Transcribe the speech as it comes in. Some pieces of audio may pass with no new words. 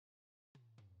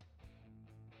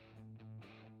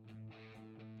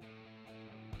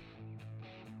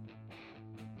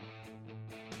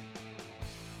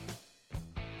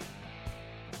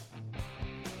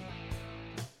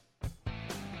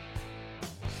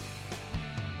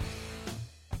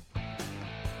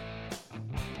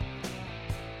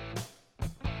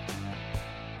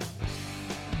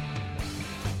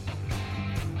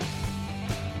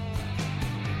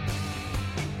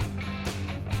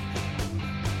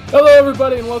Hello,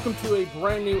 everybody, and welcome to a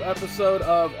brand new episode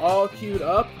of All Queued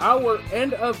Up, our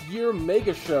end-of-year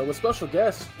mega show with special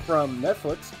guests from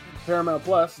Netflix, Paramount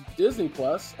Plus, Disney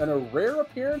Plus, and a rare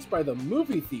appearance by the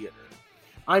movie theater.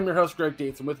 I'm your host, Greg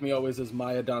Dietz, and with me always is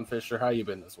Maya Don Fisher. How you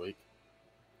been this week?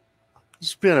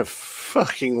 It's been a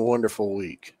fucking wonderful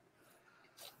week.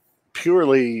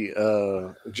 Purely,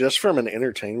 just from an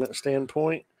entertainment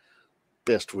standpoint,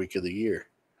 best week of the year.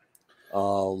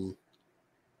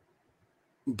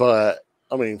 But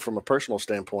I mean, from a personal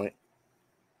standpoint,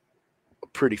 a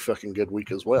pretty fucking good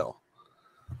week as well.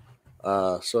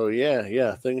 So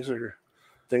yeah, things are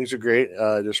great.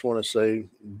 I just want to say,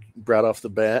 right off the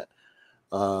bat,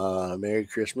 Merry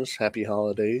Christmas, Happy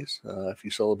Holidays. If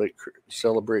you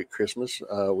celebrate Christmas,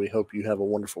 we hope you have a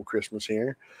wonderful Christmas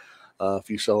here. If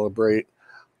you celebrate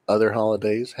other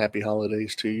holidays, Happy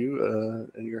Holidays to you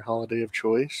and your holiday of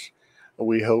choice.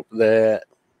 We hope that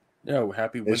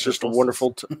happy winter it's just solstice. a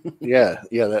wonderful yeah,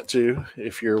 that too,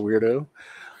 if you're a weirdo.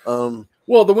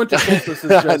 Well, the winter solstice is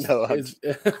just I know,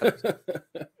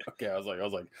 okay, I was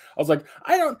like,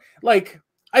 I don't like,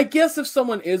 I guess if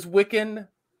someone is Wiccan,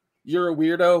 you're a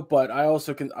weirdo, but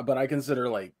I consider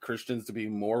like Christians to be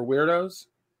more weirdos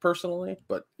personally,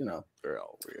 but you know, they're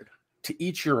all weird. To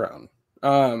each your own.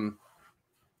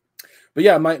 But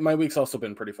yeah, my week's also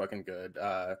been pretty fucking good.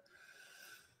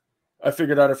 I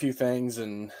figured out a few things,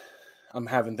 and I'm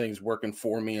having things working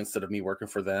for me instead of me working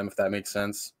for them, if that makes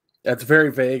sense. That's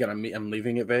very vague, and I'm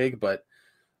leaving it vague, but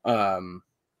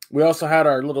we also had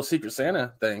our little Secret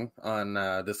Santa thing on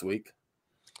this week,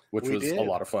 which was a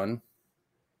lot of fun.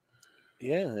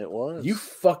 Yeah, it was. You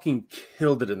fucking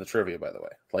killed it in the trivia, by the way.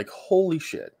 Like, holy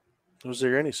shit. Was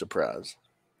there any surprise?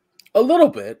 A little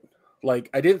bit.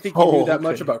 Like, I didn't think you knew that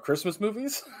much about Christmas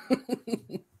movies.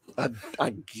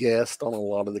 I guessed on a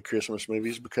lot of the Christmas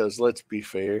movies because, let's be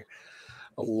fair,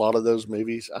 a lot of those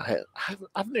movies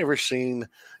I've never seen.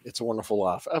 It's a Wonderful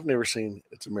Life. I've never seen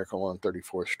It's a Miracle on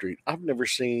 34th Street. I've never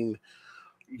seen,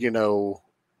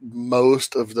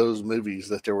 most of those movies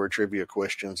that there were trivia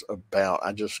questions about.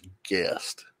 I just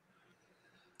guessed.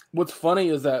 What's funny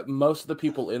is that most of the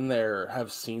people in there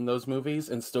have seen those movies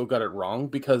and still got it wrong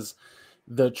because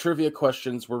the trivia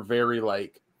questions were very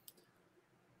like,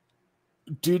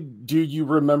 do you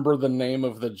remember the name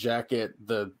of the jacket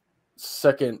the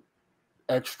second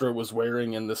extra was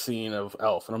wearing in the scene of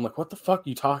Elf? And I'm like, what the fuck are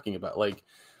you talking about? Like,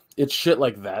 it's shit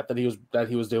like that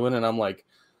he was doing, and I'm like,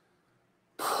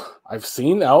 I've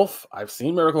seen Elf, I've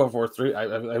seen Miracle on 4th Street,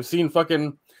 I've seen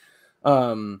fucking It's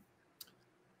a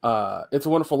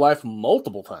Wonderful Life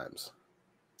multiple times.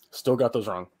 Still got those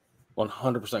wrong.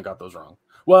 100% got those wrong.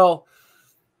 Well,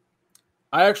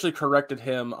 I actually corrected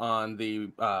him on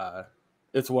the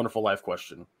It's a Wonderful Life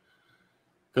question.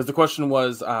 Because the question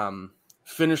was,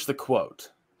 finish the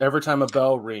quote. Every time a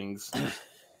bell rings,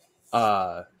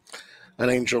 an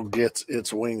angel gets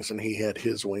its wings, and he had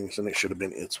his wings, and it should have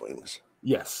been its wings.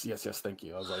 Yes. Thank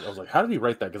you. I was like, how did he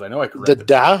write that? Because I know I corrected the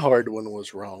Die Hard one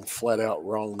was wrong, flat out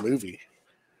wrong movie.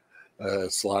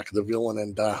 It's like the villain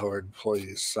in Die Hard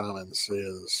plays Simon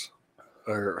Says,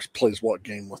 or plays What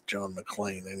Game with John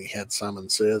McClane, and he had Simon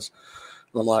Says.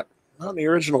 And I'm like, not in the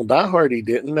original Die Hard, he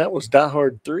didn't. That was Die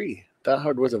Hard 3, Die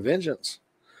Hard with a Vengeance,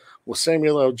 with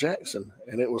Samuel L. Jackson,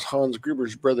 and it was Hans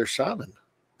Gruber's brother Simon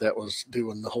that was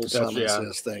doing the whole Simon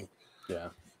Says thing. Yeah.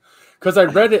 Because I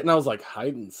read it and I was like,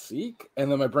 hide and seek?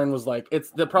 And then my brain was like,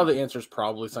 probably the answer is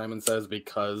probably Simon Says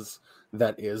because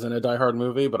that is in a Die Hard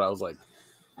movie. But I was like,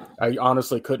 I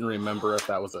honestly couldn't remember if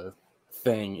that was a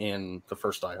thing in the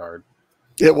first Die Hard.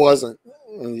 It wasn't.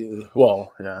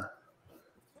 Well, yeah.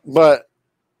 But,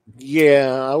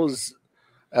 yeah,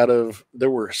 there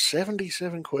were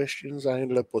 77 questions. I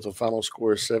ended up with a final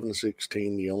score of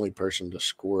 716, the only person to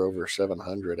score over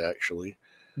 700, actually.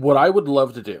 What I would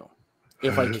love to do,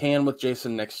 if I can with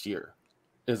Jason next year,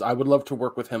 is I would love to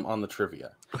work with him on the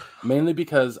trivia. Mainly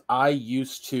because I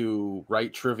used to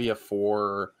write trivia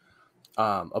for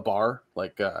a bar,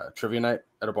 like trivia night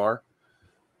at a bar.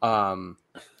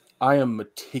 I am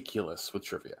meticulous with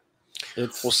trivia.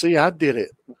 Well, see, I did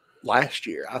it last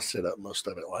year. I set up most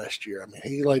of it last year. I mean,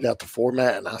 he laid out the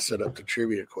format, and I set up the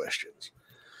trivia questions.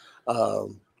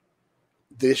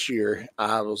 This year,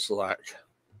 I was like,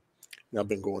 I've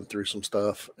been going through some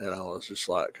stuff, and I was just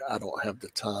like, I don't have the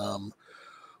time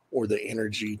or the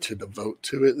energy to devote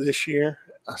to it this year.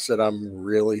 I said, I'm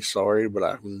really sorry, but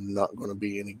I'm not going to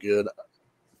be any good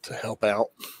to help out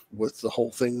with the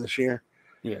whole thing this year.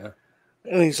 Yeah.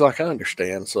 And he's like, I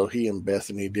understand. So he and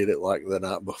Bethany did it like the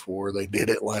night before. They did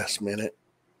it last minute.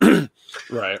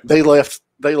 Right. They left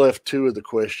they left two of the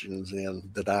questions in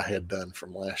that I had done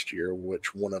from last year,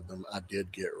 which one of them I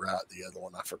did get right. The other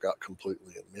one I forgot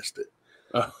completely and missed it.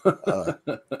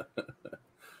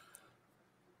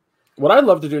 What I'd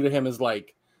love to do to him is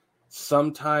like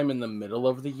sometime in the middle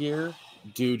of the year,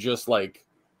 do just like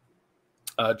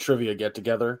a trivia get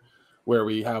together where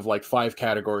we have like 5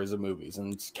 categories of movies,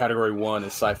 and category 1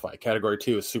 is sci-fi, category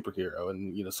 2 is superhero,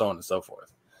 and you know, so on and so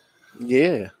forth.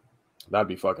 Yeah, that'd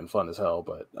be fucking fun as hell.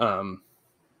 But I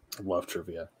love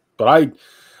trivia. But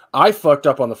I fucked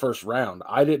up on the first round.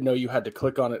 I didn't know you had to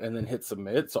click on it and then hit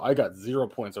submit, so I got 0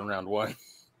 points on round 1.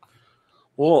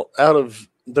 Well,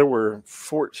 there were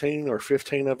 14 or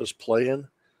 15 of us playing.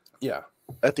 Yeah.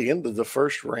 At the end of the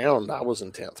first round, I was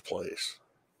in 10th place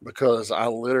because I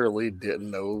literally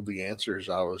didn't know the answers.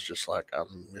 I was just like,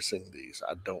 I'm missing these.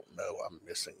 I don't know. I'm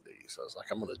missing these. I was like,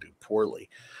 I'm going to do poorly.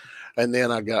 And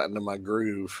then I got into my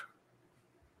groove,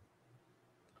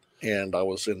 and I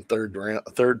was in third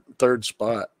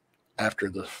spot. After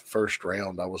the first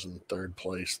round, I was in 3rd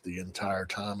place the entire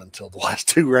time until the last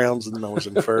 2 rounds, and then I was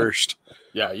in 1st.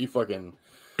 Yeah, you fucking.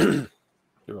 You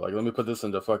were like, let me put this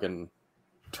into fucking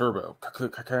turbo.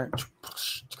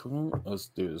 This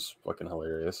dude is fucking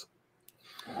hilarious.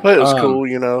 But it was cool,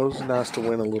 you know. It was nice to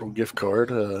win a little gift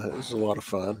card. It was a lot of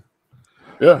fun.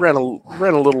 Yeah, ran a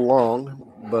little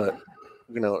long, but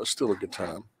you know, it was still a good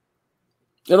time.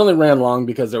 It only ran long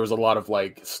because there was a lot of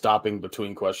like stopping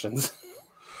between questions.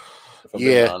 If I'm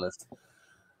being honest.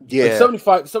 Yeah.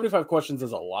 Like 75 questions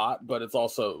is a lot, but it's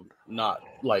also not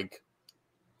like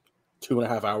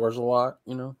 2.5 hours a lot,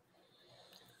 you know?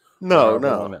 No.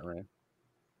 That ran.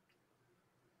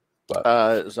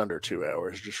 But it was under 2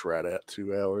 hours, just right at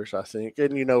 2 hours, I think.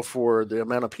 And, you know, for the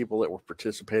amount of people that were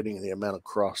participating and the amount of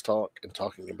crosstalk and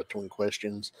talking in between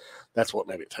questions, that's what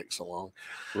made it take so long.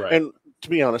 Right. And to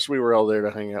be honest, we were all there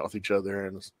to hang out with each other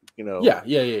and, you know,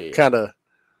 kind of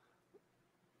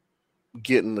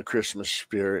get in the Christmas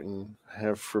spirit and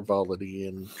have frivolity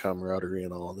and camaraderie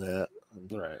and all that.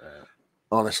 Right.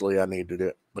 Honestly, I needed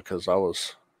it because I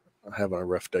was having a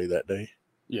rough day that day.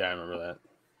 Yeah, I remember that.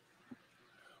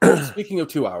 Well, speaking of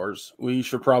 2 hours, we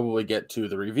should probably get to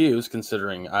the reviews,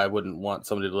 considering I wouldn't want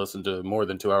somebody to listen to more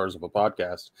than 2 hours of a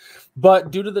podcast. But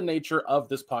due to the nature of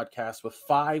this podcast, with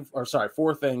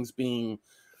 4 things being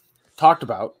talked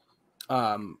about,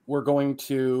 we're going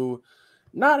to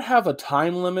not have a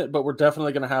time limit, but we're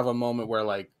definitely going to have a moment where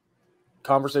like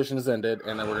conversation is ended,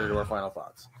 and then we're going to do our final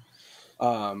thoughts.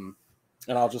 And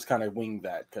I'll just kind of wing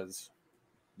that because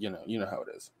you know how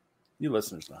it is. You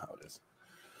listeners know how it is.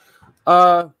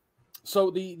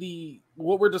 So the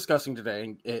what we're discussing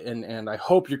today, and I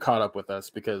hope you're caught up with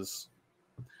us because,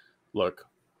 look,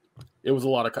 it's a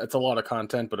lot of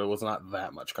content, but it was not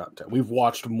that much content. We've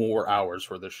watched more hours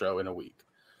for this show in a week.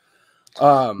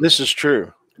 This is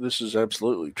true. This is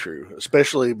absolutely true,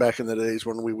 especially back in the days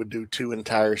when we would do 2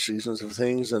 entire seasons of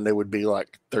things, and they would be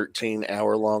like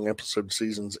 13-hour-long episode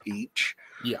seasons each.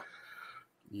 Yeah.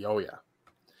 Oh yeah.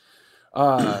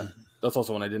 That's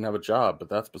also when I didn't have a job, but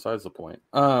that's besides the point.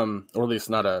 Or at least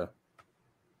not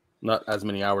as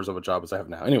many hours of a job as I have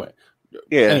now. Anyway.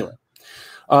 We're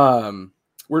going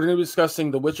to be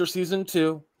discussing The Witcher Season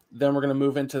 2. Then we're going to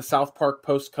move into South Park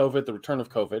Post-COVID, The Return of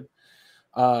COVID.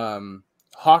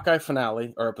 Hawkeye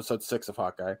finale, or episode 6 of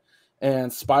Hawkeye.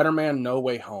 And Spider-Man No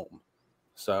Way Home.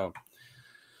 So,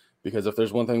 because if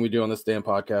there's one thing we do on this damn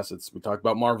podcast, we talk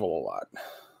about Marvel a lot.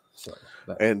 So,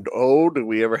 do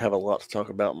we ever have a lot to talk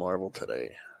about Marvel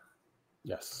today?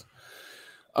 Yes.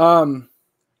 So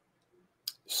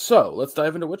let's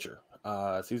dive into Witcher,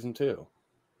 season 2.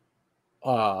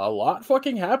 A lot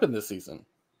fucking happened this season.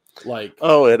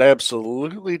 It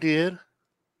absolutely did.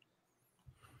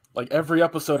 Like every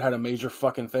episode had a major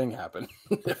fucking thing happen.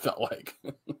 It felt like.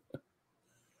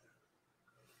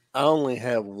 I only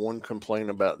have one complaint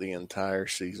about the entire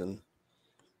season.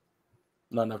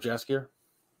 Not enough Jaskier?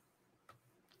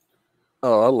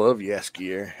 Oh, I love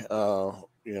Jaskier.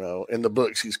 You know, in the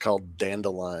books he's called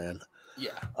Dandelion.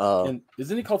 Yeah. And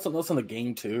isn't he called something else in the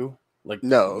game too?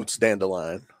 No, it's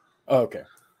Dandelion. Oh, okay.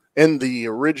 In the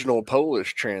original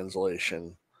Polish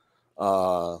translation,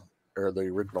 or the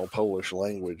original Polish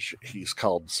language, he's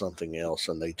called something else,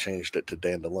 and they changed it to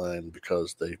Dandelion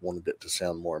because they wanted it to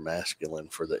sound more masculine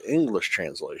for the English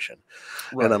translation.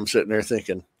 Right. And I'm sitting there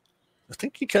thinking, I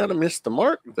think you kind of missed the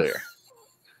mark there.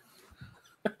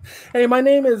 Hey, my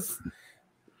name is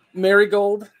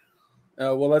Marigold.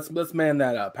 Well, let's man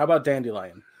that up. How about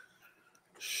Dandelion?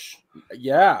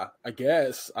 Yeah, I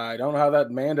guess. I don't know how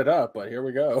that manned it up, but here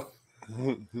we go.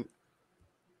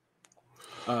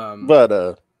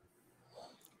 But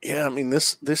yeah, I mean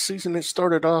this season it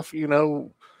started off, you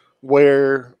know,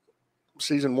 where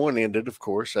season 1 ended, of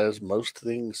course, as most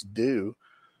things do,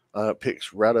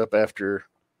 picks right up after,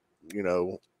 you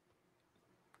know,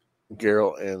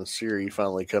 Geralt and Ciri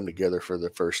finally come together for the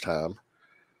first time.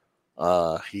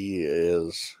 He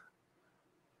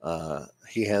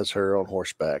has her on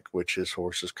horseback, which his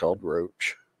horse is called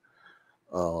Roach.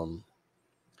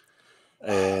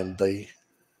 And they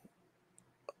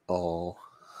all.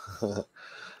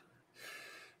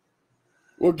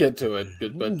 We'll get to it,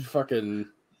 but fucking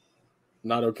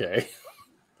not okay.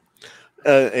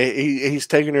 He's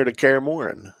taking her to Kaer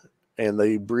Morhen, and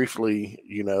they briefly,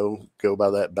 go by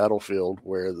that battlefield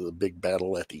where the big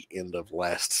battle at the end of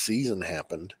last season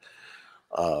happened.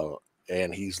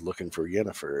 And he's looking for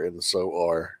Yennefer, and so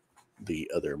are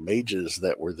the other mages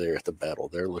that were there at the battle.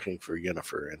 They're looking for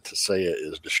Yennefer, and Tissaia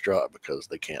is distraught because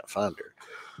they can't find her,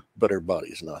 but her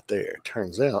body's not there.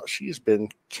 Turns out she's been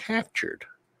captured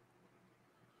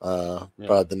by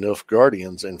the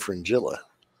Nilfgaardians in Fringilla.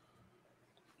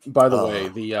 By the way,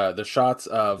 the shots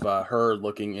of her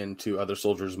looking into other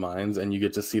soldiers' minds, and you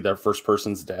get to see their first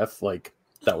person's death, like,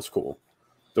 that was cool.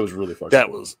 That was really fucking That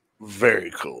cool. was very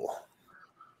cool.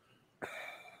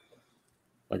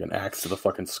 Like an axe to the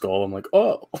fucking skull. I'm like,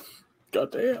 oh,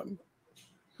 goddamn.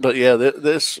 But yeah,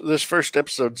 this first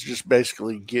episode's just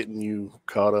basically getting you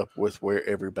caught up with where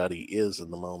everybody is in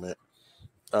the moment.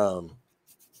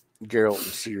 Geralt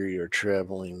and Ciri are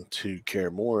traveling to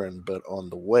Kaer Morhen, but on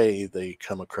the way they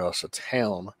come across a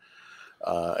town,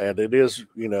 and it is,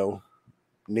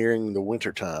 nearing the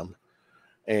wintertime,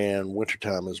 and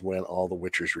wintertime is when all the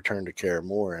Witchers return to Kaer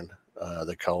Morhen.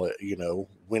 They call it,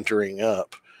 wintering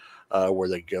up, where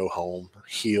they go home,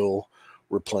 heal,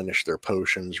 replenish their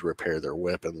potions, repair their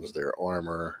weapons, their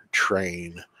armor,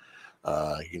 train,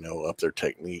 up their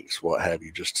techniques, what have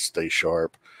you, just to stay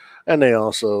sharp. And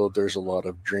there's a lot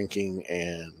of drinking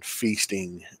and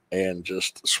feasting and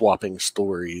just swapping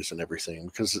stories and everything,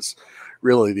 because it's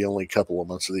really the only couple of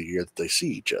months of the year that they see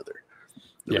each other.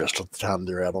 The rest of the time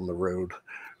they're out on the road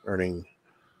earning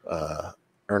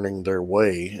their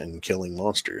way and killing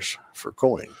monsters for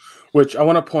coin. Which I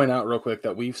want to point out real quick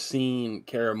that we've seen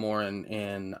Kaer Morhen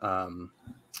in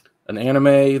an anime.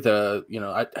 I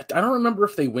don't remember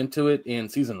if they went to it in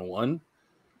season 1.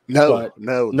 No, I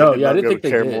didn't think they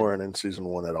did. Kaer Morhen in season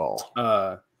 1 at all.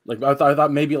 I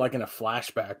thought maybe like in a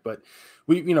flashback, but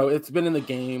it's been in the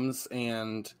games,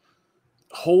 and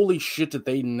holy shit, did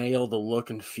they nail the look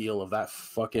and feel of that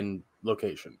fucking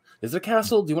location? Is it a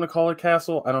castle? Do you want to call it a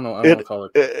castle? I don't know. I don't want to call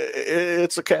it.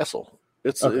 It's a castle.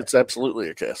 It's absolutely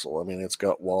a castle. I mean, it's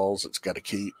got walls. It's got a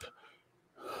keep.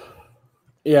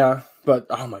 Yeah, but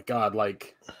oh my god,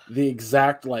 like the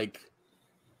exact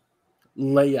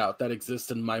layout that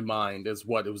exists in my mind is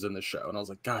what it was in the show, and I was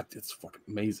like, God, it's fucking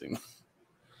amazing.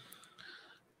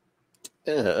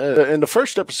 Yeah, in the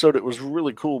first episode, it was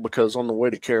really cool because on the way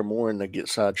to Kaer Morhen, they get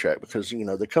sidetracked because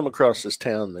they come across this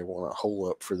town, they want to hole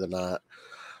up for the night.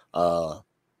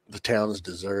 The town is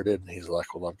deserted, and he's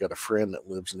like, "Well, I've got a friend that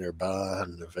lives nearby,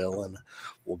 Nivellen.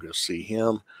 We'll go see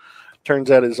him." Turns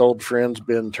out his old friend's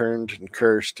been turned and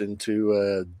cursed into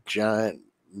a giant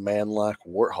man-like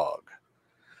warthog.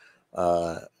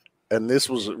 And this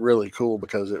was really cool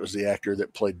because it was the actor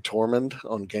that played Tormund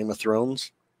on Game of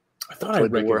Thrones. I thought I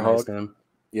recognized him.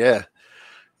 Yeah,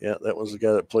 that was the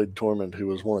guy that played Tormund, who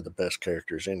was one of the best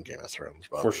characters in Game of Thrones.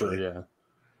 For sure, yeah.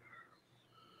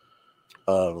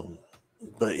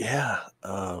 But yeah,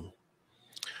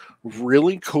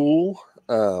 really cool.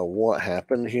 What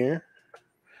happened here?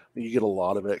 You get a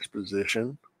lot of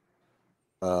exposition.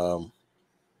 It's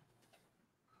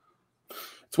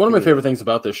one of my favorite things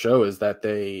about this show is that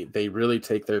they really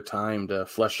take their time to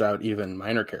flesh out even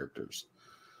minor characters.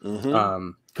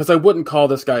 Because I wouldn't call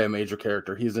this guy a major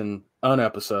character. He's in an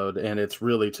episode, and it's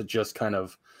really to just kind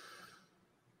of,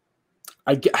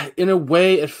 in a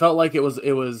way, it felt like it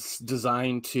was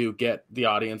designed to get the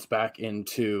audience back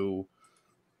into,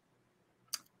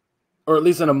 or at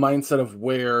least in a mindset of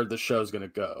where the show's going to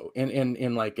go.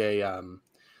 In like a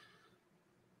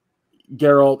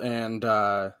Geralt and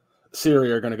Ciri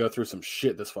are going to go through some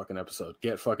shit this fucking episode.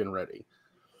 Get fucking ready.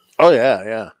 Oh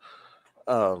yeah.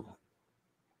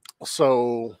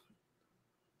 So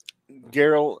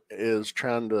Geralt is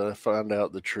trying to find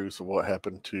out the truth of what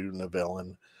happened to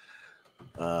Nivellen.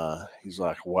 He's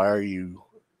like, "Why are you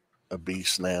a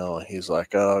beast now?" And he's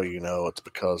like, "Oh, it's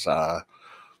because I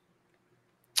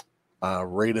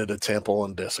raided a temple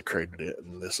and desecrated it,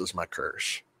 and this is my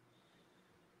curse."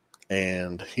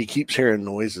 And he keeps hearing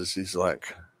noises. He's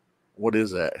like, "What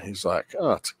is that?" And he's like,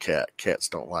 "Oh, it's a cat. Cats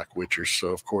don't like witchers, so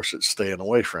of course it's staying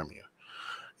away from you.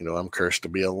 I'm cursed to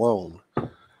be alone."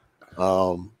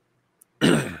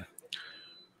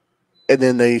 And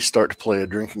then they start to play a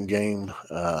drinking game,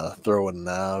 throwing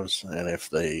knives, and if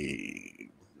they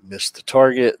miss the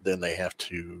target, then they have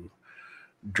to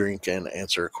drink and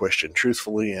answer a question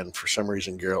truthfully. And for some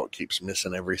reason, Geralt keeps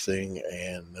missing everything,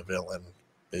 and the villain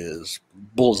is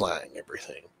bullseyeing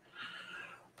everything.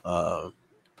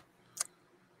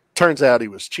 Turns out he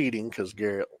was cheating because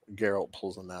Geralt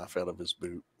pulls a knife out of his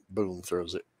boot, boom,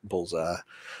 throws it, bullseye.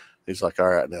 He's like, all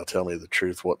right, now tell me the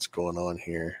truth. What's going on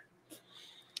here?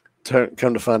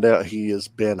 Come to find out, he has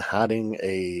been hiding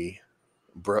a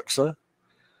Bruxa,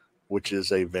 which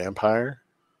is a vampire,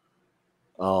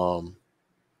 and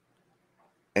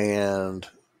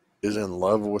is in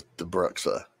love with the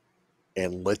Bruxa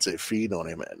and lets it feed on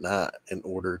him at night in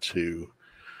order to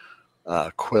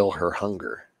quell her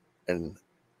hunger. And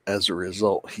as a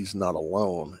result, he's not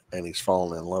alone, and he's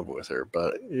fallen in love with her.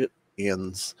 But it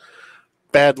ends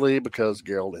badly because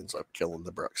Geralt ends up killing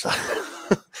the Bruxa.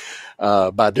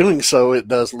 By doing so, it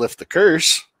does lift the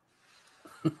curse,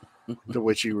 to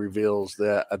which he reveals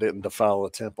that I didn't defile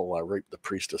the temple, I raped the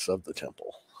priestess of the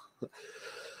temple.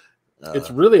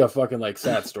 It's really a fucking like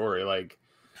sad story. Like,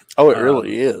 oh, it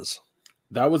really is.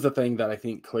 That was the thing that I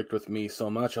think clicked with me so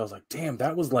much. I was like, damn,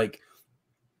 that was like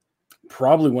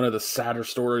probably one of the sadder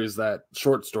stories, that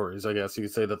short stories, I guess you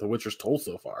could say, that The Witcher's told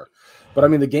so far. But I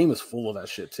mean, the game is full of that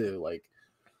shit too. Like,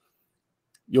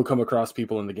 you'll come across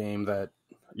people in the game that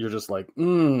you're just like,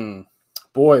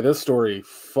 boy, this story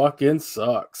fucking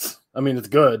sucks. I mean, it's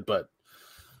good, but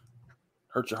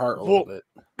hurts your heart a little bit.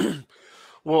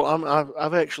 Well,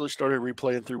 I've actually started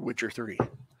replaying through Witcher 3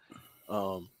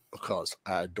 because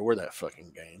I adore that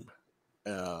fucking game.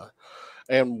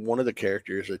 And one of the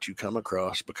characters that you come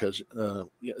across, because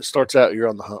it starts out, you're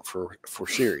on the hunt for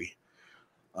Ciri.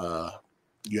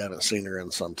 You haven't seen her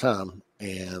in some time,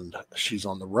 and she's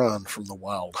on the run from the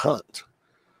Wild Hunt.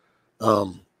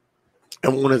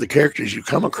 And one of the characters you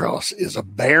come across is a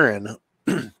baron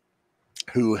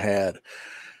who had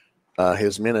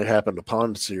his men had happened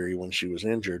upon Ciri when she was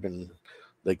injured, and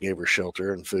they gave her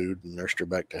shelter and food and nursed her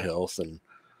back to health, and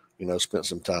spent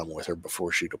some time with her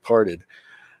before she departed.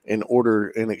 In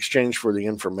exchange for the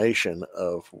information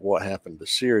of what happened to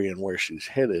Ciri and where she's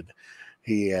headed,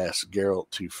 he asked Geralt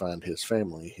to find his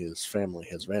family. His family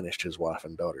has vanished. His wife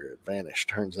and daughter had vanished.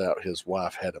 Turns out his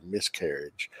wife had a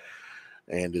miscarriage,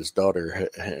 and his daughter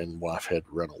and wife had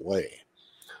run away.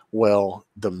 Well,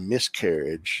 the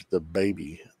miscarriage, the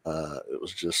baby, it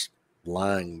was just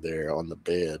lying there on the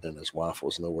bed, and his wife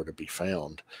was nowhere to be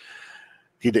found.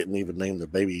 He didn't even name the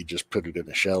baby. He just put it in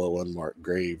a shallow, unmarked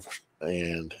grave,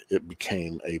 and it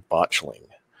became a botchling,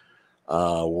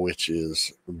 which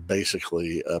is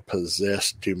basically a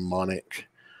possessed demonic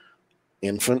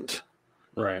infant,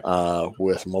 right?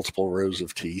 With multiple rows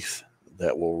of teeth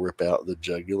that will rip out the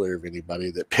jugular of anybody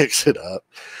that picks it up.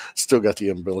 Still got the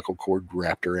umbilical cord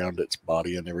wrapped around its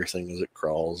body and everything as it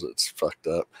crawls. It's fucked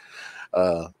up.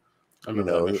 I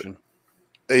remember that mission.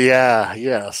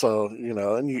 Yeah. So,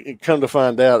 and you come to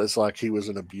find out it's like he was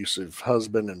an abusive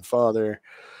husband and father,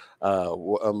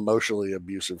 emotionally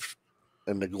abusive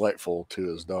and neglectful to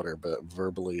his daughter, but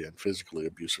verbally and physically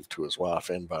abusive to his wife,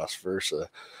 and vice versa.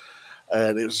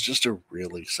 And it was just a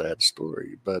really sad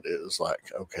story, but it was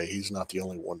like, okay, he's not the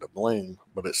only one to blame,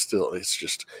 but it's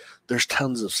just, there's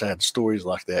tons of sad stories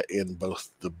like that in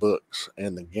both the books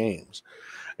and the games.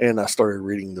 And I started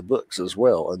reading the books as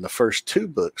well. And the first 2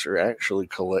 books are actually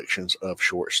collections of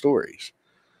short stories.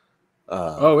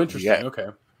 Interesting. Yeah. Okay.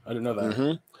 I didn't know that.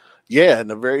 Mm-hmm. Yeah. And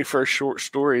the very first short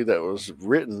story that was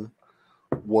written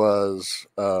was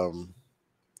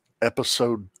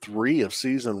episode 3 of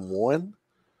season 1.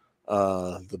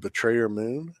 The Betrayer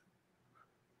Moon.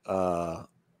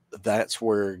 That's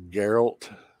where Geralt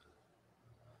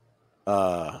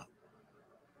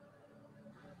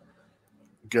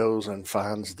goes and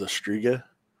finds the Striga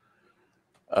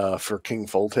for King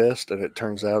Foltest, and it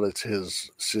turns out it's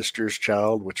his sister's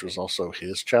child, which was also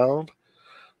his child.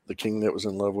 The king that was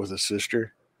in love with his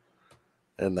sister,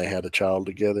 and they had a child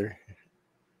together.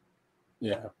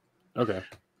 Yeah. Okay.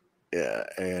 Yeah,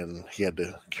 and he had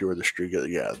to cure the Striga.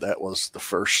 Yeah, that was the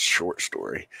first short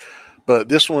story. But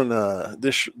this one, the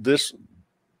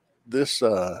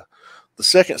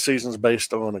second season is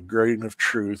based on A Grain of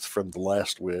Truth from The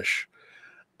Last Wish,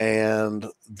 and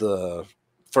the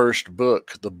first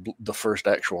book, the first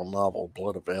actual novel,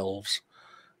 Blood of Elves,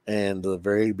 and the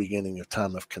very beginning of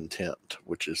Time of Contempt,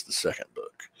 which is the second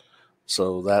book.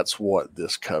 So that's what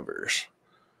this covers.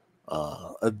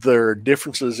 There are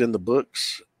differences in the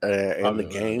books and the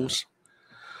games,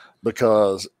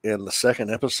 because in the second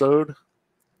episode,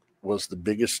 was the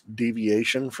biggest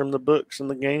deviation from the books and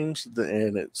the games,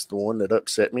 and it's the one that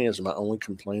upset me. Is my only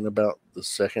complaint about the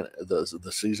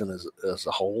season as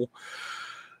a whole.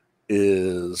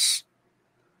 Is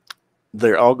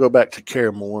they all go back to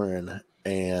Kaer Morhen,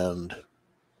 and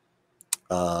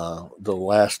the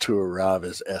last to arrive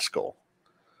is Eskel.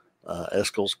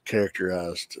 Eskel's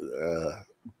characterized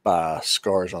by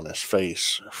scars on his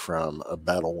face from a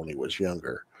battle when he was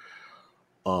younger.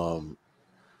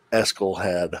 Eskel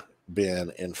had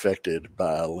been infected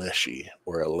by a Leshy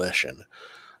or a Leshen,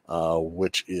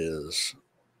 which is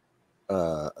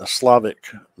a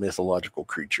Slavic mythological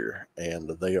creature, and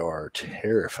they are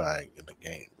terrifying in the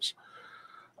games.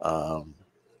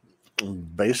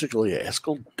 Basically,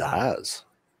 Eskel dies.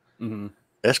 Mm-hmm.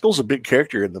 Eskel's a big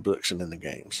character in the books and in the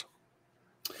games.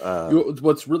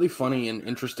 What's really funny and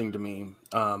interesting to me,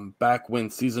 back when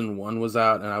season 1 was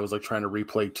out, and I was like trying to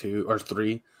replay 2 or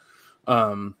 3,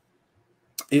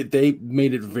 they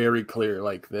made it very clear,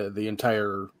 like the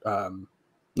entire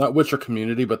not Witcher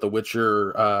community, but the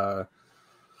Witcher,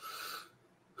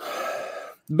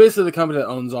 basically the company that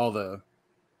owns all the,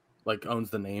 like, owns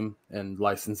the name and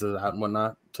licenses it out and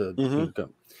whatnot to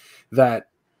that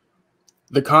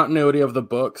the continuity of the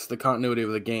books, the continuity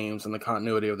of the games, and the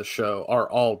continuity of the show are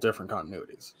all different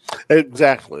continuities.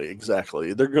 Exactly.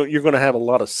 You're going to have a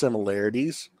lot of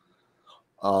similarities,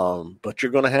 but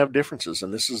you're going to have differences,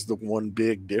 and this is the one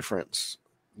big difference.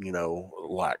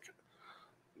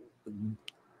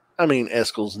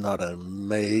 Eskel's not a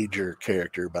major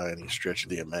character by any stretch of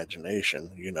the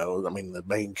imagination. The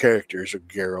main characters are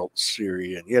Geralt,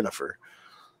 Ciri, and Yennefer.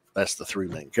 That's the 3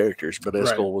 main characters, but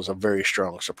Eskel was a very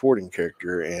strong supporting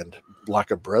character and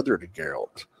like a brother to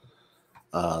Geralt.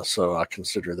 So I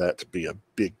consider that to be a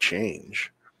big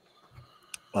change.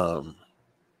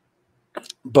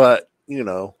 But,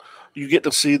 you get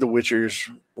to see the Witchers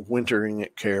wintering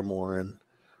at Kaer Morhen.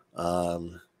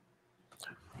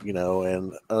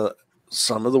 And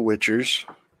some of the Witchers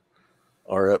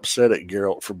are upset at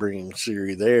Geralt for bringing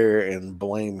Ciri there and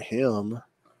blame him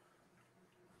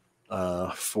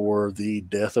for the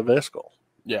death of Eskel.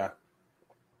 Yeah.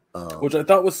 Which I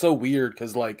thought was so weird,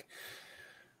 because, like,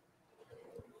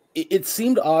 it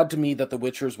seemed odd to me that the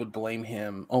Witchers would blame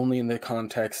him only in the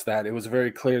context that it was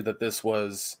very clear that this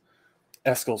was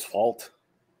Eskel's fault.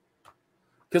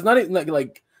 Because not even,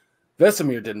 like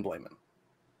Vesemir didn't blame him.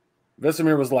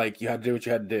 Vesemir was like, you had to do what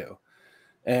you had to do.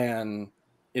 And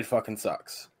it fucking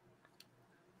sucks.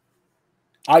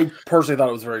 I personally thought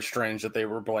it was very strange that they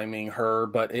were blaming her,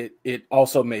 but it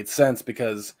also made sense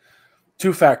because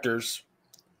 2 factors.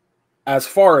 As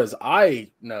far as I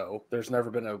know, there's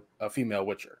never been a female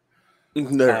Witcher.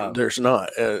 There's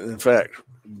not. In fact,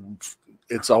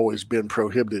 it's always been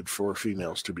prohibited for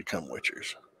females to become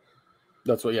Witchers.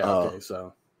 That's what, okay,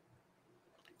 so.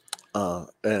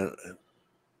 And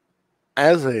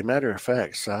as a matter of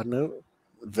fact, side note,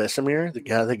 Vesemir, the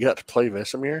guy that got to play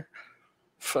Vesemir,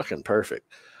 fucking perfect.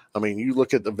 You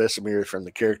look at the Vesemir from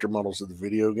the character models of the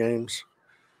video games,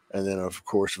 and then, of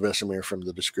course, Vesemir from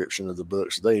the description of the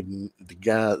books. The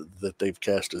guy that they've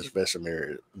cast as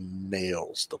Vesemir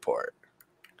nails the part.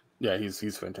 Yeah,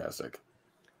 he's fantastic.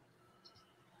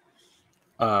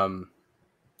 One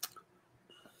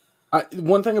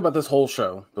thing about this whole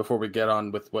show, before we get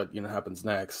on with what happens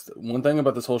next, one thing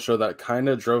about this whole show that kind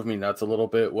of drove me nuts a little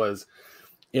bit was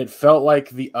it felt like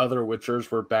the other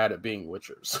Witchers were bad at being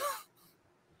Witchers.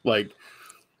 Like,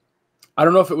 I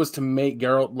don't know if it was to make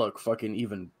Geralt look fucking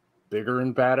even bigger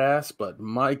and badass, but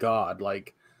my God,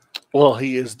 like... Well,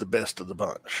 he is the best of the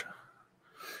bunch.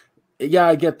 Yeah,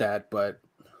 I get that, but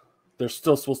they're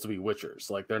still supposed to be Witchers.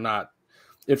 Like, they're not...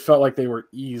 It felt like they were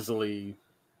easily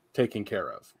taken care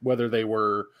of. Whether they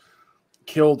were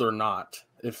killed or not,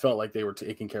 it felt like they were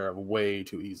taken care of way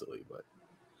too easily. But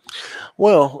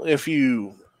well, if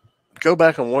you go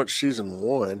back and watch season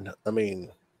 1,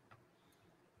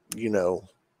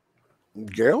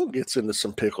 Geralt gets into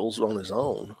some pickles on his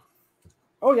own.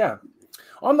 Oh, yeah.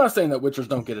 I'm not saying that Witchers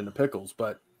don't get into pickles,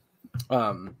 but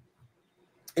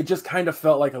it just kind of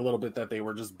felt like a little bit that they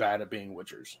were just bad at being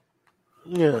Witchers.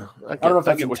 Yeah. I don't know if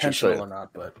that's intentional or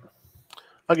not, but...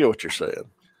 I get what you're saying.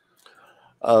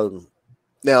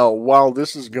 Now, while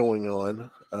this is going on,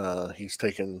 he's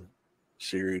taken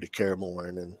Ciri to Kaer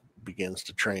Morhen and begins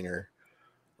to train her.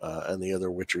 And the other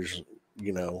Witchers,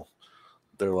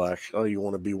 they're like, oh, you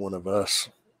want to be one of us?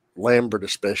 Lambert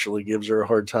especially gives her a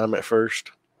hard time at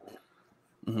first.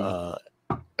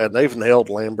 Mm-hmm. And they've nailed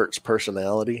Lambert's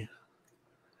personality.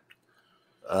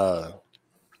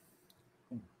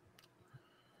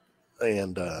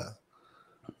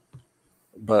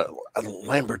 But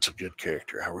Lambert's a good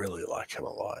character. I really like him a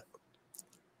lot.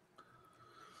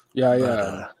 Yeah, But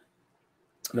yeah.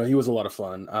 No, he was a lot of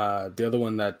fun. The other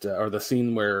one that, or the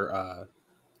scene where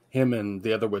him and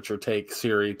the other Witcher take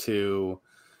Siri to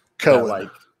that, Cohen, like,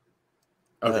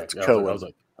 okay, that's yeah, I was Cohen.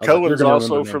 like, you're Cohen's gonna remember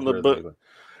also names from the better than me, book. but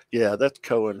Yeah, that's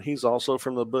Cohen. He's also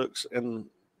from the books and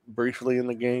briefly in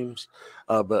the games.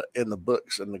 But in the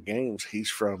books and the games, he's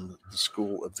from the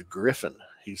school of the Griffin.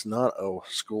 He's not a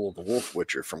school of the Wolf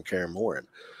Witcher from Kaer Morhen.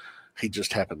 He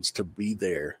just happens to be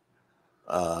there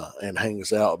and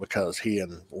hangs out because he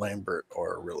and Lambert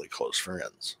are really close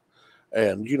friends.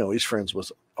 And, you know, he's friends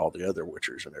with all the other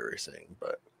Witchers and everything,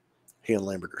 but he and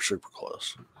Lambert are super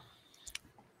close.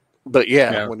 But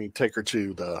yeah, yeah, when you take her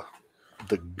to the yeah,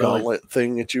 like, gauntlet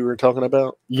thing that you were talking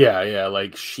about, yeah,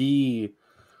 like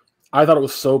I thought it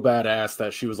was so badass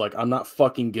that she was like, I'm not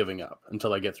fucking giving up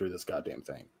until I get through this goddamn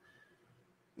thing.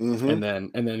 mm-hmm. And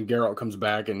then Geralt comes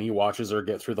back and he watches her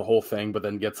get through the whole thing, but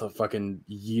then gets a fucking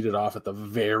yeeted off at the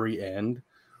very end.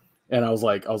 And I was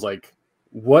like,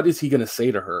 what is he gonna say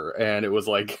to her? And it was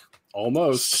like,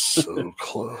 almost. So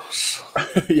close.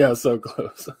 Yeah, so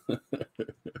close.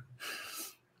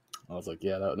 I was like,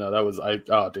 yeah, that was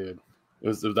dude,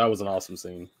 that was an awesome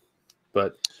scene.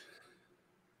 But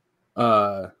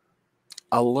I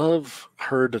love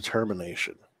her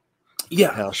determination.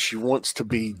 yeah, How she wants to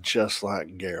be just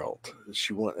like Geralt.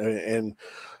 And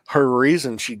her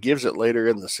reason she gives it later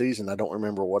in the season. I don't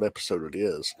remember what episode it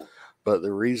is, but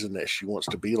the reason that she wants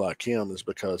to be like him is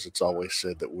because it's always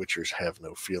said that Witchers have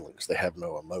no feelings, they have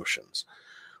no emotions,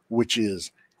 which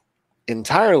is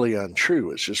entirely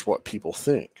untrue. It's just what people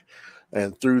think.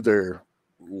 And through their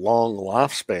long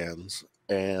lifespans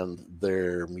and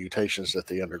their mutations that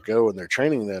they undergo and their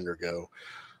training they undergo,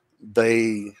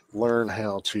 they learn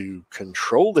how to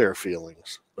control their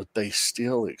feelings, but they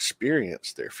still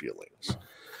experience their feelings.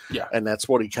 yeah, And that's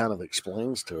what he kind of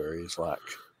explains to her. He's like,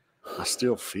 I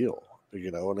still feel,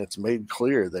 and it's made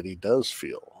clear that he does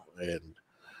feel. And,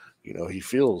 he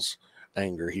feels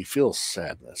anger, he feels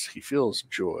sadness, he feels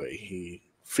joy, he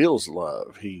feels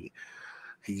love.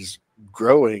 He's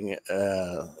growing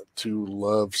to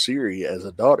love Ciri as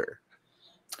a daughter.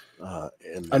 I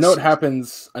know it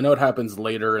happens. I know it happens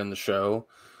later in the show,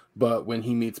 but when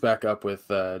he meets back up with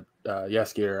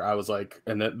Jaskier, I was like,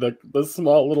 and the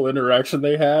small little interaction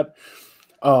they had.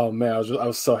 Oh man, I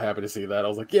was so happy to see that. I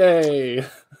was like, yay!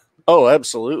 Oh,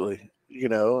 absolutely.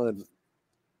 And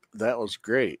that was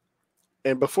great.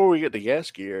 And before we get to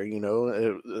Jaskier,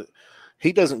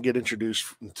 he doesn't get introduced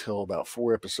until about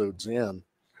 4 episodes in.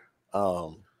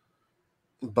 But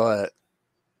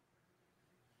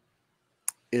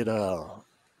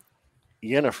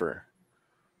Yennefer,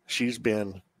 she's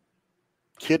been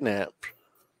kidnapped.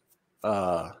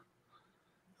 You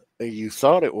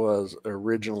thought it was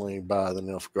originally by the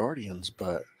Nilfgaardians,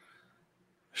 but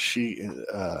she and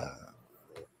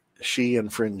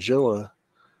Fringilla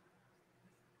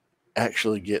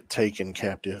actually get taken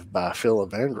captive by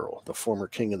Filavandrel, the former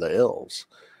king of the elves.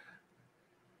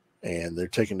 And they're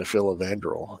taken to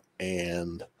Filavandrel,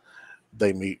 and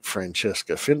they meet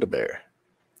Francesca Findabair,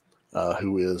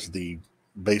 who is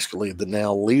basically the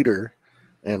now leader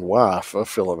and wife of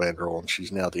Filavandrel, and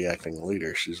she's now the acting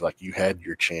leader. She's like, you had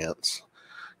your chance,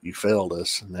 you failed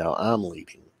us, now I'm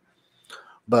leading.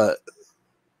 But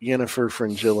Yennefer,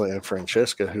 Fringilla, and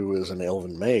Francesca, who is an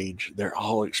elven mage, they're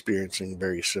all experiencing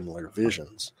very similar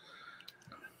visions.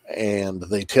 And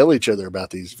they tell each other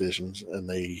about these visions, and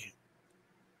they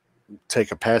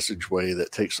take a passageway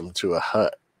that takes them to a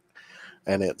hut.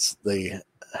 And they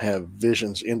have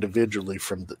visions individually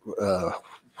from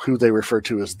who they refer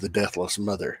to as the Deathless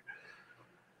Mother.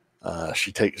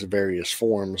 She takes various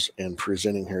forms and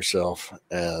presenting herself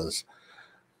as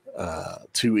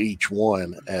to each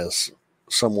one as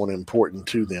someone important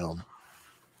to them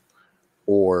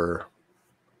or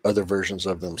other versions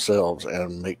of themselves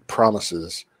and make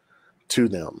promises to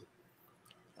them.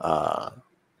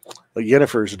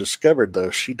 Yennefer's discovered, though,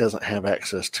 she doesn't have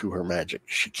access to her magic.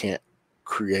 She can't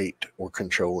create or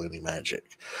control any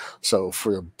magic. So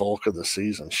for the bulk of the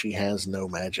season, she has no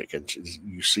magic, and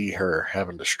you see her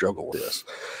having to struggle with this.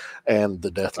 And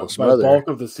the Deathless Mother. By bulk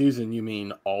of the season, you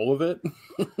mean all of it?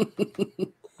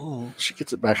 She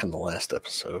gets it back in the last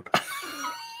episode.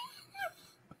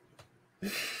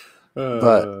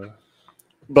 But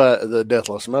the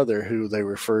Deathless Mother, who they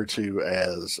refer to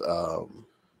as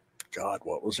God,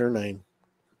 what was her name?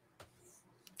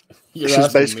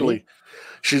 She's basically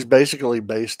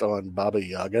based on Baba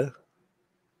Yaga.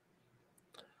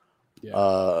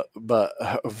 Yeah. But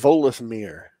Voleth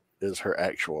Mir is her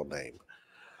actual name.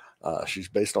 She's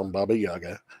based on Baba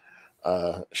Yaga.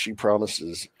 She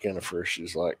promises Yennefer,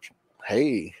 she's like,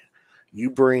 hey,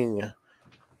 you bring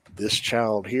this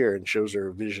child here and shows her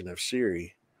a vision of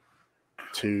Siri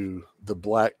to the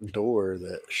black door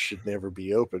that should never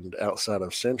be opened outside of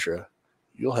Sintra,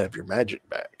 you'll have your magic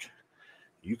back.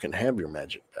 You can have your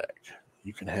magic back.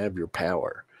 You can have your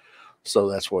power. So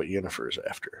that's what Yennefer's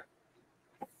after.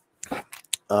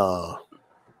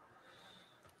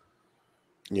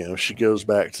 She goes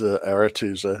back to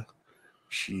Aretusa.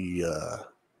 She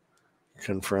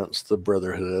confronts the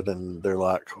Brotherhood, and they're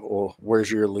like, well,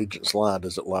 where's your allegiance lie?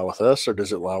 Does it lie with us, or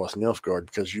does it lie with Nilfgaard?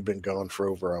 Because you've been gone for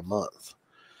over a month.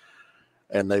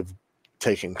 And they've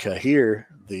taken Cahir,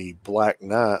 the Black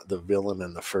Knight, the villain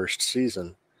in the first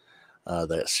season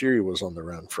that Ciri was on the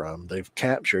run from. They've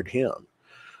captured him.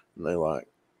 And they're like,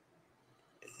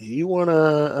 you want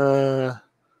to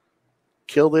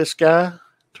kill this guy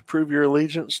to prove your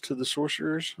allegiance to the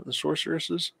sorcerers and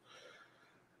sorceresses?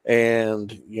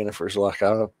 And Yennefer's like, I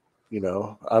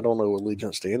don't owe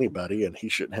allegiance to anybody, and he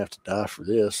shouldn't have to die for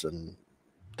this. And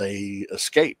they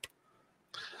escape.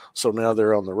 So now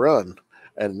they're on the run.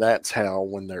 And that's how,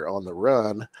 when they're on the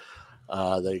run,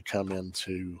 they come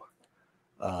into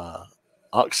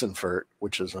Oxenfurt,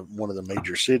 which is one of the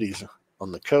major cities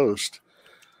on the coast.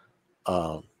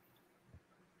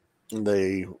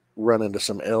 They run into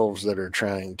some elves that are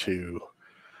trying to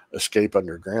escape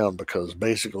underground, because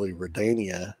basically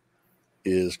Redania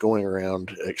is going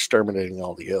around exterminating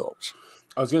all the elves.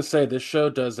 I was going to say, this show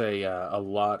does a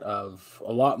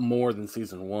lot more than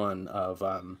season 1 of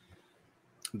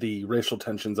the racial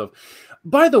tensions of.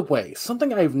 By the way,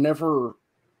 something I've never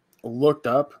looked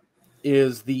up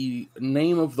is the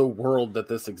name of the world that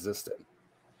this existed.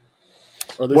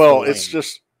 Well, it's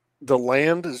just, the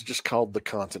land is just called the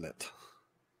continent.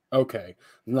 Okay.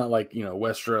 Not like,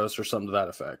 Westeros or something to that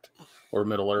effect, or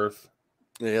Middle Earth.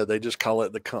 Yeah, they just call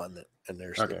it the continent. And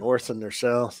there's the north and their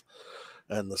south,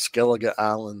 and the Skellige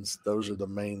Islands. Those are the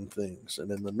main things.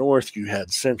 And in the north, you had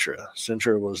Sintra.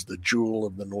 Sintra was the jewel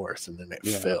of the north, and then it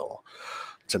fell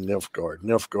to Nilfgaard.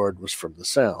 Nilfgaard was from the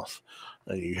south.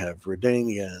 And you have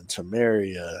Redania and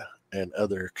Temeria and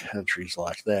other countries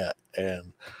like that.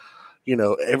 And,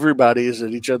 everybody is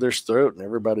at each other's throat, and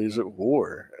everybody's at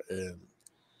war. And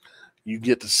you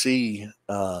get to see, in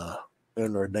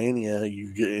Redania,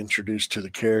 you get introduced to the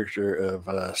character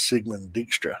of Sigmund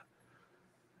Dijkstra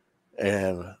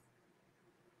and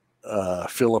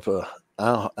Philippa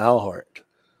Eilhart.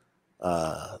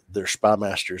 They're spy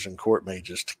masters and court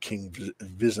mages to King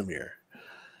Vizimir.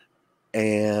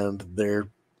 And they're,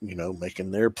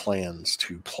 making their plans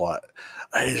to plot.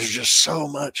 There's just so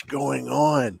much going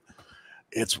on.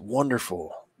 It's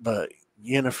wonderful. But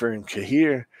Yennefer and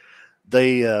Cahir,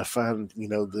 they find,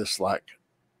 this like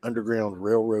underground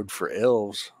railroad for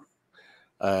elves,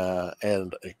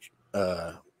 and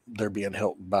they're being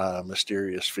helped by a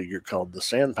mysterious figure called the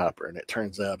Sandpiper, and it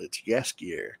turns out it's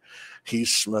Jaskier.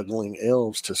 He's smuggling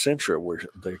elves to Sintra where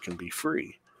they can be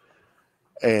free,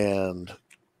 and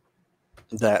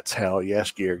that's how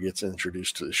Jaskier gets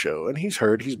introduced to the show. And he's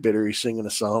bitter. He's singing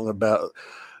a song about,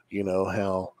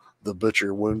 how the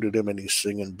butcher wounded him, and he's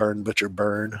singing "Burn, Butcher,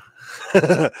 Burn."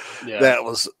 That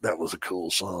was a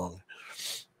cool song.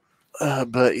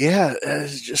 But yeah,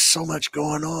 there's just so much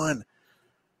going on.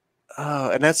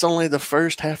 And that's only the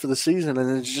first half of the season,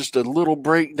 and it's just a little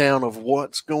breakdown of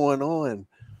what's going on.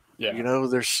 Yeah.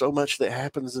 There's so much that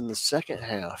happens in the second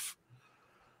half.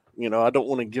 I don't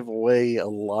want to give away a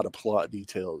lot of plot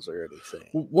details or anything.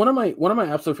 One of my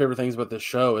absolute favorite things about this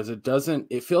show is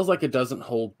it feels like it doesn't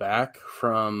hold back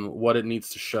from what it needs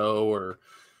to show or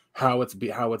how it's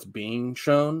being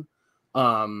shown.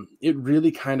 It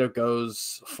really kind of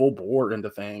goes full bore into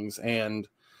things. And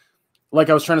like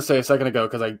I was trying to say a second ago,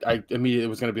 because I immediately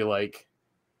was going to be like,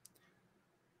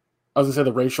 I was going to say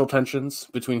the racial tensions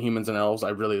between humans and elves. I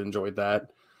really enjoyed that.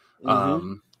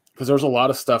 Because there's a lot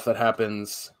of stuff that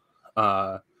happens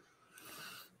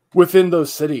within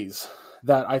those cities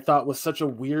that I thought was such a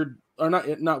weird, or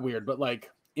not weird, but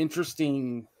like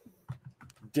interesting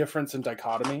difference in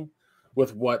dichotomy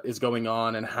with what is going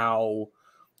on and how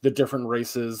the different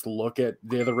races look at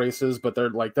the other races, but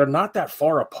they're not that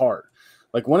far apart.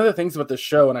 Like, one of the things about this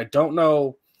show, and I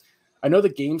know the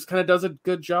games kind of does a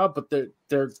good job, but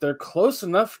they're close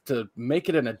enough to make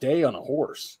it in a day on a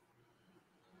horse.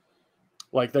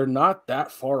 Like, they're not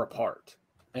that far apart.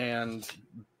 And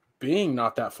being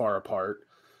not that far apart,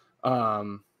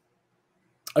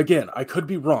 again, I could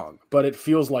be wrong, but it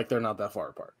feels like they're not that far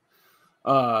apart.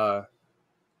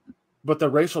 But the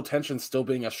racial tensions still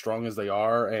being as strong as they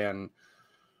are, and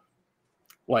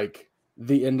like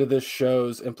the end of this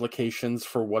show's implications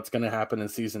for what's going to happen in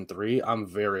season 3, I'm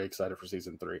very excited for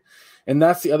season 3. And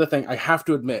that's the other thing I have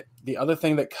to admit. The other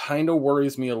thing that kind of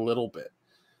worries me a little bit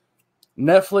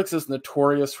Netflix is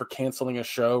notorious for canceling a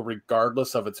show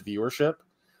regardless of its viewership,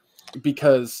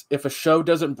 because if a show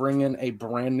doesn't bring in a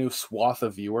brand new swath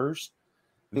of viewers,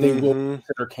 they will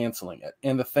consider canceling it.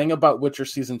 And the thing about Witcher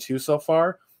Season 2 so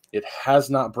far, it has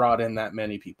not brought in that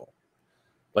many people,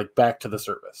 like, back to the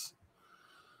service.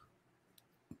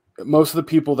 Most of the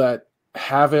people that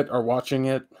have it are watching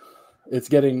it. It's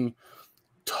getting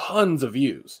tons of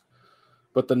views,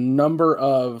 but the number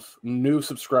of new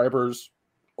subscribers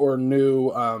or new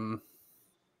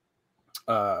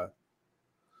or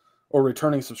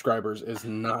returning subscribers is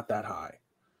not that high.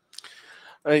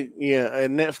 And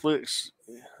Netflix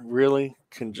really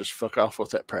can just fuck off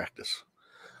with that practice.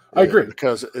 I agree,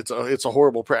 because it's a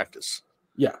horrible practice.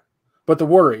 Yeah, but the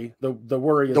worry is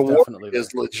definitely there.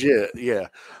 Is legit. Yeah,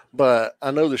 but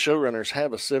I know the showrunners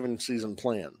have a 7-season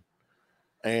plan,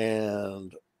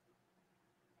 and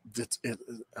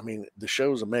I mean, the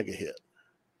show's a mega hit.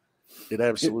 It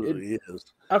absolutely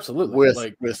is. Absolutely,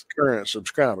 with current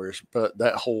subscribers, but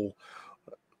that whole,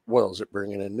 well, is it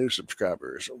bringing in new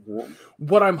subscribers?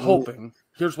 What I'm hoping,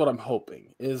 here's what I'm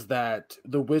hoping, is that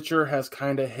The Witcher has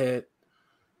kind of hit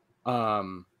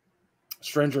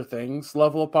Stranger Things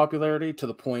level of popularity to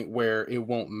the point where it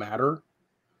won't matter.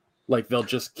 Like, they'll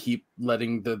just keep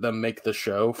letting them make the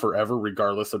show forever,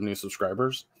 regardless of new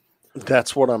subscribers.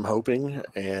 That's what I'm hoping,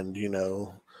 and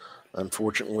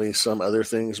unfortunately, some other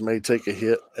things may take a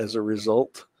hit as a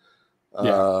result.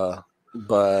 Yeah.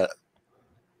 But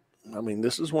I mean,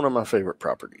 this is one of my favorite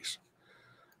properties.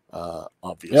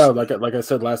 Obviously, yeah. Like I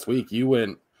said last week, you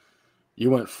went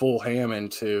full ham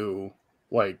into,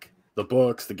 like, the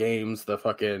books, the games, the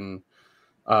fucking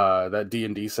that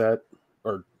D&D set,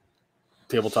 or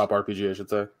tabletop RPG, I should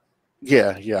say.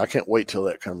 Yeah. I can't wait till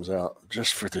that comes out,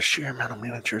 just for the sheer amount of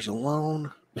miniatures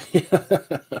alone.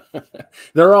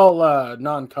 They're all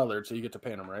non-colored, so you get to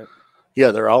paint them, right?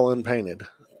 Yeah, they're all unpainted.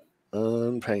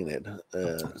 So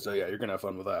yeah, you're gonna have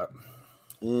fun with that.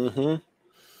 Mm-hmm.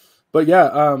 But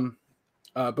yeah,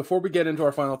 before we get into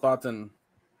our final thoughts and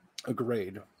a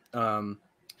grade,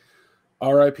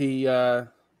 R.I.P.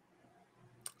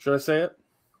 Should I say it?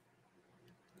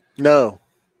 No.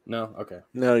 Okay.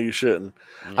 No, you shouldn't.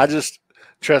 Yeah. I just,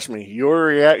 trust me, your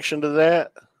reaction to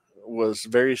that was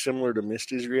very similar to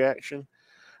Misty's reaction,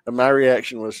 and my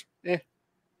reaction was,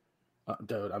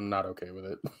 dude, I'm not okay with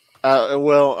it.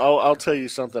 Well, I'll tell you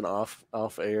something off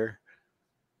air.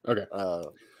 Okay.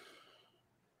 But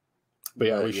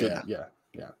yeah, we should. Yeah.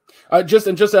 Just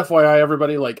FYI,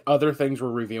 everybody, like, other things we're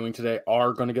reviewing today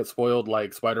are going to get spoiled,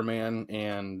 like Spider-Man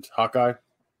and Hawkeye.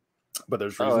 But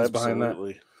there's reasons behind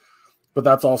that. But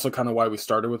that's also kind of why we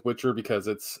started with Witcher, because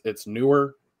it's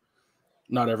newer.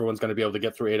 Not everyone's going to be able to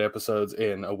get through 8 episodes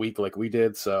in a week like we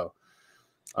did. So,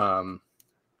 but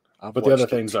the other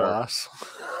things are.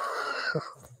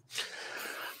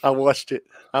 I watched it.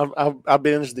 I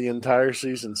binged the entire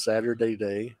season Saturday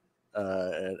day,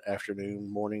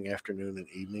 morning, afternoon, and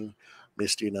evening.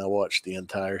 Misty and I watched the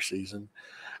entire season,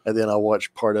 and then I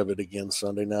watched part of it again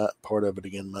Sunday night, part of it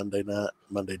again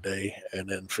Monday day, and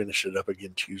then finish it up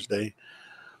again Tuesday.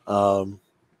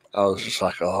 I was just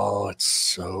like, oh, it's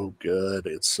so good.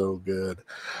 It's so good.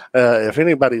 If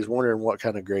anybody's wondering what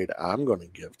kind of grade I'm going to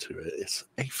give to it, it's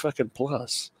a fucking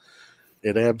plus.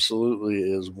 It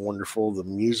absolutely is wonderful. The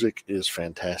music is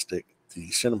fantastic. The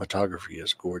cinematography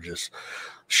is gorgeous.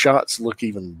 Shots look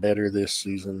even better this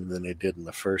season than they did in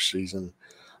the first season.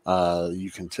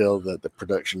 You can tell that the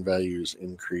production values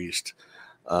increased.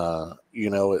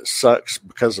 It sucks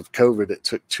because of COVID. It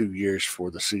took 2 years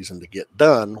for the season to get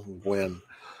done when,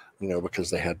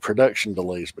 because they had production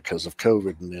delays because of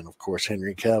COVID. And then, of course,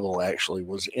 Henry Cavill actually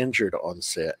was injured on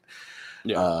set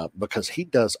because he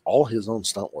does all his own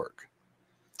stunt work.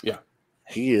 Yeah.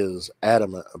 He is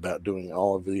adamant about doing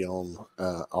all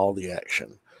the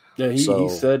action. Yeah, he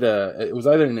said it was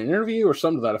either in an interview or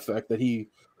something to that effect that he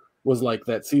was like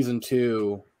that season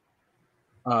 2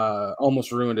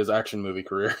 almost ruined his action movie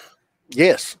career.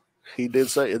 Yes, he did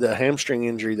say the hamstring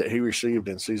injury that he received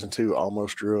in season 2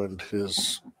 almost ruined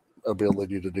his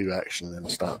ability to do action and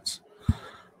stunts.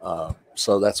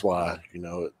 So that's why,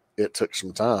 it took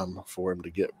some time for him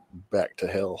to get back to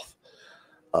health.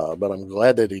 But I'm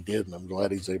glad that he did, and I'm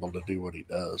glad he's able to do what he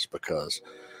does, because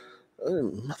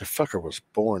motherfucker was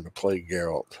born to play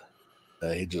Geralt.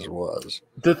 He just was.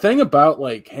 The thing about,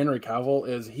 like, Henry Cavill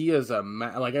is he is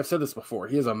like I've said this before,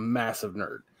 he is a massive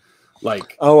nerd.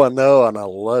 Like, oh, I know, and I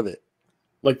love it.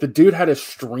 Like, the dude had a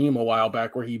stream a while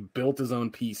back where he built his own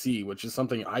PC, which is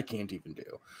something I can't even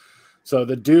do. So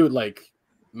the dude, like,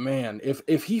 man,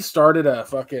 if he started a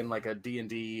fucking, like, a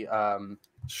D&D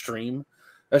stream,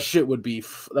 that shit would be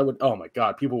oh my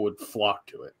god, people would flock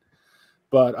to it.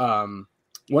 But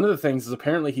one of the things is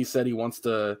apparently he said he wants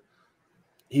to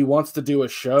do a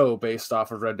show based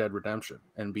off of Red Dead Redemption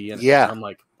and be in it. Yeah. I'm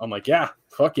like, yeah,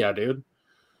 fuck yeah, dude.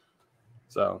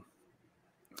 So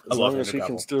as long as he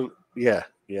can still,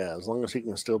 as long as he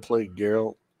can still play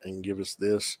Geralt and give us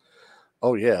this.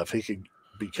 Oh yeah, if he could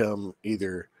become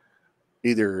either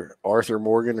Arthur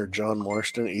Morgan or John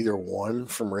Marston, either one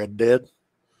from Red Dead.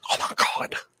 Oh my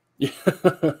god.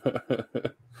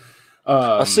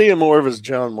 I see him more of as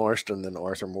John Marston than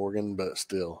Arthur Morgan, but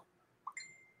still.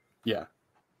 Yeah.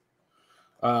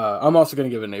 I'm also going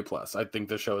to give it an A+. I think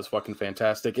the show is fucking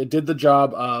fantastic. It did the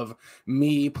job of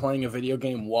me playing a video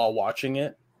game while watching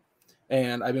it.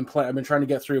 And I've been trying to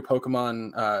get through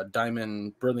Pokemon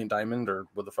Brilliant Diamond, or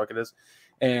what the fuck it is.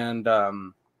 And a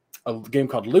game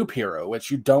called Loop Hero,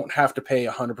 which you don't have to pay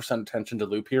 100% attention to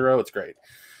Loop Hero. It's great.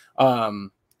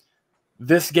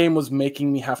 This game was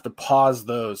making me have to pause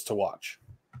those to watch.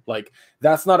 Like,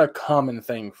 that's not a common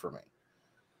thing for me.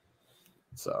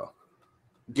 So,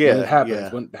 when it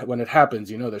happens, when it happens,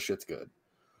 you know this shit's good.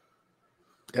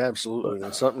 Absolutely.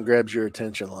 When something grabs your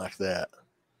attention like that.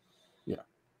 Yeah.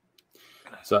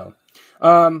 So,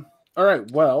 all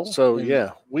right. Well,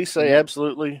 we say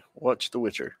absolutely watch The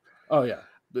Witcher. Oh yeah.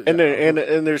 And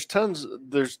there's tons.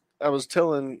 I was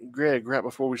telling Greg right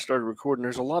before we started recording,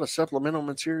 there's a lot of supplemental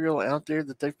material out there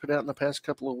that they've put out in the past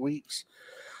couple of weeks.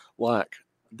 Like,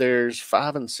 there's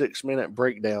 5 and 6 minute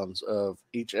breakdowns of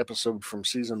each episode from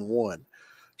season 1,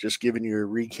 just giving you a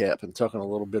recap and talking a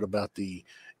little bit about the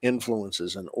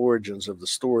influences and origins of the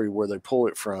story, where they pull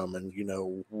it from, and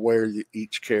where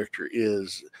each character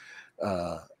is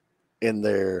in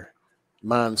their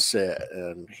mindset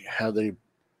and how they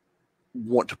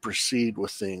want to proceed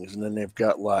with things. And then they've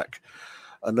got like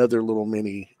another little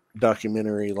mini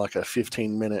documentary, like a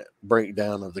 15-minute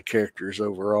breakdown of the characters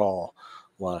overall,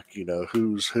 like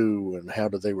who's who and how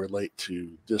do they relate to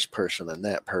this person and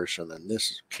that person and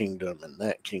this kingdom and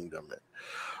that kingdom.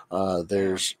 And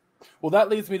there's that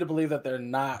leads me to believe that they're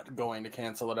not going to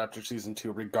cancel it after season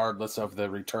 2, regardless of the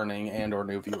returning and or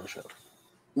new viewership.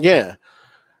 Yeah.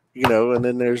 And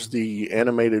then there's the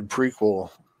animated prequel,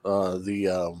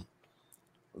 the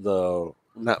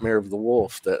Nightmare of the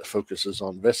Wolf, that focuses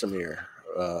on Vesemir.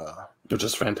 Which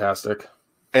is fantastic.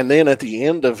 And then at the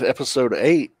end of episode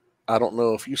 8, I don't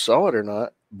know if you saw it or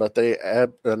not, but they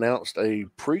announced a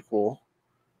prequel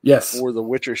for the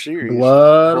Witcher series.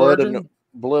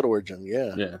 Blood Origin,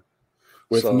 yeah. Yeah.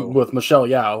 With Michelle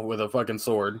Yeoh with a fucking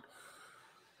sword.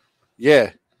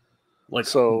 Yeah.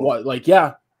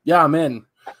 Yeah, I'm in.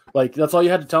 Like, that's all you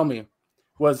had to tell me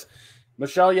was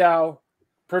Michelle Yeoh,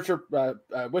 Witcher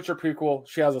prequel,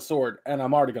 she has a sword, and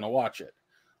I'm already going to watch it.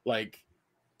 Like,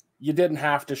 you didn't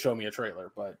have to show me a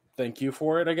trailer, but thank you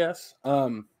for it, I guess.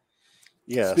 Speaking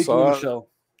of Michelle,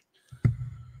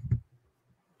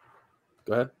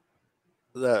 go ahead.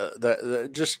 That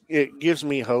just, it gives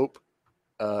me hope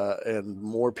and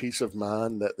more peace of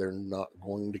mind that they're not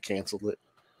going to cancel it.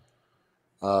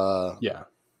 Yeah.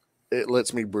 It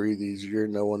lets me breathe easier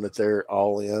knowing that they're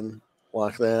all in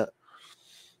like that.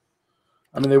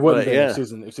 I mean, they wouldn't be if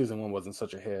season 1 wasn't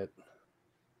such a hit.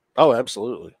 Oh,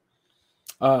 absolutely.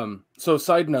 So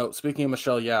side note, speaking of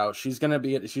Michelle Yeoh,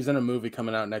 she's in a movie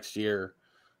coming out next year,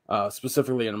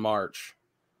 specifically in March,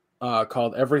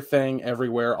 called Everything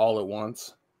Everywhere All at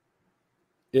Once.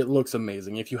 It looks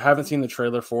amazing. If you haven't seen the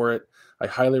trailer for it, I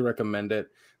highly recommend it.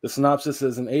 The synopsis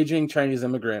is: an aging Chinese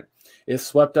immigrant is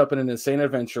swept up in an insane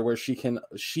adventure where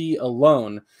she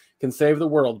alone can save the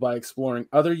world by exploring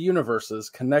other universes,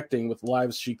 connecting with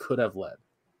lives she could have led.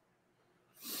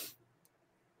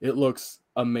 It looks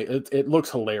amazing. It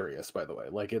looks hilarious, by the way.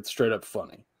 Like, it's straight up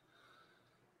funny.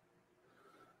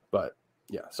 But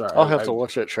yeah, sorry. I'll have to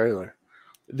watch that trailer.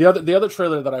 The other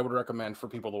trailer that I would recommend for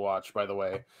people to watch, by the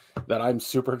way, that I'm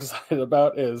super excited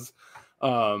about is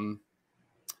hold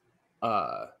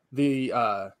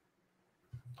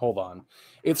on.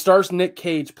 It stars Nick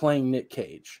Cage playing Nick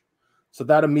Cage. So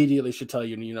that immediately should tell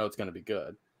you it's going to be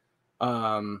good.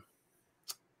 The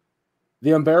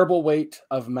Unbearable Weight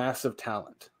of Massive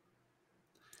Talent.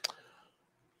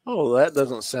 Oh, that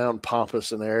doesn't sound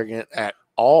pompous and arrogant at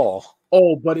all.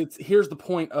 Oh, but here's the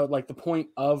point of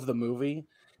the movie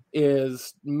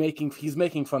is he's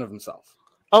making fun of himself.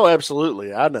 Oh,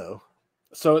 absolutely. I know.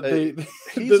 So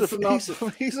he's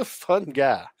a fun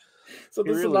guy. So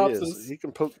the synopsis, he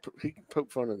can poke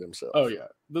fun at himself. Oh yeah.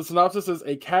 The synopsis is: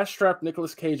 a cash-strapped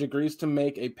Nicolas Cage agrees to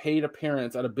make a paid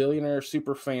appearance at a billionaire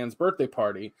superfan's birthday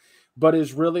party, but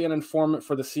is really an informant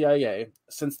for the CIA,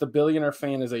 since the billionaire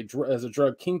fan is a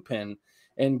drug kingpin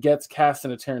and gets cast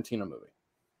in a Tarantino movie.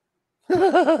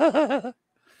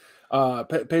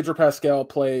 Pedro Pascal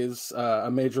plays a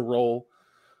major role.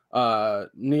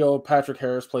 Neil Patrick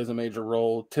Harris plays a major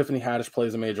role. Tiffany Haddish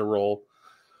plays a major role.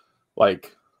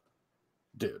 Like,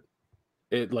 dude,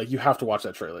 you have to watch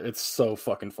that trailer. It's so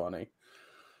fucking funny.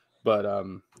 But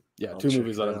yeah, two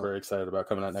movies that I'm very excited about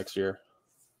coming out next year.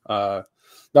 That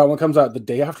one comes out the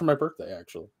day after my birthday,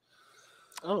 actually.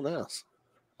 Oh, nice.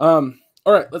 All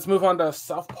right, let's move on to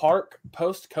South Park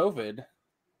post-COVID,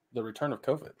 the return of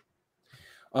COVID.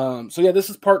 So yeah, this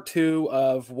is part 2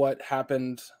 of what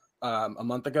happened a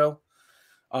month ago,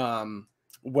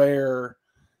 where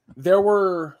there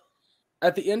were,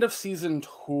 at the end of season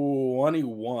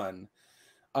 21,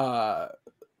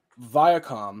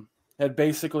 Viacom had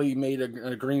basically made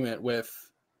an agreement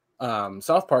with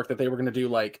South Park that they were going to do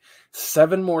like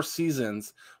 7 more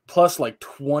seasons plus like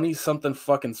 20 something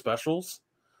fucking specials.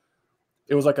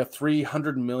 It was like a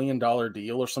 $300 million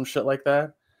deal or some shit like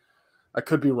that. I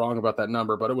could be wrong about that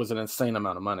number, but it was an insane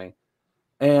amount of money.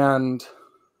 And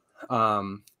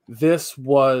this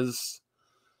was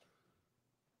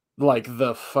like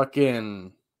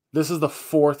this is the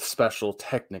 4th special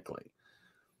technically.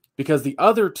 Because the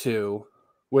other 2,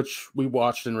 which we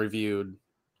watched and reviewed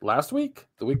last week,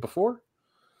 the week before,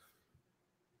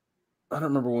 I don't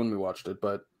remember when we watched it,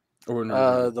 but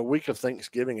the week of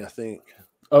Thanksgiving, I think.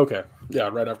 Okay, yeah,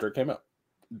 right after it came out.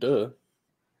 Duh.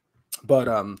 But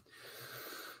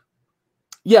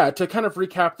yeah, to kind of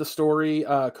recap the story,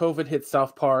 COVID hits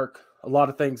South Park. A lot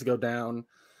of things go down,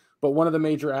 but one of the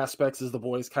major aspects is the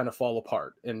boys kind of fall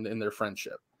apart in their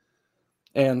friendship.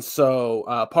 And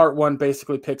so part 1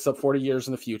 basically picks up 40 years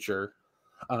in the future.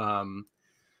 The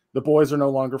boys are no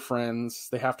longer friends.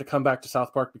 They have to come back to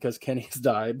South Park because Kenny has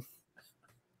died,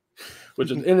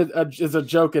 which is a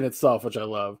joke in itself, which I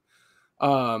love.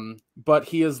 But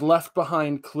he has left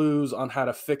behind clues on how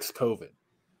to fix COVID,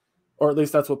 or at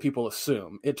least that's what people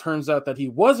assume. It turns out that he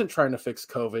wasn't trying to fix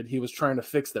COVID. He was trying to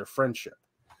fix their friendship.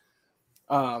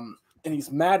 And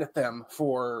he's mad at them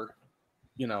for,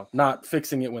 not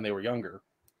fixing it when they were younger.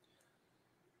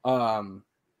 And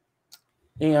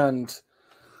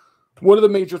one of the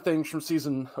major things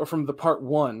from the part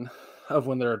 1 of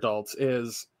when they're adults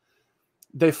is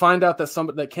they find out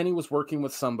that Kenny was working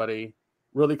with somebody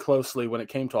really closely when it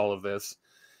came to all of this,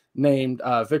 named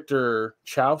Victor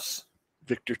Chaos.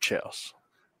 Victor Chaos.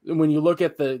 When you look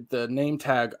at the name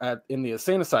tag in the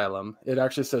insane asylum, it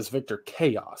actually says Victor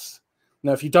Chaos.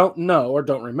 Now, if you don't know or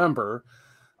don't remember,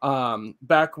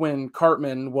 back when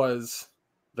Cartman was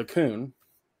the Coon,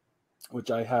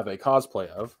 which I have a cosplay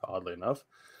of, oddly enough,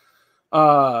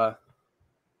 I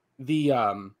think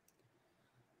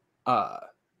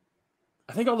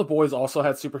all the boys also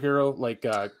had superhero, like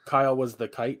Kyle was the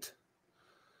Kite.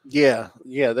 Yeah,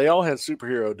 they all had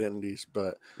superhero identities,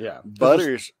 but yeah,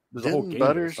 Butters, there's a whole game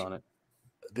based on it.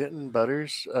 Didn't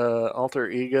Butters' alter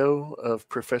ego of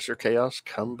Professor Chaos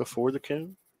come before the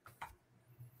Coon?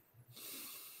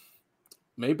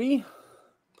 Maybe.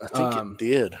 I think it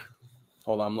did.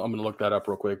 Hold on, I'm going to look that up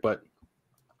real quick. But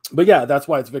yeah, that's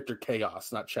why it's Victor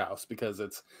Chaos, not Chaos, because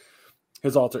it's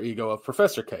his alter ego of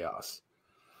Professor Chaos.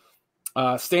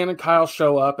 Stan and Kyle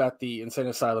show up at the insane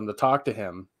asylum to talk to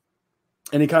him,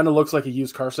 and he kind of looks like a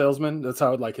used car salesman. That's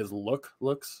how his look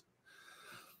looks.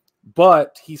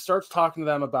 But he starts talking to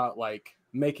them about like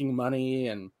making money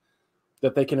and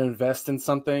that they can invest in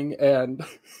something. And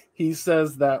he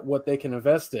says that what they can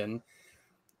invest in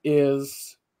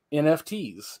is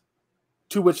NFTs,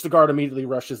 to which the guard immediately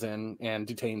rushes in and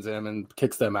detains him and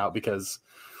kicks them out, because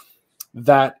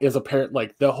that is apparent.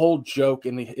 Like the whole joke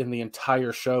in the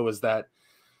entire show is that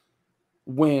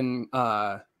when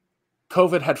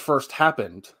COVID had first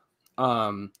happened,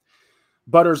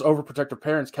 Butters' overprotective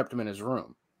parents kept him in his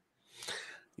room.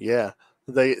 Yeah,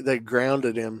 they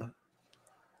grounded him.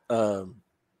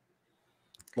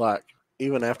 Like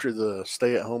even after the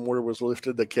stay-at-home order was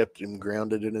lifted, they kept him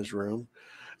grounded in his room,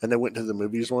 and they went to the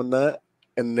movies one night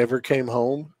and never came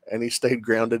home, and he stayed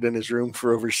grounded in his room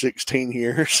for over 16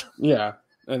 years. Yeah,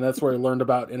 and that's where he learned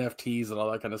about NFTs and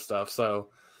all that kind of stuff. So,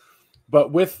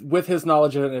 but with his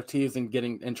knowledge of NFTs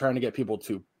and trying to get people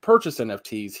to purchase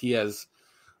NFTs, he has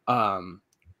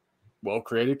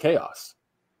created chaos.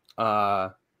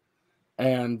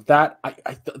 And that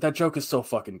that joke is so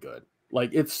fucking good.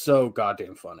 Like, it's so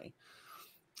goddamn funny.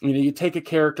 You take a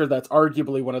character that's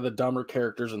arguably one of the dumber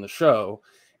characters in the show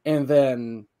and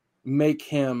then make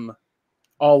him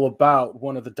all about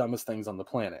one of the dumbest things on the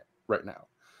planet right now.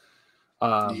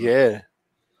 Yeah.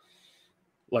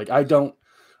 Like, I don't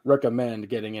recommend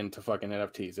getting into fucking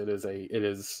NFTs. It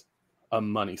is a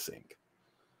money sink.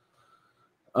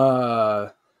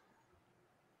 But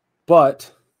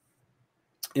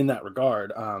in that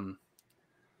regard,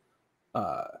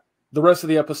 The rest of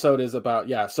the episode is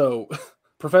about, so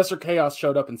Professor Chaos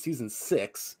showed up in season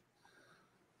 6,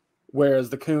 whereas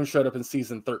the Coon showed up in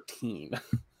season 13.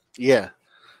 Yeah.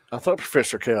 I thought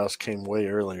Professor Chaos came way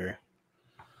earlier.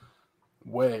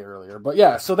 Way earlier. But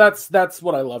yeah, so that's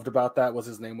what I loved about that, was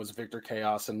his name was Victor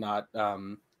Chaos and not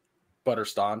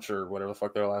Butterstaunch or whatever the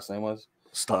fuck their last name was.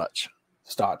 Stotch.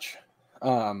 That's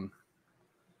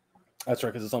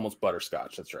right, because it's almost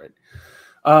butterscotch. That's right.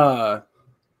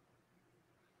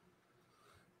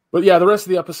 But yeah, the rest of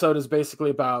the episode is basically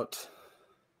about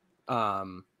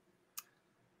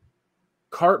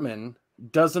Cartman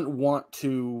doesn't want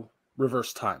to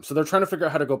reverse time. So they're trying to figure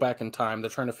out how to go back in time. They're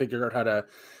trying to figure out how to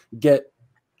get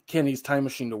Kenny's time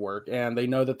machine to work. And they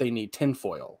know that they need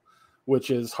tinfoil,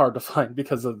 which is hard to find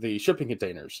because of the shipping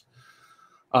containers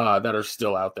that are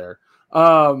still out there.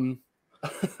 God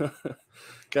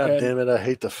damn it, I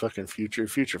hate the fucking future.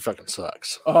 Future fucking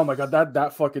sucks. Oh my god,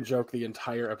 that fucking joke the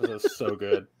entire episode is so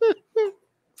good.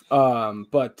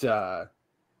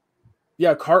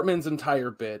 Yeah, Cartman's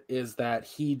entire bit is that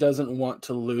he doesn't want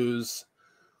to lose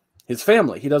his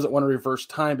family. He doesn't want to reverse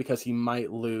time because he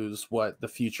might lose what the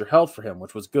future held for him,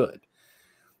 which was good.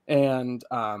 And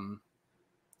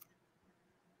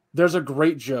there's a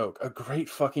great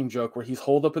fucking joke where he's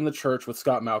holed up in the church with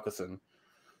Scott Malkison,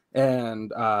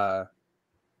 and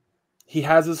he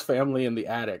has his family in the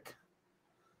attic,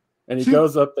 and he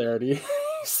goes up there and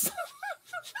he's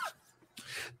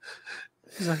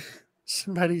like,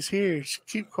 somebody's here.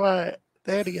 Keep quiet.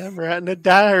 Daddy, I'm writing a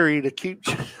diary to keep...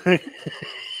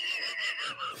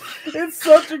 It's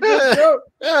such a good joke.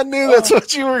 I knew that's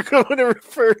what you were going to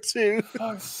refer to.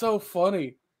 Oh, it's so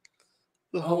funny.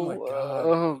 Oh my God.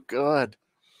 Oh God.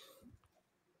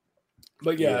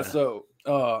 But yeah, so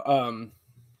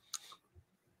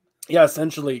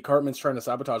essentially Cartman's trying to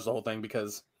sabotage the whole thing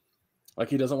because like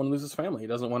he doesn't want to lose his family. He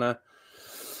doesn't want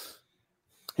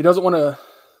to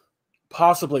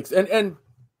possibly, and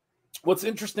what's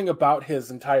interesting about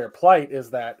his entire plight is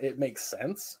that it makes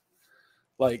sense.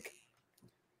 Like,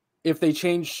 if they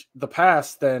change the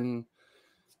past, then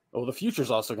the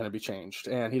future's also going to be changed,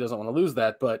 and he doesn't want to lose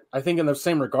that. But I think in the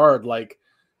same regard, like,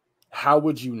 how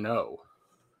would you know,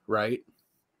 right?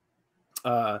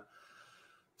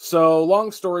 So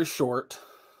long story short,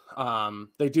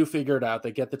 they do figure it out.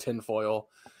 They get the tinfoil.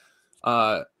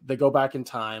 They go back in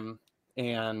time,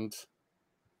 and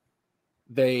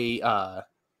they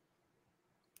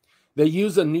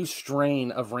use a new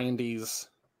strain of Randy's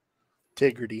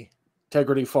Tegrity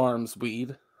Farms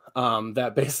weed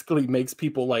that basically makes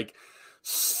people like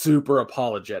super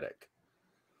apologetic.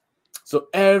 So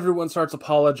everyone starts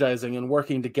apologizing and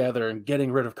working together and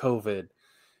getting rid of COVID.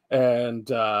 And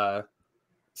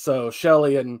so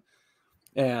Shelly and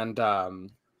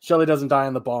Shelly doesn't die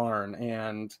in the barn,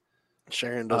 and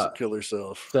Sharon doesn't kill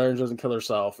herself.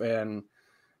 And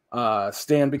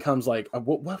Stan becomes like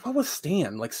what was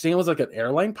Stan? Like Stan was like an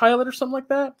airline pilot or something like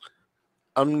that?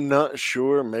 I'm not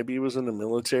sure. Maybe he was in the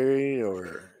military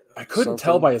or I couldn't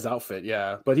tell by his outfit,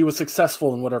 yeah. But he was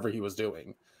successful in whatever he was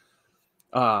doing.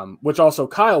 Which also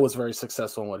Kyle was very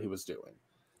successful in what he was doing.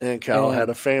 And Kyle had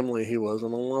a family. He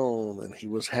wasn't alone, and he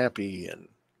was happy.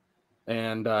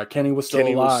 And Kenny was still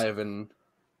alive and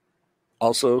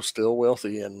also still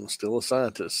wealthy and still a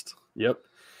scientist. Yep.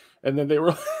 And then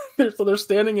they're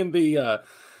standing in the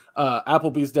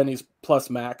Applebee's, Denny's Plus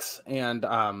Max, and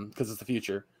because it's the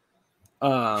future.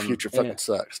 Future fucking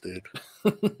sucks, dude.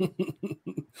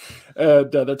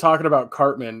 And they're talking about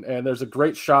Cartman, and there's a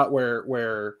great shot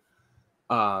where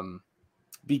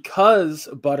because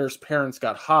Butter's parents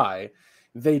got high,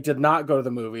 they did not go to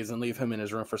the movies and leave him in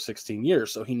his room for 16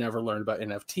 years, so he never learned about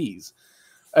NFTs.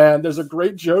 And there's a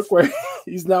great joke where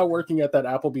he's now working at that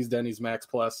Applebee's, Denny's Max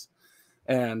Plus,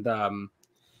 and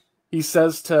he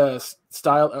says to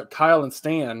Kyle and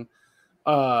Stan,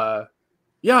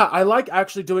 yeah, I like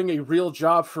actually doing a real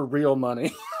job for real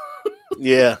money.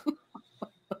 Yeah.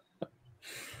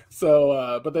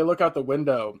 So, but they look out the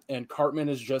window, and Cartman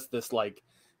is just this like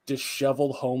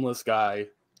disheveled homeless guy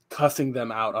cussing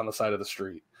them out on the side of the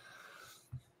street.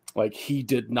 Like he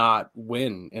did not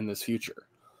win in this future.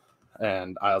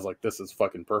 And I was like, this is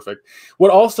fucking perfect.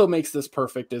 What also makes this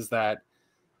perfect is that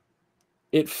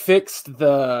it fixed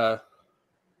the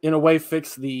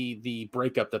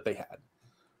breakup that they had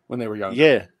when they were younger.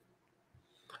 Yeah.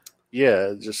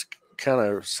 Yeah, it just kind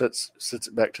of sets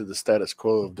it back to the status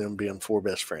quo of them being four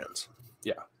best friends.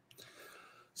 Yeah.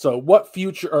 So what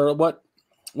future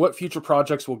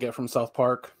projects we'll get from South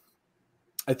Park?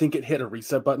 I think it hit a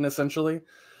reset button essentially.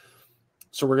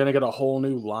 So we're going to get a whole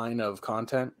new line of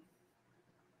content.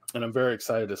 And I'm very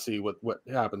excited to see what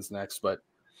happens next. But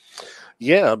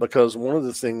Yeah, because one of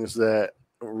the things that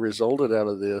resulted out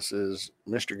of this is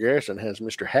Mr. Garrison has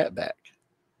Mr. Hat back.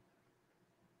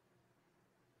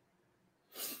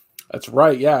 That's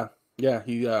right. Yeah. Yeah.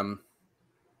 He, I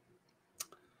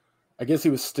guess he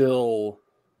was still,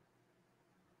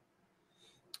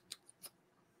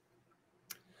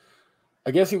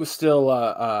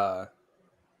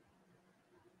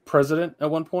 president at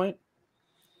one point,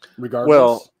 Well,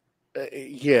 regardless.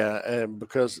 yeah, and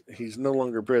because he's no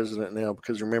longer president now,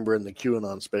 because remember in the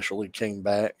QAnon special, he came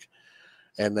back,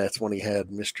 and that's when he had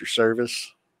Mr.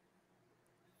 Service.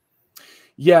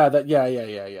 Yeah,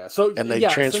 yeah. So And they yeah,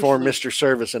 transformed essentially, Mr.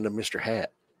 Service into Mr.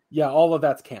 Hat. yeah, all of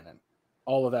that's canon.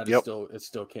 All of that Yep. is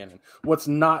still canon. What's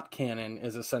not canon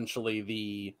is essentially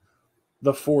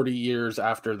the 40 years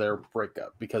after their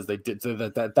breakup, because they did so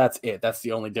that's it. That's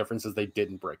the only difference, is they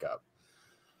didn't break up.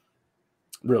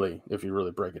 Really, if you really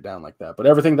break it down like that. But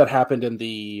everything that happened in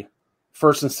the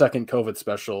first and second COVID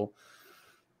special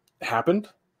happened.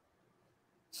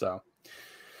 So,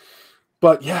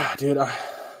 but yeah, dude,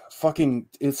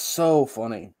 it's so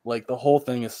funny. Like, the whole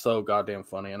thing is so goddamn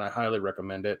funny, and I highly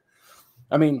recommend it.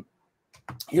 I mean,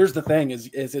 here's the thing: is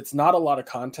it's not a lot of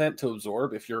content to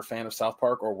absorb if you're a fan of South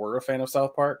Park or were a fan of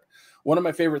South Park. One of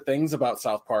my favorite things about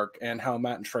South Park and how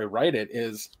Matt and Trey write it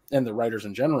is, and the writers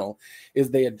in general, is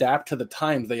they adapt to the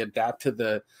times. They adapt to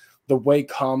the way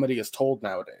comedy is told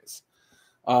nowadays.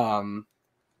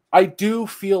 I do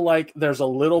feel like there's a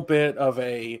little bit of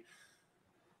a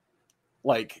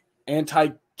like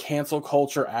anti-cancel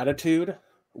culture attitude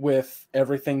with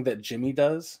everything that Jimmy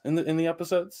does in the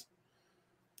episodes.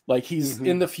 Like, he's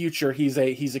in the future, he's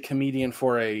a comedian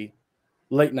for a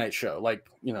late night show, like,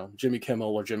 Jimmy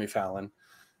Kimmel or Jimmy Fallon.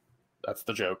 That's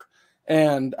the joke.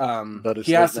 And But it's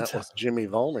he has not with Jimmy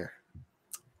Vollmer.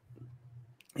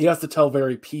 He has to tell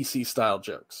very PC style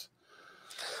jokes.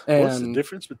 And what's the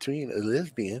difference between a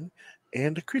lesbian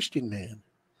and a Christian man?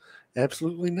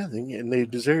 Absolutely nothing, and they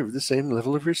deserve the same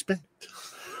level of respect.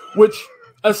 Which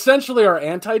essentially are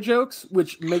anti-jokes,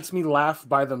 which makes me laugh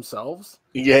by themselves.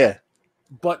 Yeah.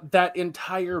 But that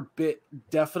entire bit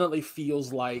definitely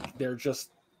feels like they're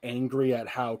just angry at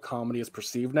how comedy is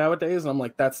perceived nowadays. And I'm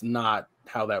like, that's not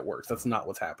how that works. That's not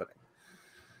what's happening.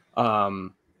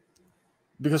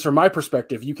 Because from my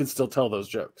perspective, you can still tell those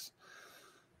jokes.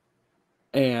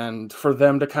 And for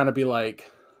them to kind of be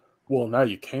like, well, now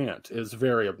you can't, is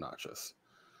very obnoxious.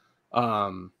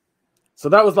 So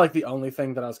that was like the only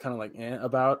thing that I was kind of like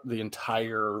about the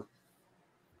entire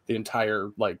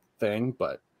like thing,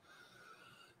 but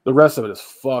the rest of it is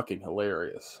fucking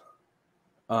hilarious.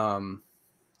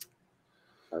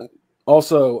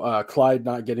 Also, Clyde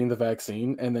not getting the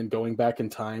vaccine and then going back in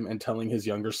time and telling his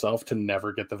younger self to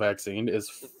never get the vaccine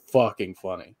is fucking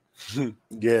funny.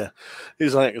 Yeah.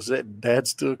 He's like, is that Dad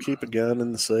still keep a gun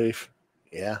in the safe?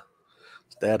 Yeah.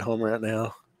 Is Dad home right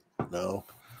now? No.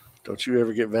 Don't you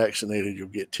ever get vaccinated, you'll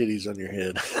get titties on your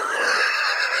head.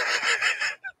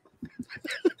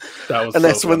 And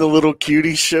that's when the little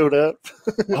cuties showed up.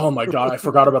 Oh my god, I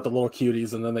forgot about the little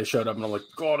cuties, and then they showed up, and I'm like,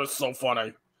 God, it's so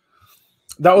funny.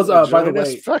 That was by the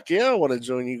way. Fuck yeah, I want to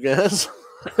join you guys.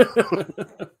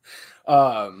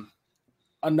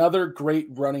 Another great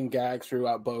running gag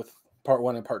throughout both part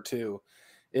 1 and part 2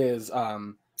 is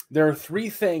there are 3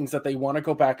 things that they want to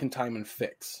go back in time and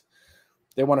fix.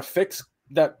 They want to fix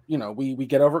that, we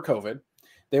get over COVID.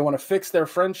 They want to fix their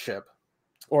friendship,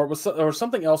 or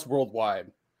something else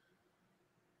worldwide.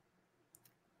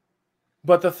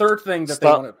 But the third thing that they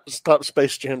want to stop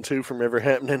Space Jam 2 from ever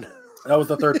happening. That was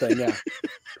the third thing, yeah.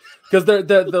 Because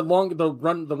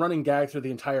the running gag through the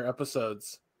entire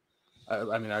episodes.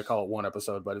 I mean, I call it one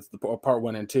episode, but it's the part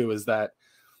 1 and 2 is that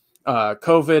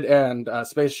COVID and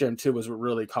Space Jam 2 was what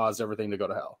really caused everything to go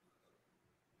to hell.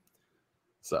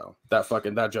 So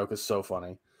that joke is so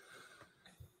funny.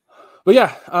 But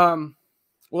yeah, well,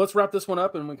 let's wrap this one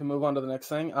up and we can move on to the next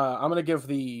thing. I'm gonna give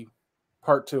the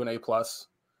part 2 an A+.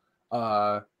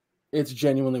 It's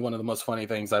genuinely one of the most funny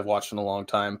things I've watched in a long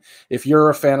time. If you're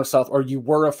a fan of you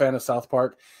were a fan of South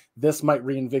Park, this might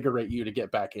reinvigorate you to get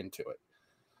back into it.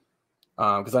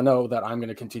 Because I know that I'm going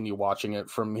to continue watching it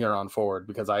from here on forward,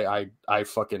 because I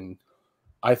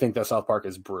think that South Park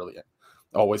is brilliant.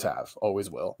 Always have, always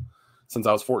will, since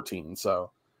I was 14.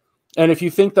 So, and if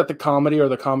you think that the comedy or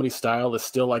the comedy style is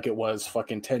still like it was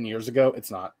fucking 10 years ago,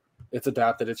 it's not. It's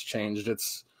adapted. It's changed.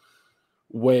 It's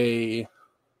way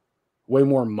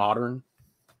more modern.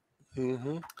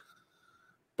 Mm-hmm.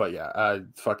 But yeah,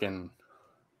 fucking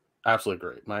absolutely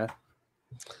great, Maya.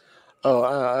 Oh,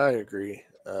 I agree.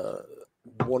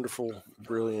 Wonderful,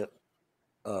 brilliant,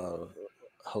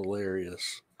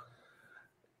 hilarious.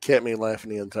 Kept me laughing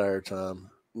the entire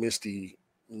time. Misty,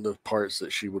 the parts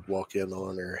that she would walk in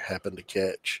on or happen to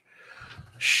catch,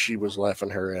 she was laughing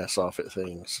her ass off at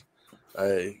things.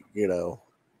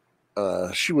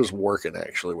 She was working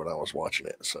actually when I was watching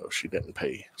it, so she didn't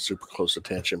pay super close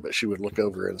attention, but she would look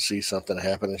over and see something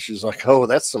happen, and she's like, oh,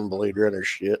 that's some Blade Runner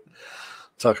shit.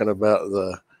 Talking about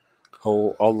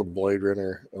all the Blade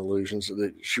Runner illusions.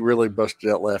 She really busted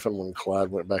out laughing when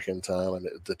Clyde went back in time and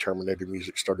the Terminator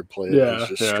music started playing. Yeah, he was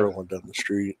just strolling down the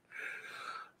street.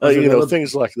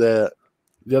 Things like that.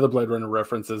 The other Blade Runner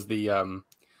reference is the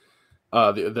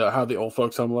how the old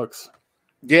folks home looks.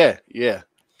 Yeah.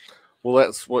 Well,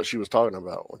 that's what she was talking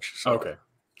about when she saw it.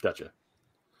 Gotcha.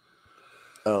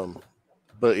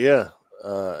 But yeah,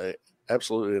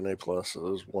 absolutely an A+. It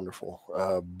was wonderful.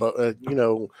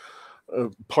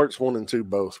 Parts 1 and 2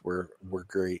 both were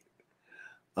great.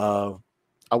 I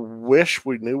wish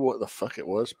we knew what the fuck it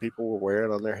was people were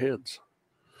wearing on their heads.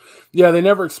 Yeah, they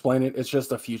never explain it. It's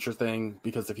just a future thing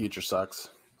because the future sucks.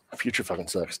 Future fucking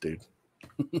sucks, dude.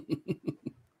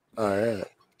 All right.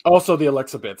 Also, the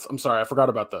Alexa bits. I'm sorry, I forgot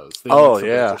about those. The Alexa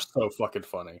bits are so fucking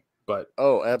funny. But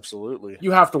absolutely, you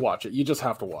have to watch it. You just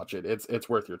have to watch it. It's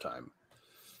worth your time.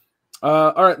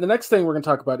 All right, the next thing we're going to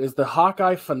talk about is the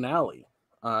Hawkeye finale,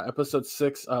 episode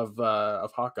 6 of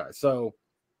Hawkeye. So,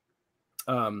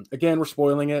 again, we're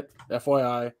spoiling it.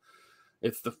 FYI,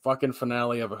 it's the fucking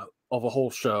finale of a whole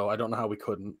show. I don't know how we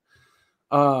couldn't.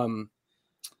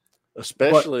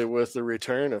 Especially with the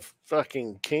return of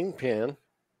fucking Kingpin.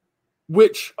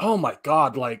 Which, oh my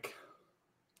God, like...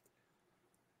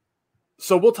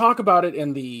 So we'll talk about it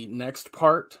in the next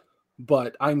part,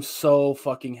 but I'm so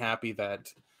fucking happy that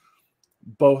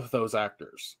both those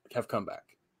actors have come back.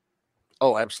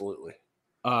 Oh, absolutely.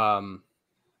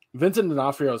 Vincent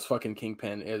D'Onofrio's fucking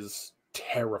Kingpin is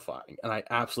terrifying, and I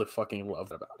absolutely fucking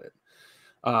love about it.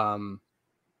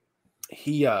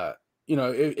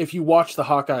 If you watch the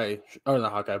Hawkeye, or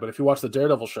not Hawkeye, but if you watch the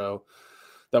Daredevil show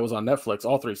that was on Netflix,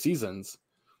 all 3 seasons,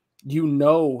 you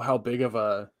know how big of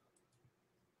a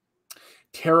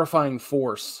terrifying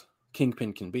force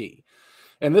Kingpin can be.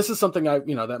 And this is something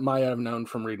that Maya have known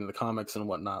from reading the comics and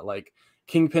whatnot. Like,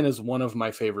 Kingpin is one of my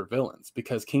favorite villains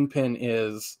because Kingpin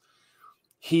is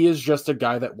just a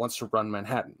guy that wants to run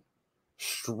Manhattan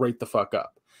straight the fuck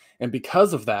up. And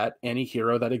because of that, any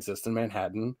hero that exists in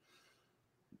Manhattan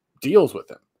deals with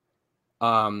him.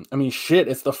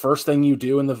 It's the first thing you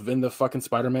do in the fucking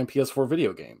Spider-Man PS4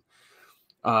 video game.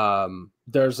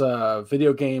 There's a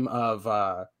video game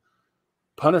of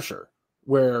Punisher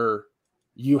where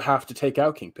you have to take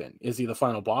out Kingpin. Is he the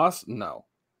final boss? No,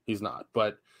 he's not.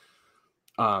 But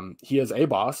he is a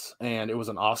boss, and it was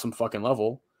an awesome fucking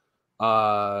level.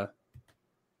 Tons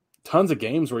of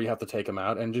games where you have to take him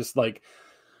out, and just like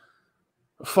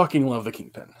fucking love the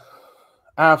Kingpin.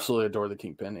 Absolutely adore the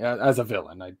Kingpin as a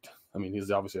villain. I mean, he's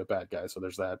obviously a bad guy, so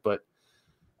there's that. But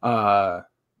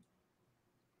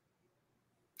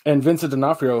and Vincent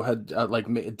D'Onofrio had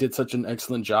did such an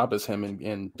excellent job as him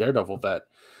in Daredevil that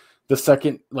the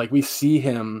second we see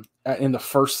him in the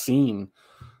first scene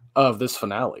of this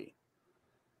finale,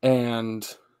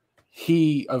 and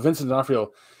Vincent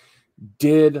D'Onofrio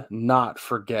did not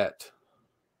forget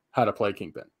how to play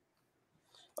Kingpin.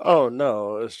 Oh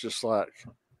no, it's just like,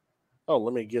 oh,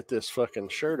 let me get this fucking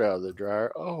shirt out of the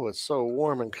dryer. Oh, it's so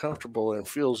warm and comfortable and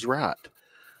feels right.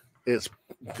 It's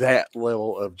that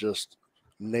level of just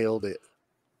nailed it.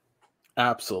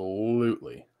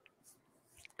 Absolutely.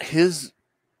 His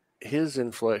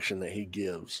inflection that he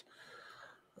gives,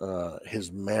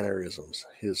 his mannerisms,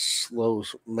 his slow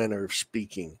manner of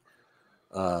speaking,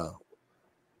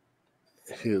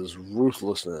 his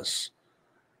ruthlessness,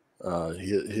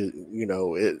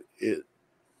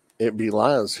 it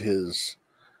belies his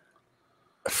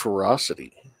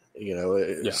ferocity.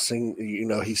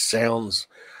 He sounds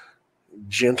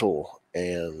gentle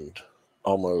and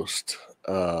almost,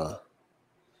 and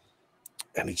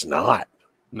he's not.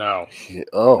 No.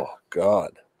 Oh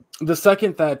God. The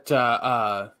second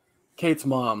that Kate's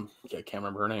mom, I can't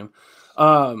remember her name.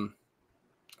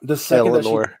 The second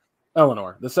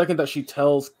Eleanor. The second that she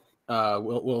tells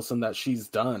Wilson that she's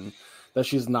done, that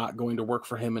she's not going to work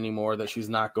for him anymore, that she's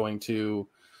not going to,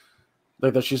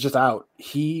 that she's just out,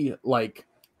 he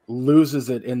loses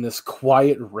it in this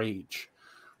quiet rage.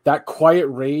 That quiet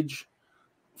rage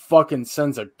fucking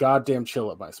sends a goddamn chill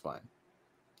up my spine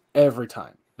every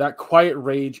time. That quiet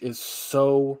rage is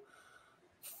so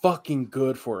fucking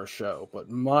good for a show, but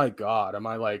my God, am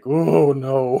I like, oh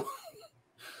no,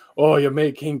 oh, you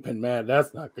made Kingpin mad,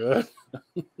 that's not good.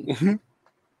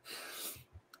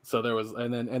 So there was,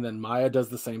 and then Maya does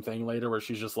the same thing later where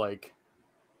she's just like,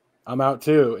 I'm out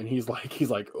too, and he's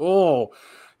like, oh,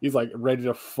 he's like ready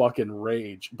to fucking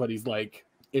rage, but he's like,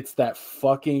 it's that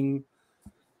fucking,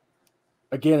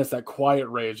 again, it's that quiet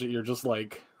rage that you're just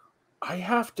like, I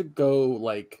have to go,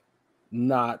 like,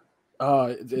 not,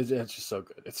 it's just so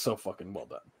good. It's so fucking well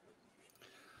done.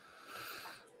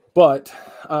 But,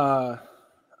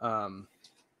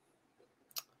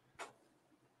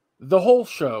 the whole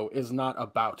show is not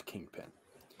about Kingpin.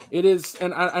 It is,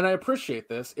 and I appreciate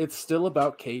this, it's still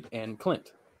about Kate and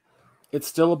Clint. It's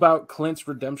still about Clint's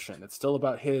redemption. It's still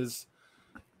about his,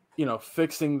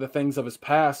 fixing the things of his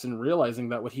past and realizing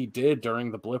that what he did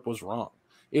during the blip was wrong.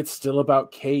 It's still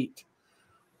about Kate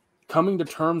coming to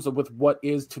terms with what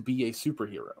is to be a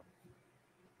superhero.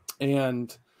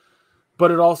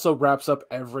 But it also wraps up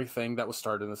everything that was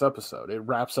started in this episode. It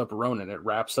wraps up Ronan. It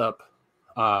wraps up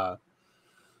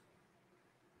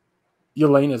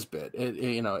Yelena's bit.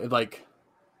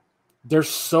 There's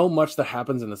so much that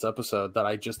happens in this episode that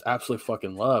I just absolutely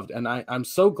fucking loved. And I'm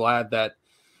so glad that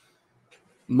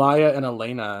Maya and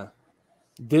Elena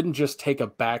didn't just take a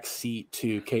back seat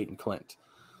to Kate and Clint.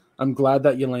 I'm glad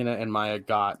that Yelena and Maya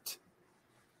got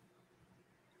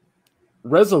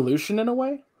resolution in a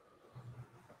way.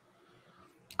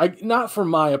 Not for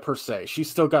Maya per se. She's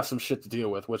still got some shit to deal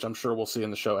with, which I'm sure we'll see in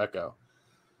the show Echo.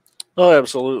 Oh,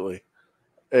 absolutely.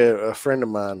 A friend of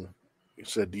mine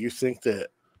said, do you think that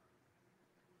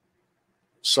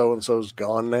so-and-so's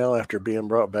gone now after being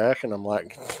brought back? And I'm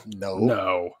like, no.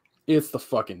 No. It's the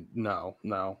fucking no.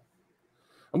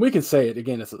 And we can say it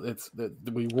again.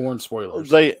 We warn spoilers.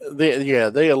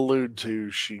 They allude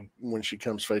to when she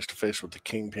comes face to face with the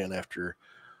Kingpin after,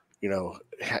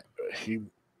 he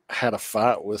had a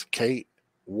fight with Kate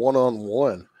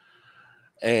 1-on-1,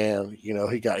 and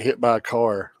he got hit by a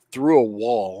car through a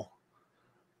wall,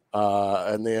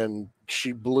 and then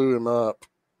she blew him up,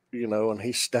 and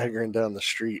he's staggering down the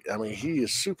street. I mean, he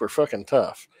is super fucking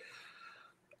tough.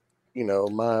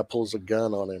 Maya pulls a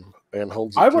gun on him and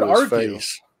holds it to his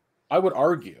face. I would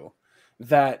argue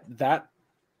that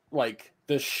like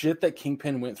the shit that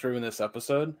Kingpin went through in this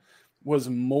episode was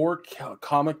more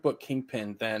comic book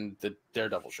Kingpin than the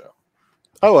Daredevil show.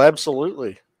 Oh,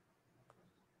 absolutely.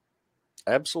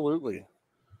 Absolutely.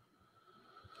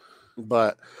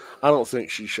 But I don't think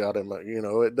she shot him.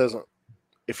 It doesn't.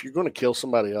 If you're going to kill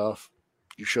somebody off,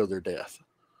 you show their death.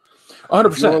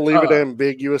 100%. If you want to leave it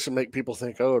ambiguous and make people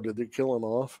think, oh, did they kill him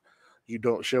off? You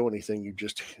don't show anything. You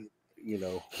just, he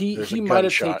might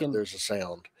have taken. There's a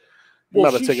sound.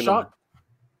 Well, she shot.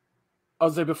 I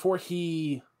was there before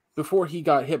he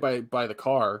got hit by the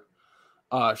car.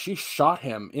 She shot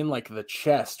him in like the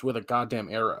chest with a goddamn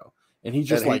arrow, and he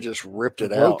just ripped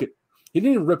it out. He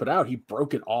didn't even rip it out. He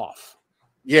broke it off.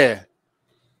 Yeah.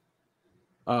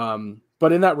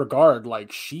 But in that regard,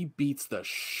 like, she beats the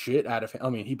shit out of him.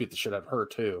 I mean, he beat the shit out of her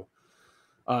too.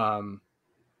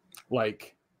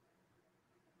 Like,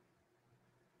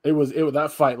 it was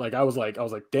that fight. Like, I was like,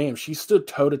 damn, she stood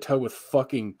toe to toe with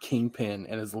fucking Kingpin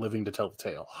and is living to tell the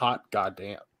tale. Hot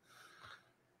goddamn.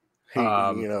 He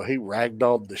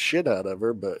ragdolled the shit out of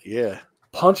her, but yeah.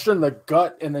 Punched her in the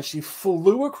gut, and then she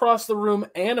flew across the room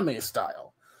anime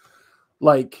style.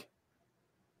 Like,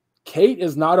 Kate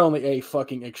is not only a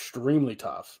fucking extremely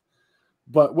tough,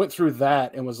 but went through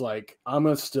that and was like, I'm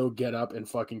going to still get up and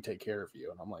fucking take care of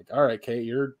you. And I'm like, all right, Kate,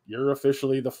 you're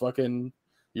officially the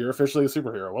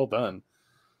superhero. Well done.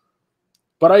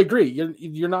 But I agree.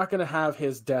 You're not going to have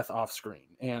his death off screen.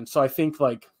 And so I think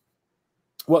like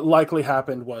what likely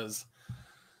happened was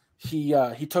he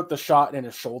took the shot in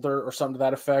his shoulder or something to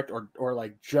that effect, or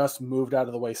like just moved out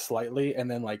of the way slightly and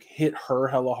then like hit her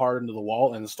hella hard into the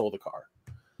wall and stole the car.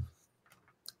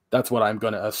 That's what I'm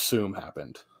going to assume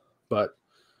happened.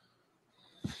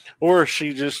 Or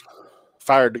she just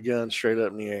fired the gun straight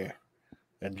up in the air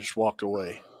and just walked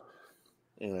away.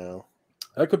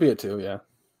 That could be it too, yeah.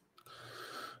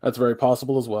 That's very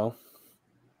possible as well.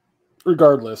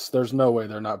 Regardless, there's no way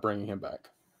they're not bringing him back.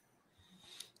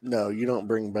 No, you don't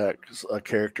bring back a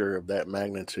character of that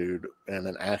magnitude and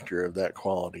an actor of that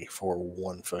quality for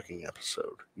one fucking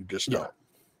episode. You just don't.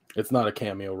 It's not a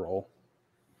cameo role.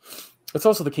 It's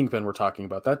also the Kingpin we're talking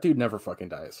about. That dude never fucking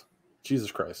dies.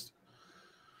 Jesus Christ.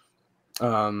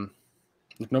 No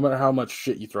matter how much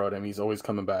shit you throw at him, he's always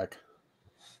coming back.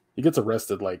 He gets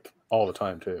arrested like all the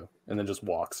time too, and then just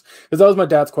walks. Because that was my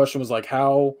dad's question, was like,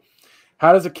 how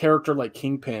does a character like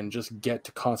Kingpin just get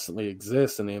to constantly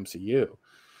exist in the MCU?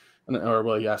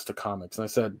 He asked the comics, and I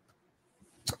said,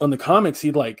 on the comics,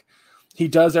 he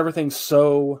does everything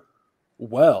so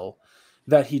well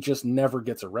that he just never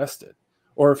gets arrested.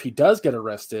 Or if he does get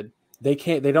arrested, they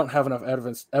don't have enough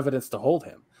evidence to hold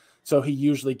him. So he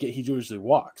usually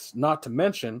walks. Not to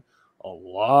mention, a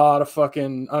lot of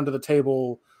fucking under the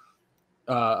table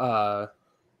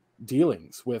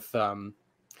dealings with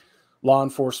law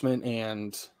enforcement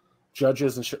and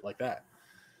judges and shit like that.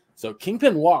 So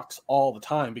Kingpin walks all the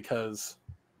time because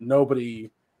nobody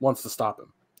wants to stop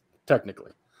him,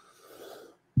 technically.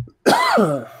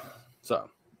 So,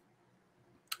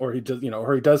 or he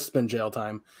does spend jail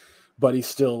time, but he's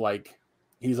still like,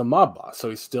 he's a mob boss, so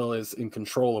he still is in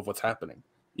control of what's happening,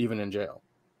 even in jail.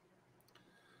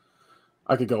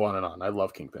 I could go on and on. I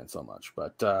love Kingpin so much,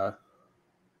 but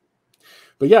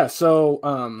yeah. So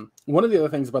one of the other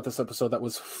things about this episode that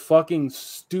was fucking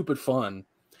stupid fun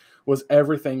was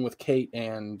everything with Kate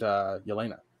and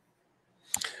Yelena.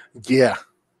 Yeah.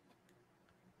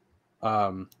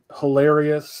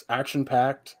 Hilarious, action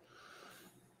packed.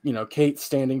 Kate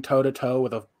standing toe to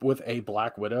toe with a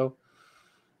Black Widow,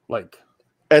 like,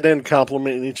 and then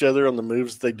complimenting each other on the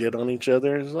moves they did on each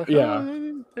other. It's like, yeah,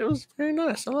 it was very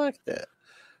nice. I like that.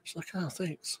 It's like, oh,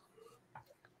 thanks.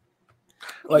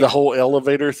 Like the whole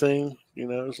elevator thing,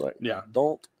 it's like, yeah,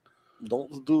 don't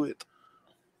do it.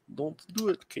 Don't do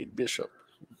it, Kate Bishop.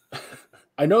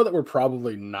 I know that we're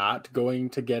probably not going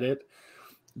to get it,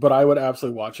 but I would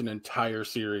absolutely watch an entire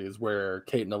series where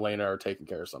Kate and Elena are taking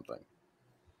care of something.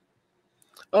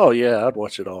 Oh, yeah, I'd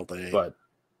watch it all day. But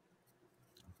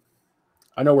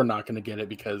I know we're not going to get it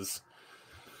because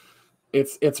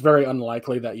it's very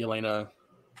unlikely that Yelena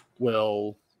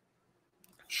will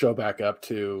show back up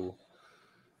to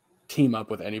team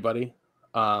up with anybody.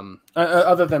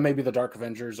 Other than maybe the Dark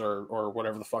Avengers or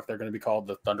whatever the fuck they're going to be called,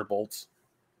 the Thunderbolts.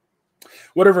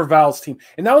 Whatever Val's team.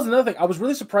 And that was another thing. I was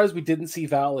really surprised we didn't see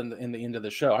Val in the end of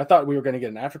the show. I thought we were going to get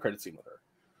an after credit scene with her.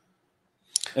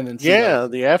 And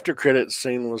then the after credit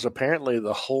scene was apparently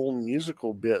the whole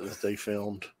musical bit that they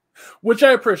filmed. Which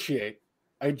I appreciate.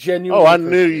 I genuinely I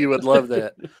knew you would love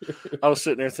that. I was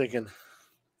sitting there thinking,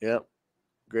 yep,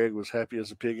 Greg was happy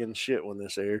as a pig in shit when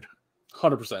this aired.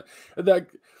 100%. That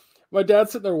my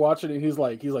dad's sitting there watching it, and he's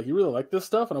like, you really like this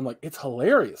stuff? And I'm like, it's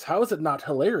hilarious. How is it not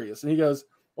hilarious? And he goes,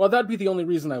 well, that'd be the only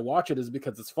reason I watch it is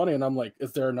because it's funny. And I'm like,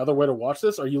 is there another way to watch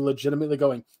this? Are you legitimately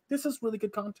going, this is really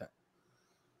good content?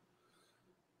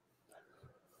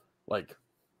 Like,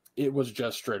 it was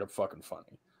just straight up fucking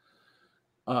funny.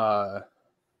 But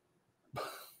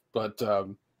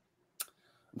I'm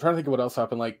trying to think of what else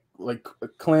happened. Like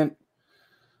Clint.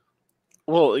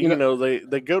 Well,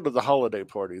 they go to the holiday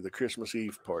party, the Christmas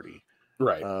Eve party,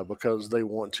 right? Because they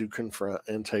want to confront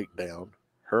and take down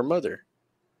her mother.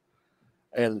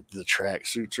 And the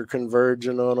tracksuits are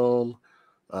converging on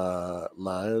them.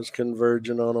 Maya's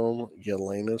converging on them.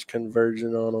 Yelena's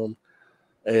converging on them.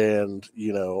 And,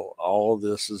 all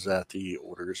this is at the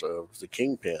orders of the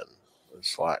Kingpin.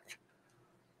 It's like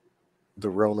the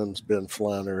Ronin's been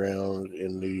flying around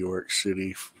in New York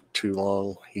City for too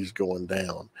long. He's going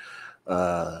down.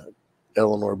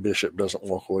 Eleanor Bishop doesn't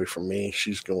walk away from me.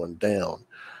 She's going down.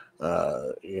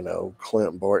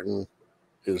 Clint Barton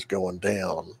is going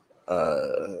down.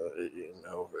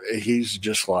 He's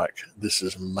just like, this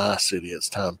is my city. It's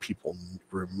time people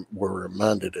were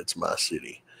reminded it's my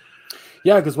city.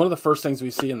 Yeah, because one of the first things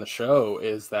we see in the show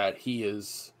is that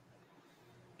he's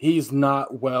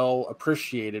not well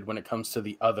appreciated when it comes to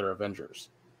the other Avengers.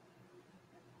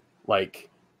 Like,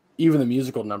 even the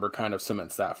musical number kind of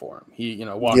cements that for him. He,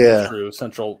 walking through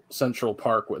Central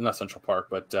Park, not Central Park,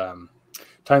 but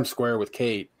Times Square with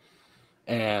Kate,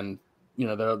 and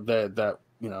that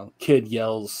kid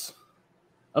yells.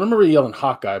 I don't remember yelling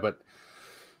Hawkeye, but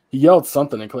he yelled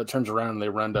something, and Clint turns around and they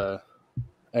run to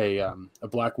a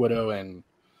Black Widow and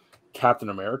Captain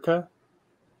America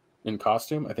in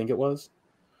costume. I think it was.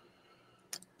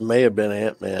 May have been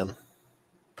Ant-Man.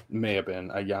 May have been.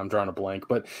 I'm drawing a blank,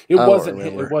 but it wasn't.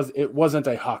 It wasn't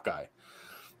a Hawkeye.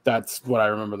 That's what I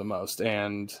remember the most.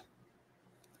 And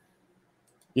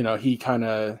he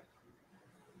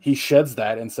sheds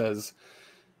that and says,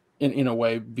 in a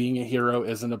way, being a hero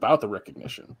isn't about the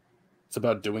recognition. It's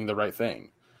about doing the right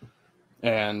thing.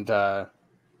 And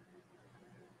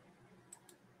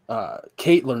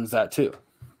Kate learns that too.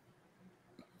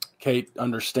 Kate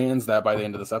understands that by the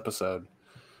end of this episode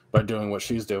by doing what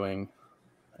she's doing.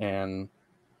 And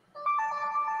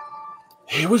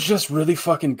it was just really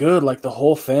fucking good. Like, the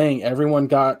whole thing, everyone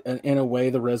got, in a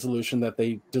way, the resolution that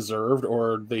they deserved,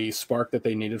 or the spark that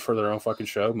they needed for their own fucking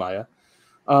show, Maya.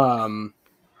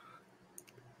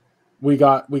 We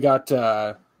got more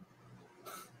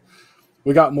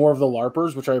of the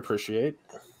LARPers, which I appreciate.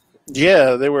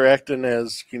 Yeah, they were acting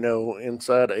as,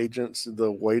 inside agents,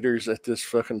 the waiters at this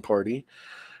fucking party.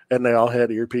 And they all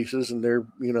had earpieces, and they're,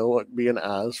 being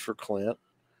eyes for Clint.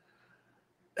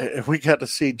 And we got to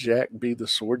see Jack be the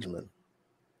swordsman.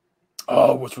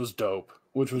 Oh, which was dope.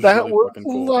 Which was That really was fucking a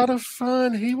cool. lot of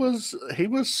fun. He was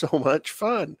so much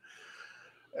fun,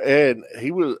 and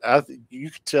he was. You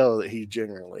could tell that he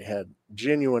genuinely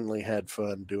had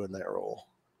fun doing that role.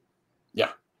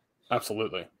 Yeah,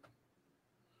 absolutely.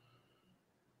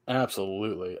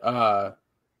 Absolutely. I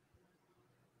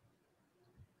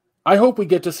hope we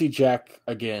get to see Jack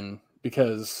again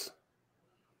because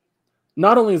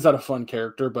not only is that a fun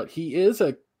character, but he is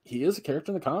a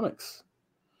character in the comics.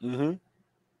 Mm-hmm.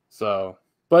 So,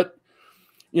 but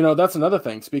that's another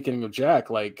thing. Speaking of Jack,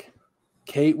 like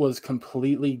Kate was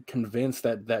completely convinced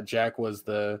that Jack was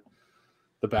the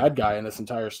bad guy in this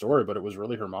entire story, but it was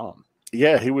really her mom.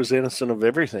 Yeah, he was innocent of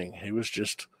everything.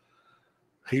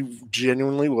 He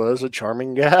genuinely was a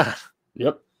charming guy.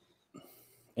 Yep.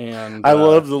 And I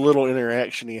love the little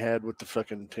interaction he had with the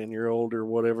fucking 10-year-old or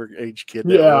whatever age kid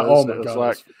that yeah, was. oh my It was god.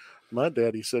 like, my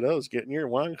daddy said, I was getting your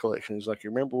wine collection. He's like, you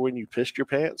remember when you pissed your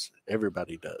pants?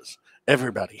 Everybody does.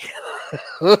 Everybody.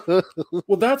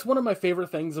 Well, that's one of my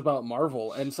favorite things about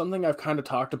Marvel, and something I've kind of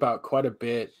talked about quite a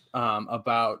bit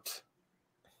about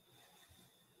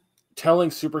telling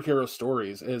superhero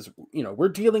stories is, we're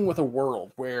dealing with a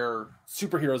world where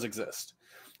superheroes exist.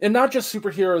 And not just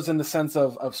superheroes in the sense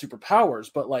of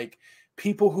superpowers, but like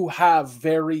people who have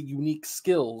very unique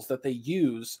skills that they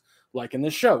use, like in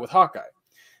this show with Hawkeye.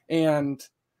 And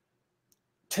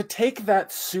to take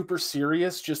that super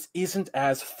serious just isn't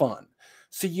as fun.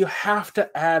 So you have to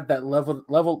add that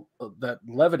that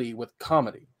levity with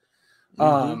comedy.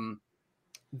 Mm-hmm.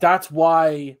 That's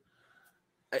why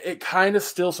it kind of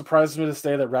still surprises me to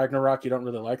say that Ragnarok you don't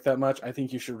really like that much. I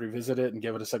think you should revisit it and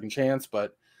give it a second chance.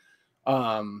 But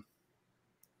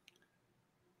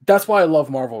that's why I love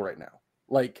Marvel right now.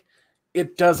 Like,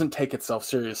 it doesn't take itself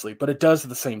seriously, but it does at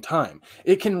the same time.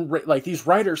 It can, like, these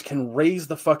writers can raise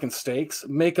the fucking stakes,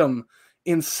 make them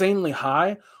insanely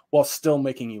high while still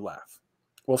making you laugh,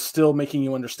 while still making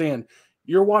you understand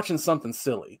you're watching something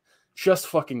silly. Just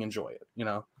fucking enjoy it,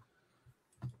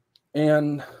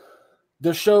 And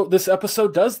this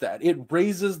episode does that. It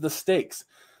raises the stakes.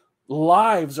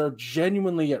 Lives are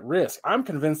genuinely at risk. I'm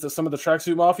convinced that some of the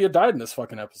Tracksuit Mafia died in this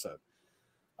fucking episode.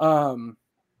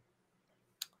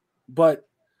 But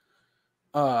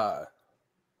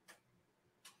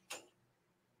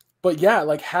yeah,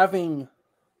 like having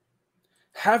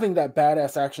that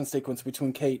badass action sequence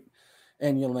between Kate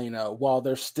and Yelena while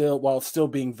it's still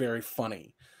being very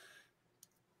funny.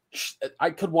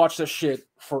 I could watch this shit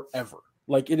forever.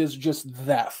 Like, it is just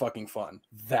that fucking fun,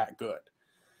 that good.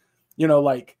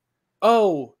 Like,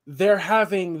 oh, they're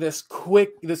having this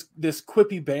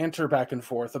quippy banter back and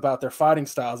forth about their fighting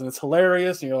styles, and it's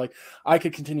hilarious. And you're like, I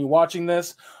could continue watching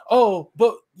this. Oh,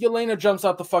 but Yelena jumps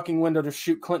out the fucking window to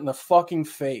shoot Clint in the fucking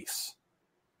face.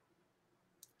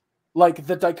 Like,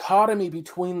 the dichotomy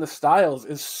between the styles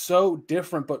is so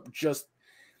different, but just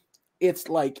it's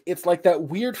like that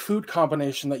weird food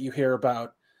combination that you hear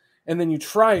about, and then you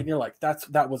try it and you're like, that's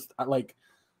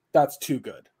too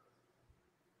good.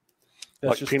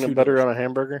 That's like peanut butter delicious. On a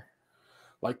hamburger?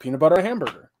 Like peanut butter on a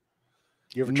hamburger.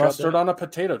 You ever mustard on a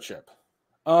potato chip?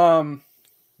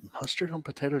 Mustard on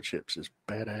potato chips is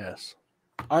badass.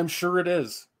 I'm sure it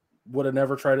is. Would have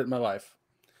never tried it in my life.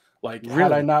 Like, really?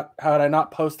 had I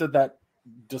not posted that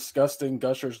disgusting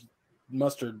Gushers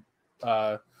mustard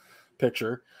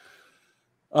picture,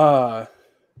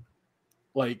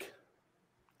 like,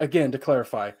 again, to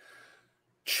clarify,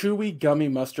 chewy gummy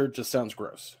mustard just sounds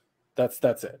gross.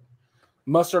 That's it.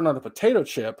 Mustard on a potato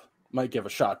chip might give a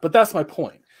shot, but that's my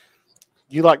point.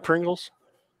 You like Pringles?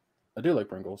 I do like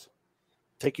Pringles.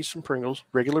 Take you some Pringles,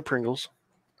 regular Pringles.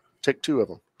 Take 2 of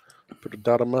them. Put a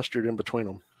dot of mustard in between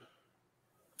them.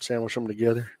 Sandwich them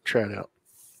together. Try it out.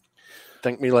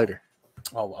 Thank me later.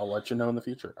 I'll let you know in the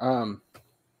future. Do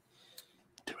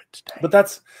it today. But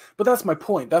that's my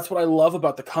point. That's what I love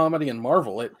about the comedy in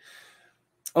Marvel.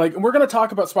 Like, we're gonna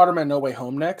talk about Spider-Man No Way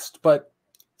Home next, but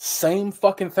same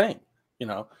fucking thing.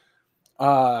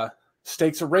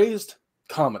 Stakes are raised,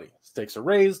 comedy. Stakes are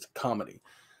raised, comedy.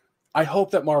 I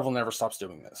hope that Marvel never stops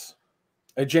doing this.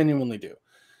 I genuinely do.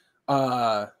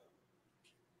 I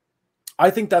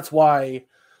think that's why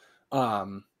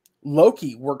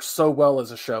Loki works so well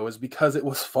as a show, is because it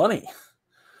was funny.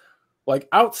 Like,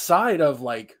 outside of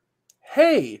like,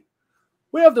 hey,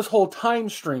 we have this whole time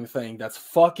stream thing that's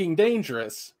fucking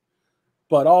dangerous,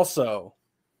 but also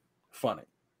funny.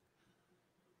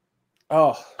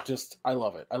 Oh, I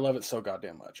love it. I love it so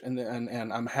goddamn much. And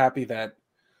I'm happy that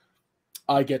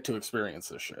I get to experience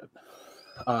this shit.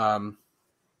 But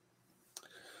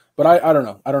I don't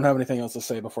know. I don't have anything else to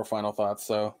say before final thoughts.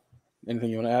 So anything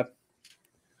you want to add?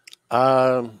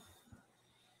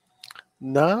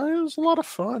 No, it was a lot of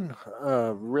fun.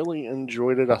 Really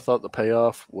enjoyed it. I thought the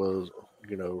payoff was,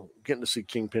 getting to see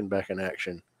Kingpin back in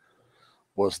action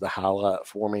was the highlight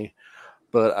for me.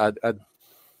 But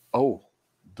oh,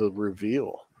 the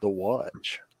reveal, the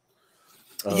watch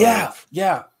Yeah, of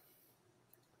yeah.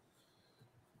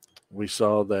 we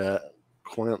saw that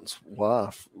Clint's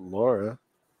wife Laura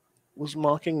was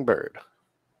Mockingbird.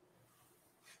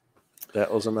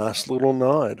 That was a nice little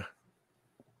nod.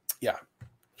 Yeah.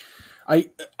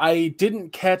 I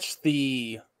didn't catch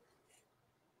the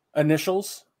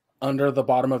initials under the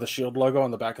bottom of the Shield logo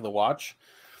on the back of the watch.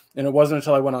 And it wasn't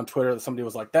until I went on Twitter that somebody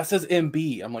was like, that says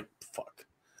MB. I'm like, fuck.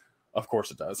 Of course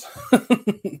it does.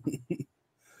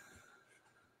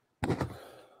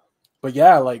 But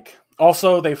yeah, like,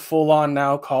 also they full on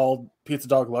now called Pizza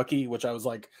Dog Lucky, which I was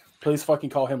like, please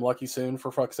fucking call him Lucky soon,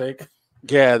 for fuck's sake.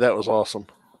 Yeah, that was awesome.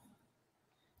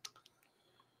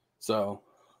 So,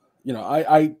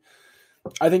 I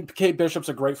think Kate Bishop's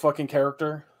a great fucking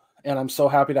character, and I'm so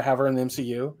happy to have her in the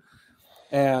MCU.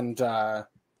 And I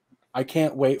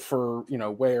can't wait for,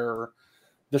 where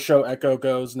the show Echo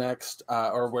goes next,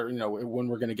 or where, when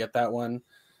we're going to get that one.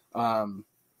 I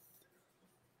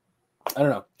don't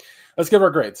know. Let's give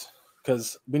our grades,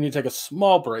 because we need to take a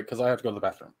small break because I have to go to the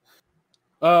bathroom.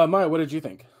 Maya, what did you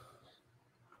think?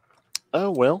 Oh,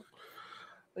 well,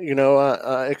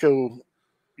 I echo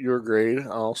your grade.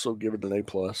 I also give it an A+.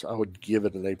 I would give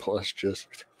it an A+ just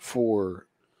for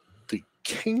the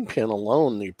Kingpin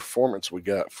alone. The performance we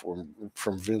got from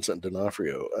Vincent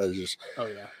D'Onofrio is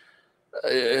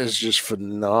just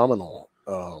phenomenal.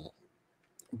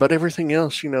 But everything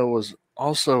else, was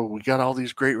also, we got all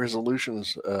these great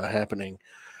resolutions happening.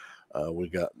 We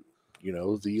got,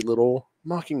 the little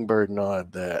Mockingbird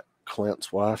nod that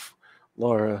Clint's wife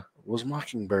Laura was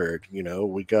Mockingbird.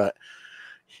 We got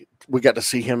to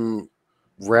see him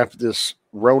wrap this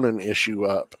Ronin issue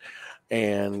up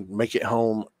and make it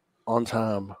home on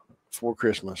time for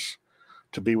Christmas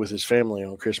to be with his family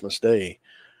on Christmas Day.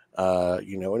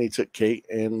 And he took Kate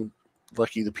and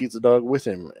Lucky the Pizza Dog with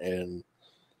him. And,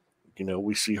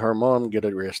 we see her mom get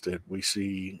arrested. We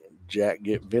see Jack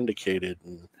get vindicated.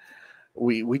 And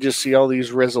we just see all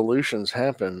these resolutions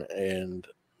happen and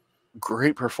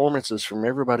great performances from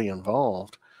everybody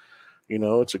involved.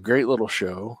 It's a great little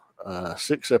show.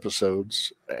 6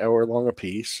 episodes, hour long a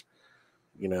piece,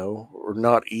 or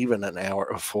not even an hour,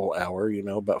 a full hour,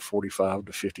 about 45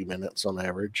 to 50 minutes on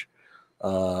average.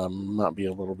 Might be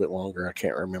a little bit longer. I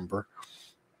can't remember.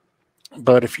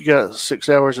 But if you got 6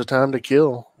 hours of time to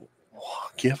kill,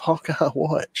 give Hawkeye a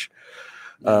watch.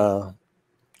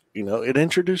 It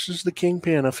introduces the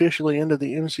Kingpin officially into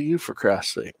the MCU, for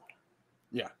Christ's sake.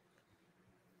 Yeah.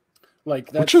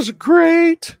 Which is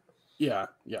great. Yeah.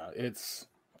 It's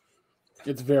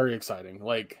very exciting.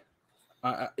 Like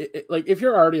if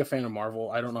you're already a fan of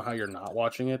Marvel, I don't know how you're not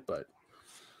watching it, but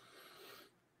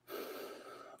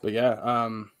yeah, I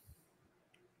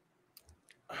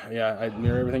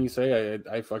mirror everything you say.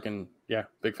 I fucking,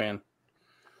 big fan.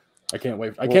 I can't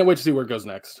wait. I can't wait to see where it goes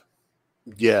next.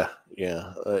 Yeah.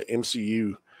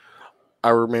 MCU. I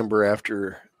remember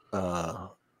after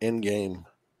Endgame,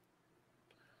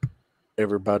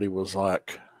 everybody was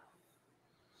like,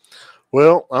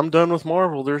 well, I'm done with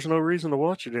Marvel. There's no reason to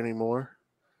watch it anymore.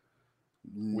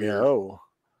 Weird. No.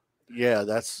 Yeah,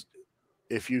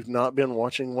 if you've not been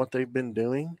watching what they've been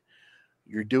doing,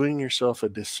 you're doing yourself a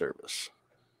disservice.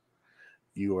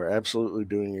 You are absolutely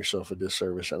doing yourself a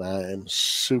disservice, and I am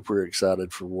super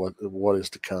excited for what is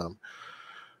to come.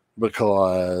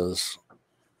 Because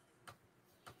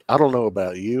I don't know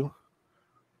about you,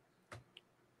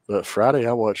 but Friday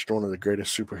I watched one of the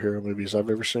greatest superhero movies I've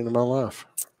ever seen in my life.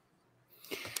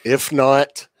 If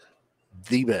not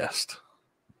the best.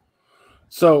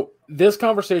 So this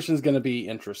conversation is going to be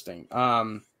interesting.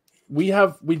 We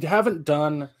haven't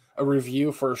done a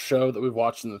review for a show that we've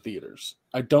watched in the theaters.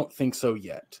 I don't think so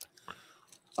yet.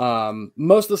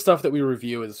 Most of the stuff that we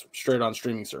review is straight on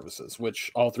streaming services,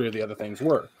 which all 3 of the other things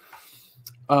were.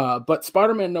 But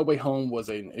Spider-Man: No Way Home was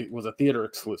a theater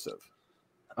exclusive.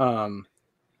 Hot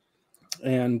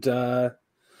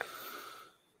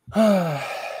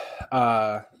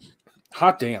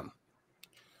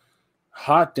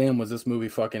damn was this movie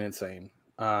fucking insane.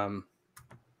 I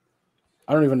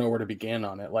don't even know where to begin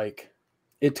on it. Like,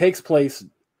 it takes place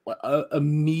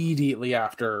immediately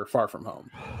after Far From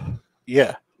Home.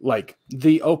 Yeah. Like,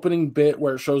 the opening bit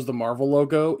where it shows the Marvel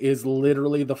logo is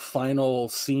literally the final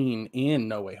scene in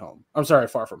No Way Home. I'm sorry,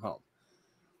 Far From Home,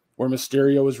 where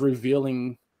Mysterio is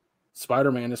revealing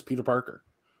Spider-Man as Peter Parker,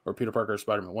 or Peter Parker as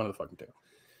Spider-Man, one of the fucking 2.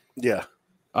 Yeah.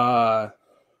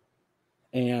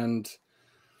 And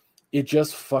it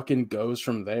just fucking goes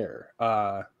from there.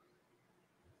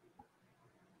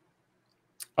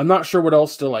 I'm not sure what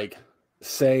else to like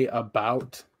say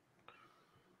about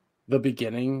the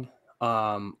beginning.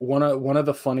 One of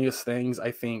the funniest things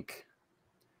I think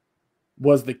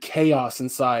was the chaos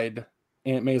inside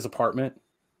Aunt May's apartment.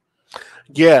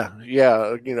 Yeah.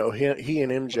 You know, he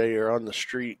and MJ are on the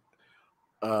street,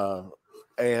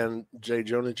 and J.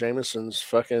 Jonah Jameson's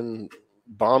fucking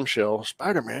bombshell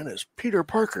Spider-Man is Peter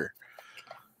Parker,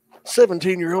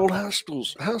 17-year-old high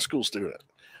school student.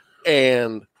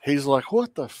 And he's like,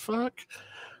 what the fuck?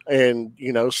 And,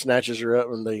 you know, snatches her up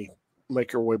and they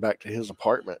make her way back to his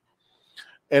apartment.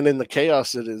 And in the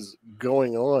chaos that is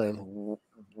going on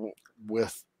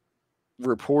with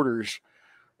reporters,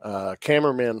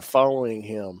 cameramen following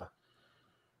him,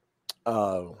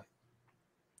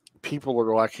 people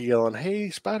are like yelling, hey,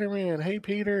 Spider-Man, hey,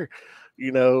 Peter,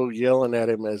 you know, yelling at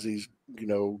him as he's, you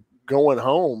know, going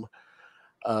home.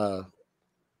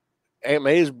 Aunt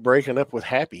May's breaking up with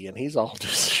Happy, and he's all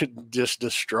just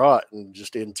distraught and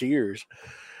just in tears.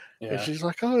 Yeah. And she's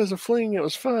like, "Oh, it was a fling. It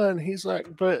was fun." He's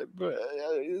like, "But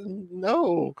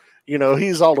no, you know,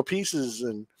 he's all to pieces."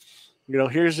 And you know,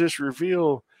 here's this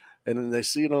reveal, and then they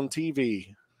see it on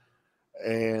TV,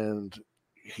 and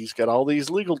he's got all these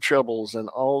legal troubles, and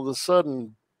all of a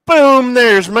sudden, boom!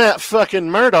 There's Matt fucking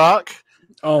Murdock.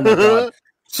 Oh my god!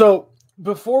 So.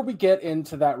 Before we get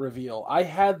into that reveal, I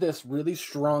had this really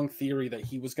strong theory that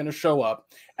he was going to show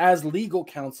up as legal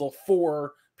counsel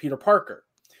for Peter Parker.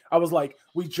 I was like,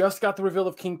 we just got the reveal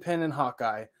of Kingpin and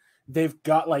Hawkeye. They've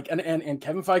got like, and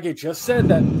Kevin Feige just said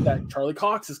that Charlie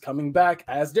Cox is coming back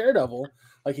as Daredevil.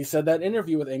 Like he said that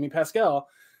interview with Amy Pascal.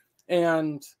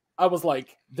 And I was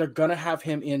like, they're going to have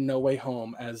him in No Way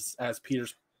Home as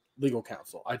Peter's legal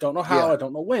counsel. I don't know how, yeah. I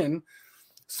don't know when.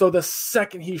 So the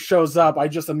second he shows up, I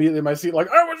just immediately in my seat like,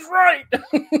 I was right.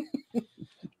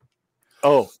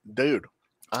 Oh, dude,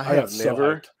 I have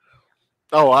never.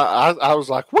 I was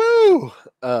like, woo!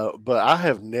 But I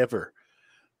have never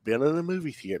been in a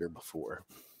movie theater before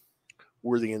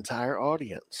where the entire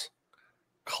audience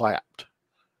clapped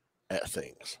at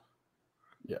things.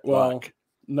 Yeah, well, like,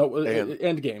 no,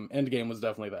 Endgame was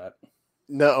definitely that.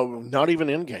 No, not even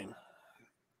Endgame.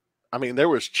 I mean, there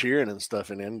was cheering and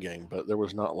stuff in Endgame, but there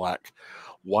was not like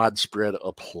widespread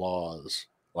applause,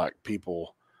 like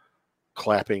people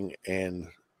clapping and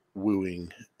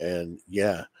wooing. And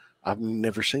yeah, I've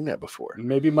never seen that before.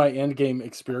 Maybe my Endgame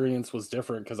experience was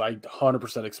different because I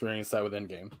 100% experienced that with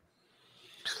Endgame.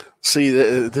 See,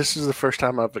 this is the first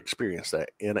time I've experienced that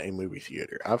in a movie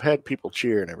theater. I've had people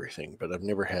cheer and everything, but I've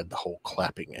never had the whole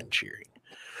clapping and cheering.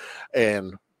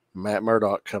 And Matt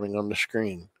Murdock coming on the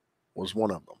screen was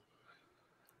one of them.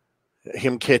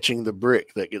 Him catching the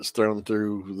brick that gets thrown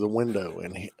through the window.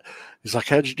 And he's like,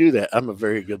 how'd you do that? I'm a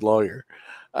very good lawyer.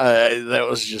 That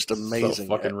was just amazing.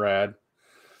 So fucking rad.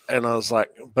 And I was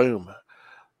like, boom.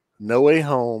 No Way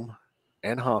Home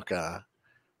and Hawkeye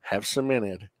have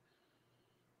cemented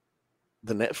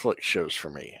the Netflix shows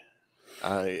for me.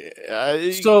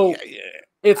 It's not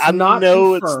it's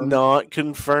not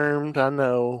confirmed. I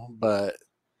know, but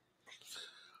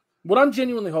what I'm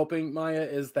genuinely hoping, Maya,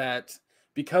 is that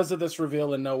because of this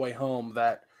reveal in No Way Home,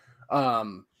 that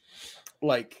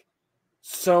like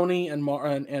Sony and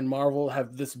Marvel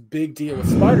have this big deal with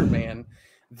Spider-Man,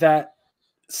 that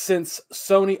since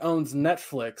Sony owns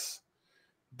Netflix,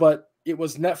 but it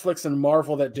was Netflix and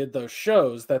Marvel that did those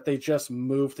shows, that they just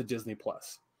moved to Disney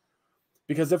Plus.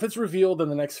 Because if it's revealed in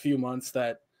the next few months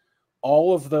that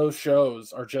all of those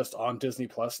shows are just on Disney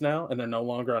Plus now and they're no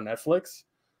longer on Netflix,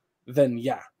 then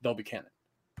yeah, they'll be canon.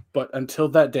 But until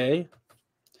that day,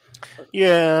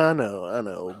 yeah, I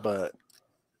know, but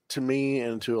to me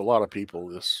and to a lot of people,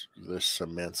 this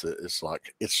cements it. It's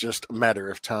like it's just a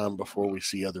matter of time before we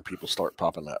see other people start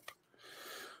popping up.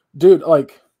 Dude,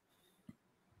 like,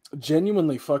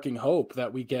 genuinely fucking hope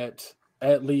that we get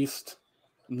at least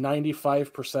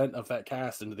 95% of that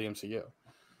cast into the MCU.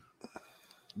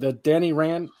 The Danny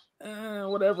Rand,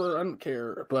 whatever, I don't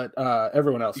care, but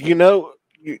everyone else. You know,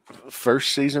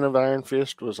 first season of Iron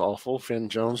Fist was awful. Finn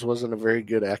Jones wasn't a very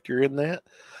good actor in that,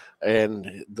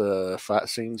 and the fight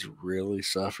scenes really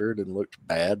suffered and looked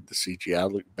bad. The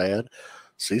CGI looked bad.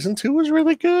 Season 2 was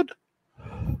really good.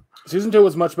 Season 2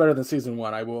 was much better than season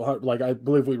 1. I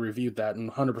believe we reviewed that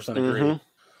and 100% agree. Mm-hmm.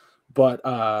 But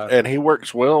and he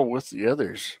works well with the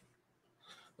others,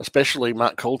 especially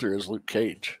Mike Coulter as Luke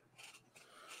Cage.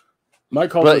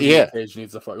 Mike Coulter as Luke Cage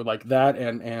needs to fuck like that,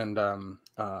 and I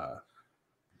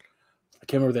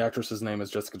can't remember the actress's name. Is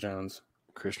Jessica Jones.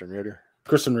 Kristen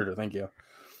Ritter, thank you.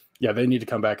 Yeah, they need to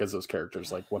come back as those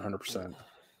characters, like 100%.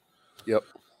 Yep.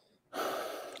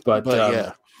 But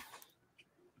yeah,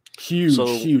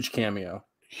 huge cameo.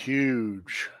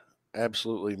 Huge,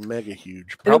 absolutely mega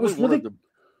huge. And it Probably was one really, of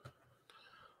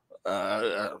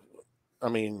the. I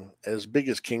mean, as big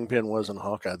as Kingpin was in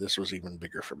Hawkeye, this was even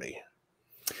bigger for me.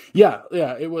 yeah,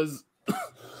 it was.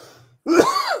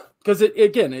 Because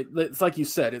it's like you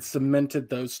said, it cemented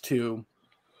those two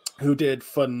who did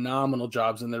phenomenal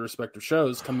jobs in their respective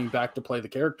shows coming back to play the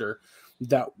character,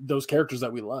 those characters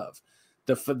that we love.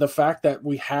 The fact that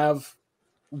we have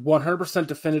 100%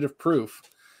 definitive proof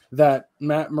that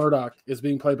Matt Murdock is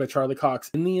being played by Charlie Cox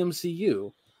in the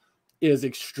MCU is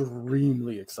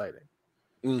extremely exciting.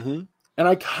 Mm-hmm. And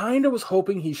I kind of was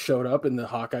hoping he showed up in the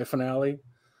Hawkeye finale.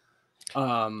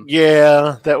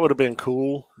 Yeah, that would have been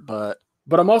cool, but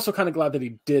I'm also kind of glad that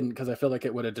he didn't, because I feel like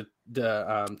it would have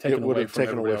taken away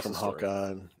from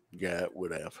Hawkeye. And, yeah, it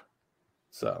would have.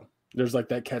 So there's like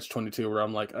that catch-22 where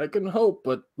I'm like, I can hope,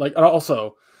 but like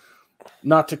also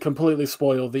not to completely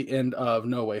spoil the end of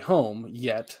No Way Home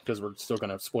yet, because we're still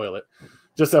going to spoil it.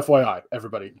 Just FYI,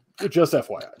 everybody. Just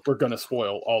FYI, we're going to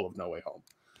spoil all of No Way Home.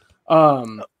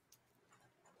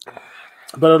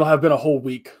 But it'll have been a whole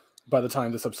week by the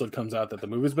time this episode comes out that the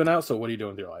movie's been out. So what are you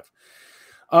doing with your life?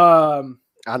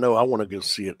 I know I want to go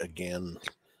see it again.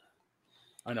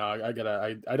 I know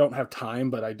I don't have time,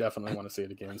 but I definitely want to see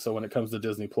it again. So when it comes to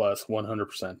Disney Plus,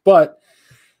 100%. But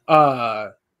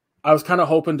I was kind of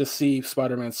hoping to see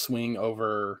Spider-Man swing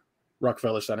over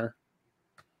Rockefeller Center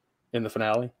in the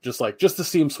finale, just to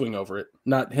see him swing over it,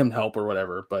 not him help or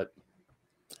whatever. But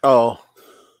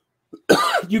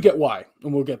you get why,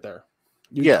 and we'll get there.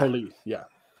 Totally, yeah.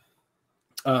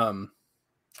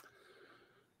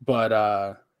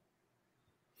 But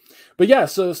yeah,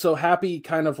 so Happy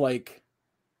kind of like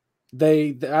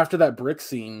they after that brick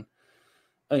scene,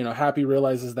 Happy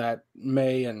realizes that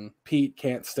May and Pete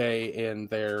can't stay in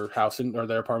their house or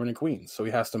their apartment in Queens, so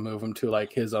he has to move them to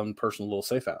like his own personal little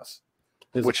safe house,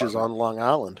 which apartment is on Long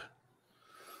Island.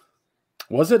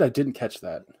 Was it? I didn't catch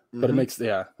that, but it makes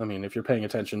I mean, if you're paying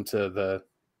attention to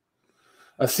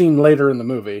a scene later in the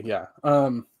movie, yeah.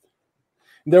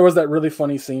 There was that really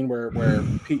funny scene where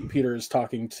Peter is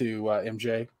talking to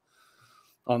MJ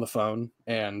on the phone,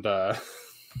 and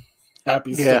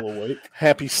Happy's still awake.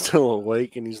 Happy's still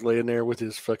awake, and he's laying there with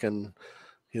his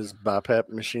BiPAP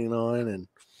machine on, and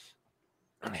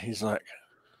she's like,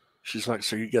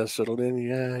 so you guys settled in?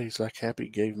 Yeah. He's like, Happy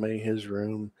gave May his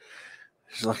room.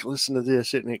 He's like, listen to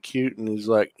this, isn't it cute? And he's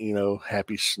like,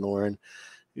 Happy's snoring.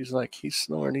 He's like, he's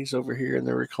snoring. He's over here in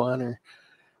the recliner.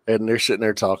 And they're sitting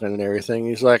there talking and everything.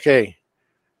 He's like, hey,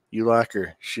 you like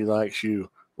her. She likes you.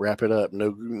 Wrap it up. No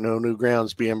new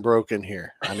ground's being broken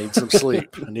here. I need some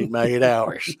sleep. I need my 8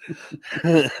 hours.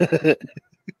 That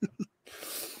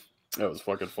was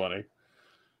fucking funny.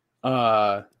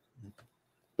 But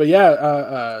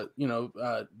yeah,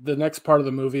 the next part of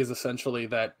the movie is essentially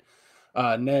that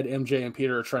Ned, MJ, and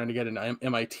Peter are trying to get into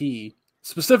MIT,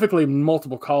 specifically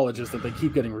multiple colleges that they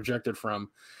keep getting rejected from.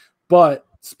 But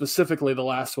specifically, the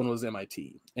last one was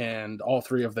MIT, and all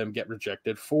three of them get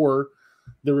rejected for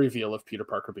the reveal of Peter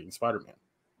Parker being Spider-Man.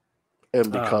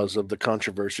 And because of the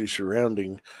controversy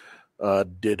surrounding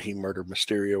did he murder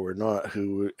Mysterio or not,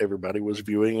 who everybody was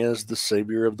viewing as the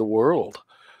savior of the world.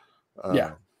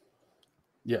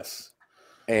 Yes.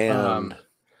 And,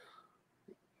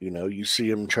 you see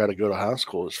him try to go to high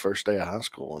school, his first day of high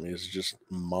school, and he's just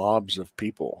mobs of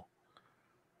people.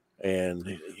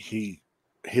 And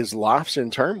his life's in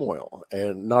turmoil,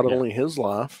 and not only his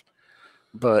life,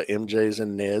 but MJ's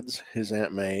and Ned's, his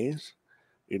Aunt May's,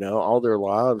 all their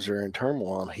lives are in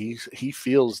turmoil. And he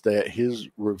feels that his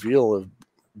reveal of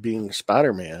being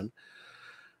Spider-Man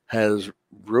has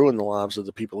ruined the lives of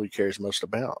the people he cares most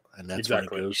about, and that's when he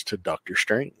goes to Doctor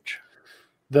Strange.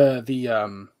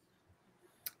 The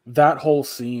that whole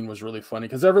scene was really funny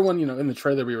because everyone, in the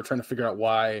trailer, we were trying to figure out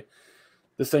why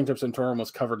the Sanctum Sanctorum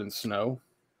was covered in snow.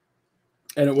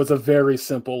 And it was a very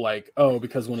simple,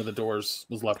 because one of the doors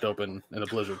was left open and a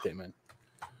blizzard came in.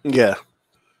 Yeah.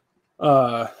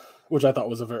 Which I thought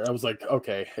was I was like,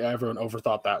 okay, everyone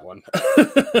overthought that one.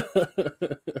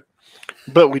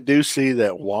 But we do see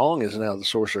that Wong is now the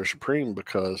Sorcerer Supreme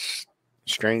because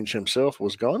Strange himself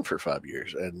was gone for 5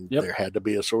 years, and there had to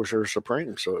be a Sorcerer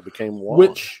Supreme, so it became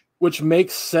Wong. Which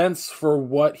makes sense for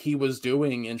what he was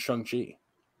doing in Shang-Chi.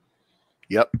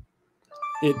 Yep.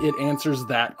 It answers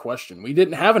that question. We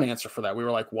didn't have an answer for that. We were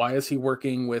like, why is he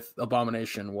working with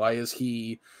Abomination? Why is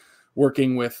he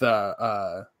working with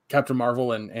Captain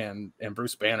Marvel and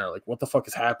Bruce Banner? Like, what the fuck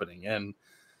is happening? And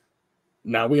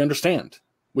now we understand.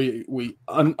 We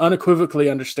unequivocally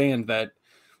understand that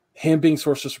him being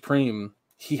Sorcerer Supreme,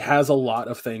 he has a lot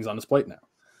of things on his plate now.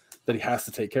 that he has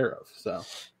to take care of. So,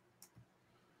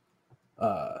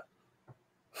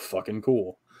 fucking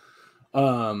cool.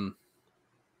 But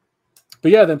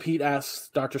yeah, then Pete asks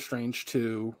Doctor Strange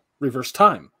to reverse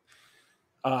time,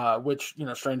 which, you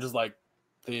know, Strange is like,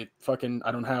 I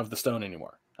don't have the stone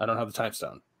anymore. I don't have the time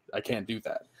stone. I can't do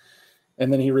that.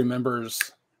 And then he remembers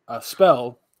a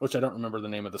spell, which I don't remember the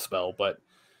name of the spell, but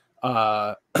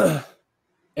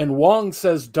and Wong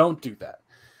says, don't do that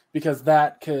because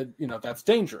that could, you know, that's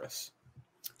dangerous.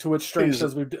 To which Strange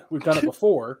says, we've done it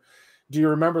before. Do you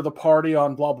remember the party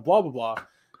on blah, blah, blah, blah, blah?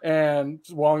 And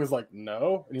Wong is like,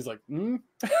 no. And he's like,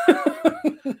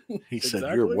 He said,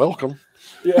 you're welcome.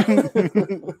 Yeah.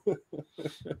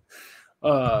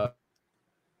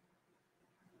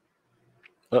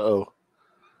 Uh-oh.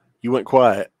 You went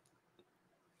quiet.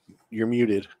 You're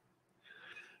muted.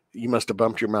 You must have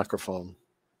bumped your microphone.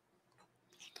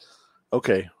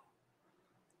 Okay.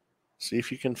 See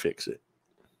if you can fix it.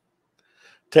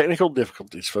 Technical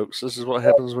difficulties, folks. This is what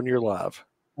happens when you're live.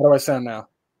 How do I sound now?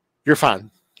 You're fine.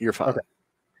 You're fine. Okay.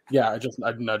 Yeah,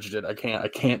 I nudged it. I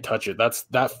can't touch it.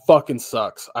 That fucking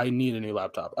sucks. I need a new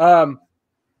laptop. But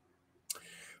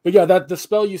yeah, that the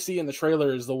spell you see in the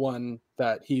trailer is the one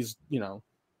that he's, you know,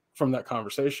 from that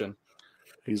conversation.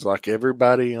 He's like,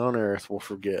 everybody on Earth will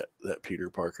forget that Peter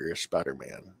Parker is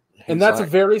Spider-Man. And that's like,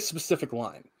 a very specific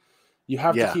line. You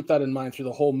have to keep that in mind through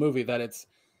the whole movie, that it's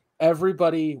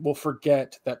everybody will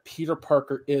forget that Peter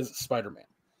Parker is Spider-Man.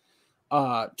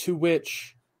 To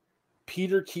which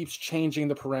Peter keeps changing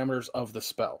the parameters of the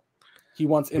spell. He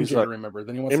wants MJ to remember.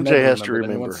 Then he wants MJ has to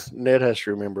remember. Ned has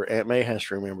to remember. Aunt May has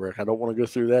to remember. I don't want to go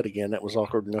through that again. That was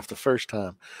awkward enough the first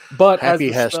time. But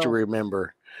Happy has to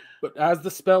remember. But as the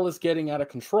spell is getting out of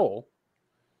control,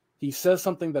 he says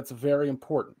something that's very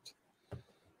important.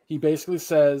 He basically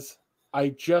says, I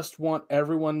just want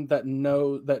everyone that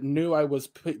knew I was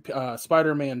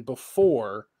Spider-Man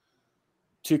before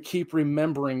to keep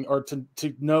remembering, or to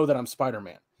know that I'm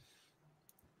Spider-Man.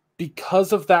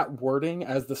 Because of that wording,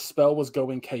 as the spell was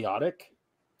going chaotic,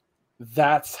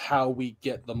 that's how we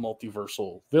get the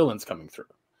multiversal villains coming through.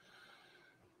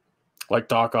 Like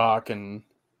Doc Ock and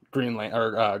Green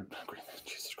Goblin.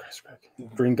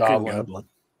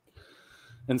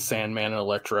 And Sandman and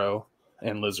Electro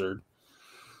and Lizard.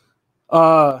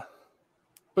 But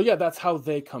yeah, that's how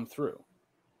they come through.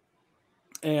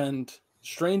 And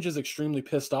Strange is extremely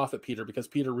pissed off at Peter because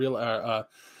Peter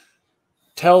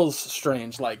tells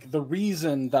Strange, like, the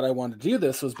reason that I wanted to do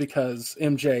this was because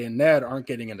MJ and Ned aren't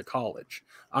getting into college.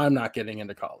 I'm not getting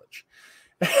into college.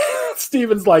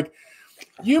 Steven's like,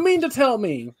 you mean to tell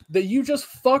me that you just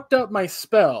fucked up my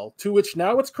spell, to which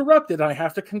now it's corrupted and I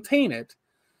have to contain it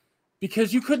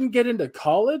because you couldn't get into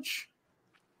college?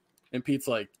 And Pete's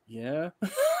like, yeah.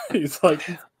 He's like,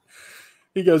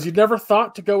 he goes, you never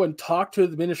thought to go and talk to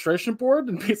the administration board?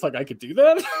 And Pete's like, I could do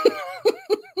that?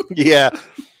 Yeah.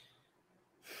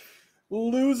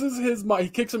 Loses his mind. He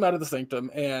kicks him out of the sanctum,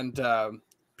 and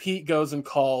Pete goes and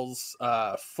calls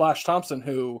Flash Thompson,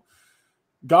 who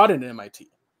got into MIT.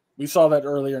 We saw that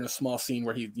earlier in a small scene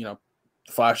where he, you know,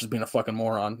 Flash is being a fucking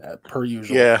moron, per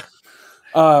usual. Yeah.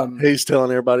 He's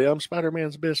telling everybody, I'm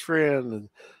Spider-Man's best friend. And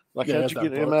like, how'd you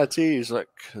get into MIT? He's like,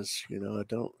 because, you know, I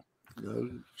don't know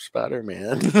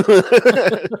Spider-Man.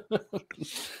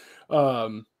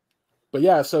 But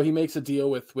yeah, so he makes a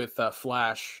deal with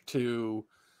Flash to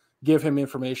give him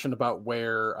information about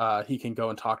where he can go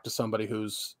and talk to somebody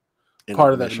who's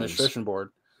part of that administration board.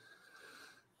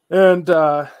 And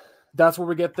that's where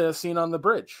we get the scene on the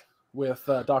bridge with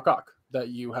Doc Ock that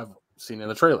you have seen in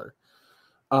the trailer.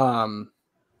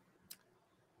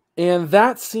 And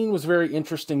that scene was very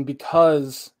interesting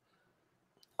because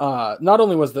not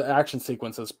only was the action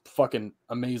sequences fucking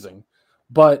amazing,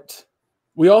 but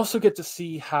we also get to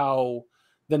see how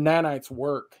the nanites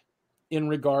work in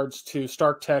regards to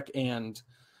Stark Tech and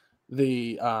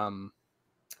the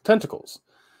tentacles.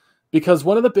 Because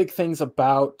one of the big things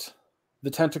about the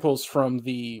tentacles from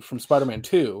Spider-Man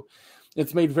 2,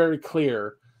 it's made very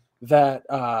clear that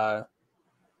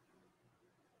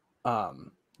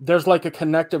there's like a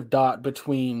connective dot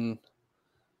between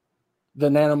the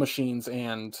nanomachines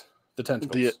and the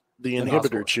tentacles. The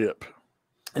inhibitor chip.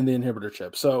 And the inhibitor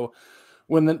chip. So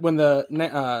when the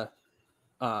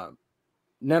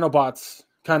nanobots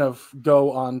kind of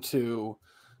go onto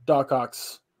Doc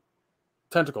Ock's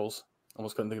tentacles,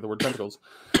 almost couldn't think of the word tentacles,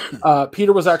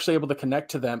 Peter was actually able to connect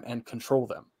to them and control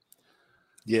them.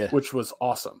 Yeah. Which was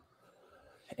awesome.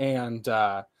 And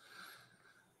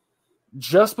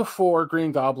just before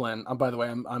Green Goblin, by the way,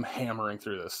 I'm hammering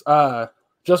through this.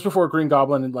 Just before Green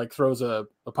Goblin like throws a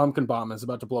pumpkin bomb and is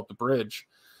about to blow up the bridge,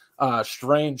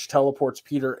 Strange teleports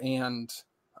Peter and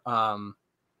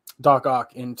Doc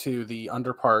Ock into the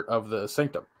under part of the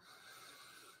sanctum.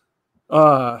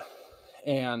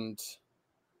 And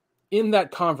in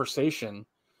that conversation,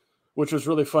 which was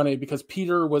really funny because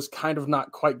Peter was kind of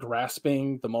not quite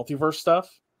grasping the multiverse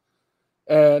stuff.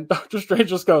 And Doctor Strange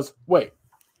just goes, wait,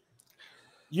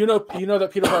 you know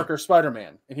that Peter Parker is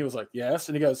Spider-Man? And he was like, yes.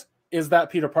 And he goes, is that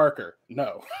Peter Parker?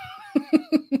 No.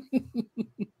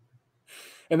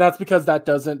 And that's because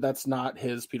that's not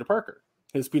his Peter Parker.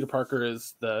 His Peter Parker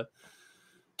is the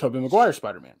Tobey Maguire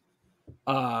Spider-Man.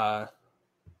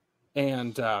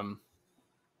 And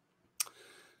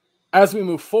as we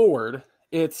move forward,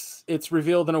 it's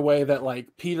revealed in a way that like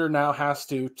Peter now has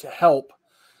to help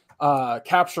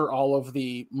capture all of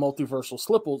the multiversal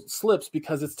slips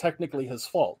because it's technically his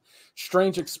fault.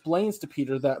 Strange explains to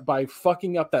Peter that by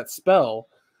fucking up that spell,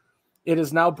 it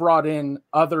has now brought in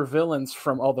other villains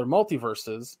from other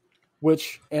multiverses,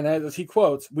 which, and as he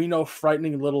quotes, we know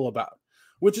frightening little about,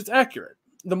 which is accurate.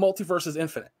 The multiverse is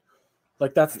infinite.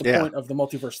 Like that's the point of the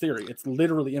multiverse theory. It's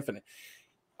literally infinite.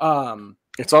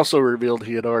 It's also revealed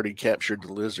he had already captured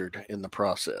the Lizard in the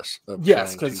process of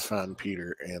trying to find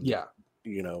Peter, and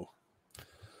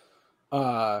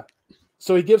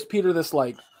so he gives Peter this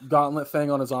like gauntlet thing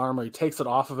on his arm, or he takes it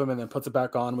off of him and then puts it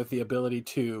back on with the ability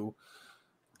to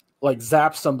like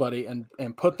zap somebody and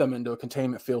put them into a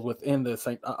containment field within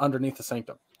the underneath the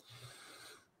sanctum.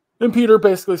 And Peter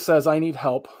basically says, I need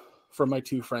help from my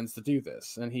two friends to do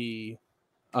this. And he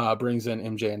brings in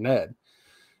MJ and Ned.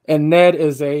 And Ned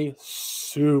is a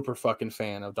super fucking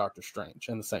fan of Doctor Strange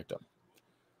and the Sanctum.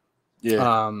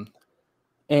 Yeah.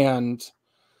 And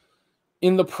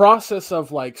in the process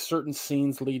of like certain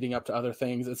scenes leading up to other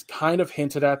things, it's kind of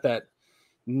hinted at that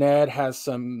Ned has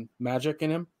some magic in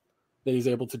him, that he's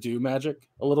able to do magic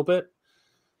a little bit,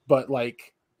 but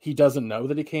like he doesn't know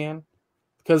that he can,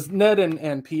 because Ned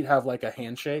and Pete have like a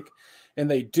handshake and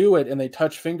they do it and they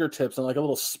touch fingertips and like a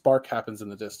little spark happens in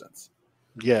the distance.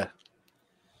 Yeah.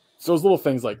 So it's little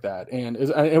things like that. And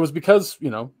it was because,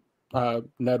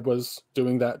 Ned was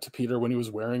doing that to Peter when he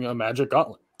was wearing a magic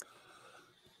gauntlet.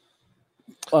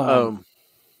 Well,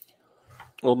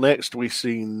 next we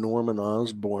see Norman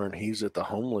Osborn. He's at the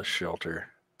homeless shelter.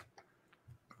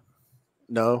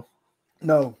 No,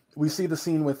 we see the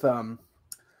scene with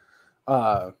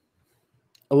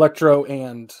Electro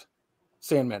and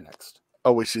Sandman next.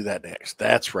 Oh, we see that next.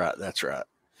 That's right.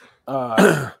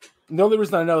 The only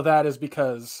reason I know that is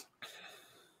because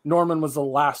Norman was the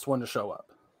last one to show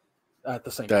up at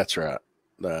the same time.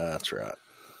 That's right.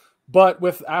 But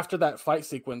after that fight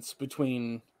sequence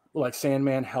between like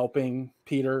Sandman helping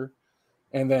Peter,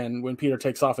 and then when Peter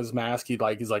takes off his mask, he's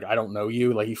like, I don't know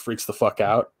you. Like he freaks the fuck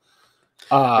out.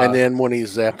 And then when he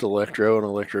zapped Electro and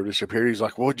Electro disappeared, he's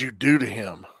like, what'd you do to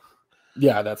him?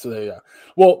 Yeah, that's yeah.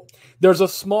 Well, there's a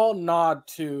small nod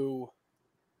to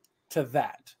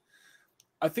that.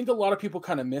 I think a lot of people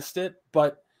kind of missed it,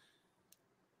 but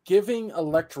giving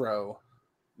Electro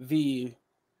the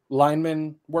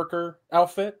lineman worker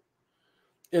outfit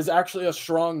is actually a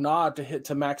strong nod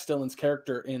to Max Dillon's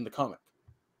character in the comic.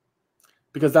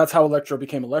 Because that's how Electro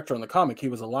became Electro in the comic. He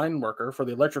was a line worker for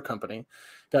the electric company,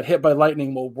 got hit by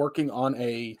lightning while working on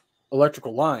a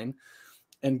electrical line,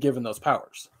 and given those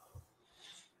powers.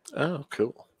 Oh,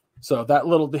 cool. So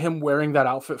him wearing that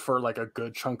outfit for like a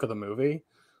good chunk of the movie,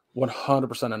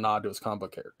 100% a nod to his comic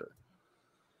book character.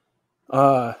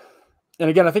 And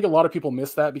again, I think a lot of people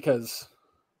miss that because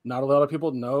not a lot of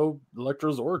people know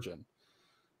Electro's origin.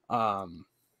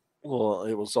 Well,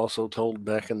 it was also told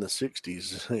back in the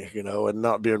 60s, and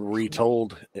not being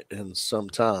retold in some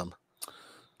time.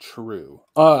 True.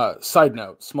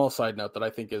 Small side note that I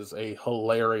think is a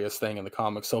hilarious thing in the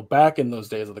comics. So back in those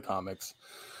days of the comics,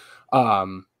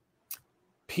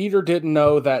 Peter didn't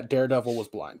know that Daredevil was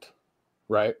blind,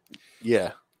 right?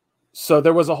 Yeah. So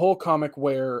there was a whole comic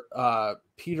where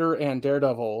Peter and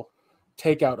Daredevil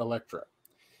take out Elektra.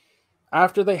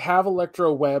 After they have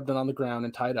Electro webbed and on the ground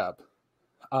and tied up,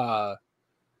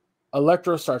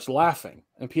 Electro starts laughing,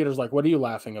 and Peter's like, "What are you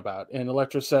laughing about?" And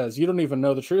Electro says, "You don't even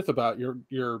know the truth about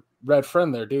your red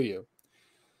friend there, do you?"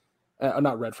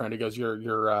 Not red friend. He goes,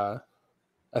 "Your I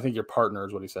think your partner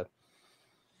is what he said."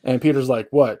 And Peter's like,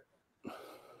 "What?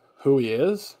 Who he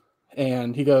is?"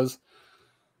 And he goes,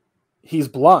 "He's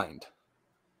blind."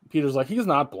 Peter's like, "He's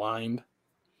not blind."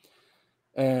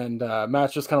 And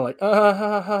Matt's just kind of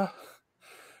like,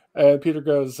 And Peter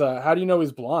goes, "How do you know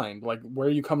he's blind? Like, where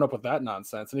are you coming up with that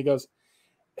nonsense?" And he goes,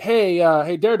 Hey,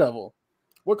 Daredevil,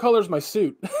 what color's my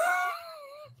suit?"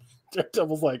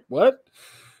 Daredevil's like, "What?"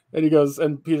 And he goes,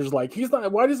 and Peter's like, "He's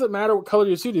not. Why does it matter what color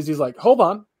your suit is?" He's like, "Hold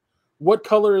on, what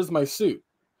color is my suit?"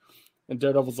 And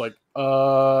Daredevil's like,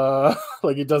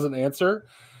 like he doesn't answer.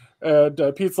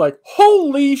 And Pete's like,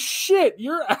 holy shit,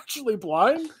 you're actually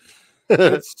blind?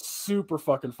 It's super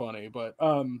fucking funny, but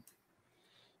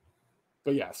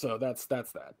yeah, so that's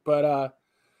that. But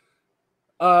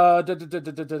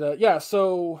yeah,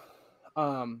 so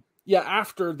yeah,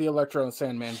 after the Electro and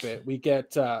Sandman bit, we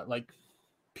get like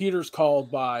Peter's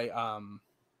called by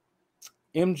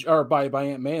by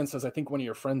Aunt May and says, I think one of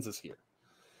your friends is here.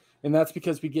 And that's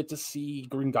because we get to see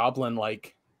Green Goblin,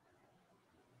 like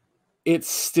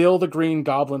it's still the Green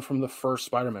Goblin from the first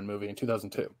Spider-Man movie in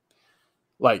 2002.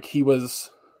 Like he was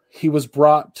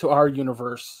brought to our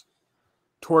universe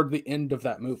toward the end of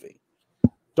that movie.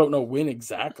 Don't know when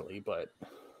exactly, but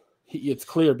it's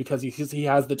clear because he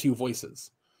has the two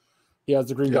voices. He has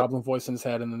the Green Goblin voice in his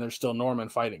head, and then there's still Norman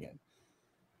fighting it.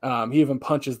 He even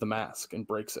punches the mask and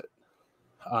breaks it.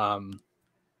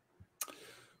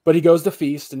 But he goes to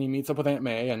Feast and he meets up with Aunt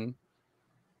May, and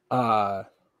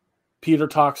Peter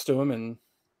talks to him, and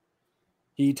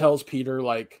he tells Peter,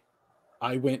 like,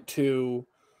 I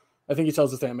think he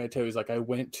tells his Aunt May too. He's like, I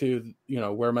went to,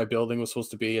 where my building was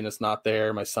supposed to be, and it's not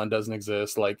there. My son doesn't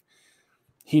exist. Like,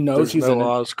 he knows there's no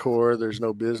Oscorp. There's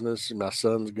no business. My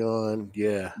son's gone.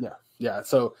 Yeah. Yeah.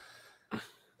 So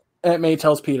Aunt May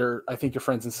tells Peter, I think your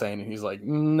friend's insane. And he's like,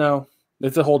 no,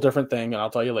 it's a whole different thing. And I'll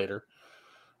tell you later.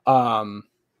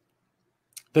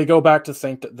 They go back to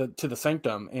the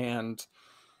sanctum. And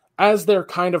as they're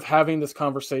kind of having this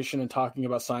conversation and talking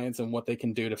about science and what they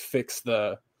can do to fix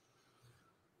that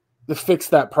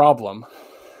problem,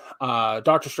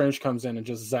 Doctor Strange comes in and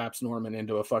just zaps Norman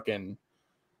into a fucking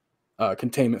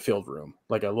containment field room,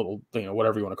 like a little,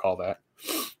 whatever you want to call that.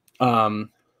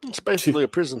 It's basically a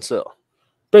prison cell.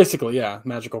 Basically, yeah,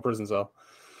 magical prison cell.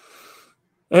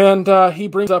 And he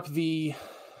brings up the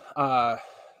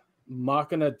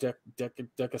Machina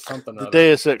Deca something. The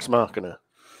Deus Ex Machina.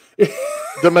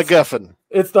 The MacGuffin.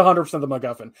 It's the 100% the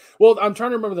MacGuffin. Well, I'm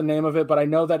trying to remember the name of it, but I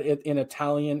know that in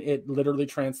Italian, it literally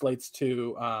translates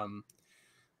to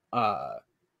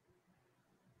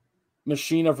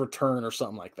machine of return or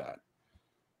something like that.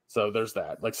 So there's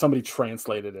that. Like somebody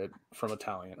translated it from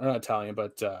Italian, or not Italian,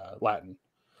 but Latin.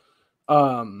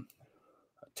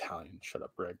 Italian. Shut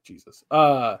up, Greg. Jesus.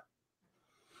 But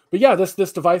yeah,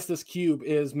 this device, this cube,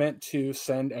 is meant to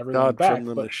send everyone back from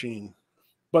the machine.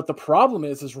 But the problem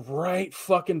is right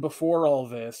fucking before all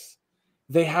this,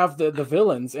 they have the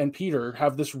villains and Peter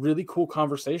have this really cool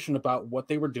conversation about what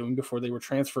they were doing before they were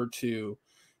transferred to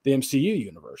the MCU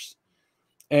universe.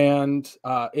 And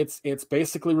it's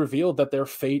basically revealed that their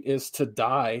fate is to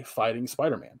die fighting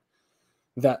Spider-Man.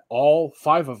 That all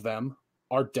 5 of them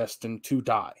are destined to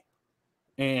die.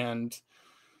 And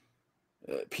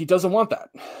Pete doesn't want that.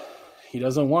 He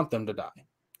doesn't want them to die.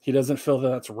 He doesn't feel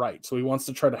that that's right. So he wants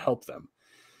to try to help them.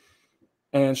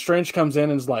 And Strange comes in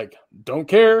and is like, don't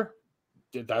care.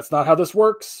 That's not how this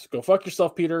works. Go fuck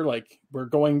yourself, Peter. Like,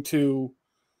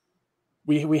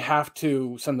 we have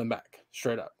to send them back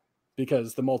straight up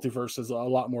because the multiverse is a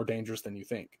lot more dangerous than you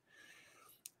think.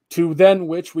 To then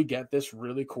which we get this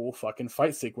really cool fucking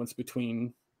fight sequence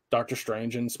between Doctor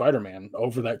Strange and Spider-Man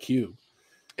over that cube.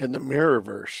 In the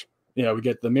Mirrorverse. Yeah, we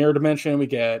get the mirror dimension. We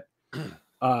get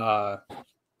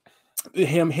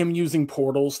him using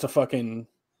portals to fucking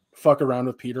fuck around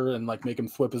with Peter and like make him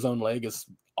whip his own leg is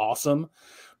awesome.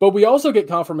 But we also get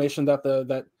confirmation that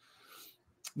the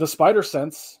spider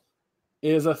sense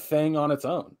is a thing on its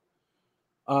own.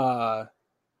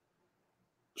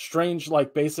 Strange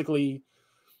like basically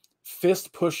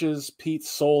fist pushes Pete's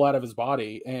soul out of his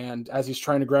body, and as he's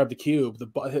trying to grab the cube,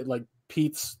 like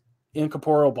Pete's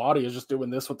incorporeal body is just doing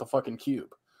this with the fucking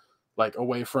cube, like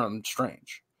away from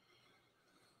Strange.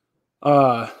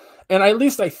 And at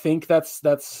least I think that's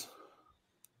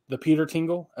the Peter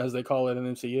tingle, as they call it in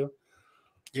MCU.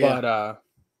 Yeah. But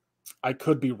I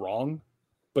could be wrong,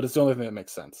 but it's the only thing that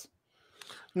makes sense.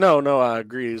 No, I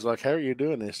agree. He's like, how are you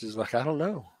doing this? He's like, I don't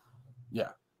know. Yeah.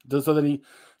 So then he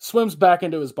swims back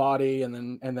into his body,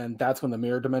 and then that's when the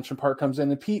mirror dimension part comes in.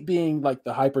 And Pete, being like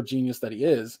the hyper genius that he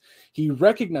is, he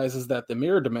recognizes that the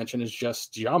mirror dimension is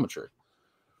just geometry.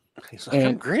 He's like,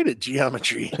 I'm great at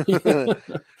geometry.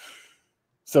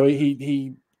 So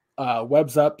he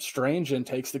webs up Strange and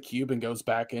takes the cube and goes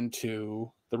back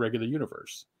into the regular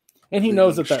universe. And he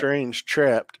knows that Strange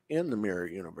trapped in the mirror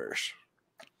universe.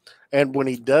 And when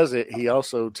he does it, he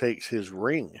also takes his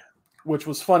ring. Which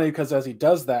was funny because as he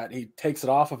does that, he takes it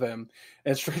off of him,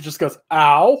 and Strange just goes,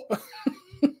 ow!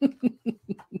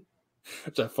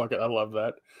 Which I love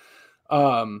that.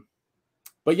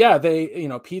 But yeah,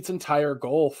 Pete's entire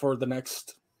goal for the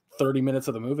next 30 minutes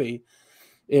of the movie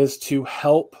is to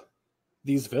help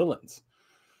these villains.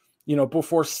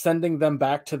 before sending them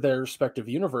back to their respective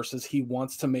universes, he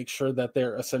wants to make sure that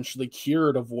they're essentially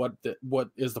cured of what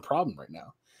is the problem right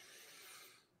now.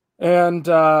 And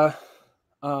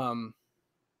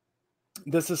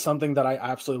this is something that I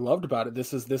absolutely loved about it.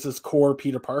 This is core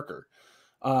Peter Parker,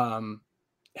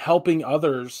 helping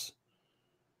others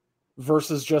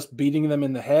versus just beating them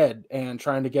in the head and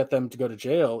trying to get them to go to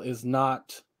jail is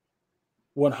not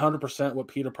 100% what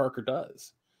Peter Parker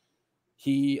does.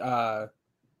 He,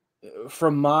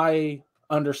 from my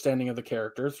understanding of the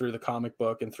character through the comic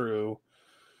book and through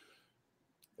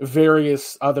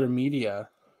various other media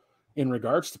in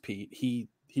regards to Pete, he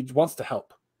wants to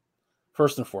help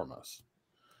first and foremost.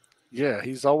 Yeah,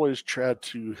 he's always tried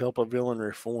to help a villain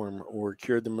reform or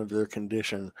cure them of their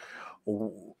condition.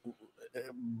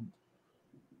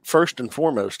 First and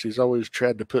foremost, he's always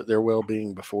tried to put their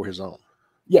well-being before his own.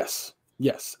 Yes.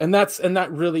 And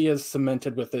that really is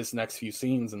cemented with this next few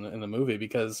scenes in the movie,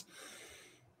 because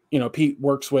Pete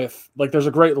works with, like, there's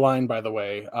a great line, by the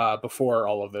way, before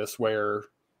all of this, where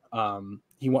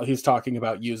he's talking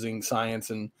about using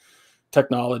science and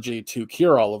technology to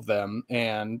cure all of them,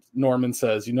 and Norman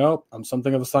says, I'm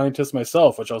something of a scientist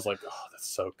myself, which I was like, oh, that's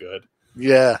so good.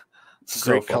 Yeah,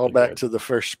 so great callback to the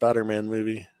first Spider-Man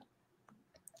movie.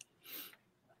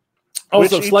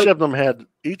 Also, each of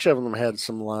them had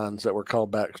some lines that were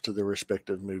callbacks to their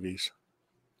respective movies.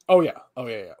 Oh yeah.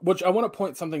 Which I want to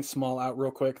point something small out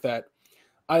real quick, that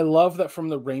I love that from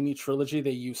the Raimi trilogy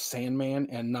they use Sandman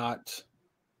and not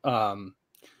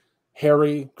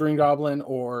Harry, Green Goblin,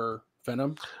 or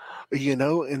Venom.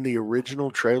 In the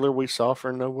original trailer we saw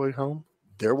for No Way Home,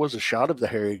 there was a shot of the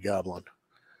Harry Goblin,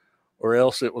 or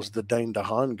else it was the Dane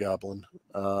DeHaan Goblin.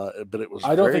 But it was.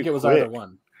 I don't think it was quick. either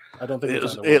one. I don't think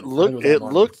it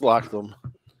looked like them.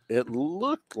 It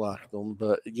looked like them,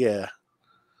 but yeah,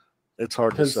 it's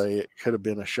hard to say. It could have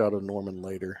been a shot of Norman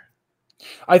later.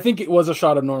 I think it was a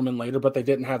shot of Norman later, but they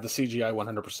didn't have the CGI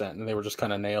 100%, and they were just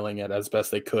kind of nailing it as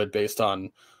best they could based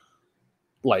on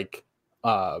like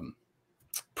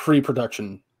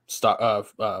pre-production stock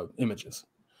images.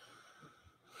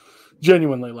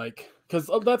 Genuinely, like, because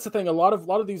that's the thing. A lot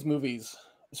of these movies,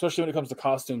 especially when it comes to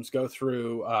costumes, go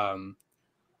through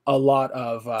a lot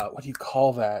of what do you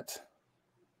call that?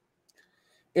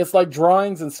 It's like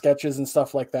drawings and sketches and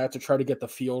stuff like that to try to get the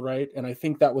feel right. And I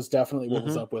think that was definitely what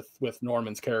was up with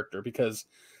Norman's character, because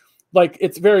like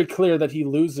it's very clear that he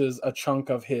loses a chunk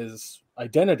of his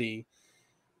identity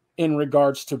in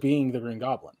regards to being the Green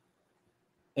Goblin.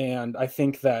 And I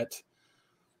think that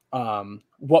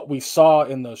what we saw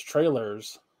in those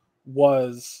trailers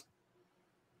was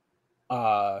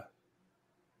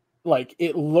like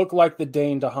it looked like the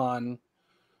Dane DeHaan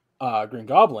Green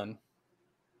Goblin,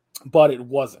 but it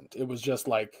wasn't. It was just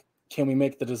like, can we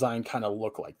make the design kind of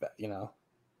look like that,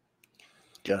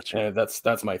 Gotcha. And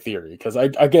that's my theory, because I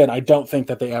don't think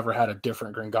that they ever had a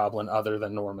different Green Goblin other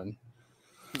than Norman.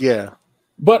 Yeah.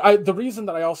 But the reason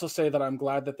that I also say that I'm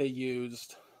glad that they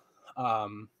used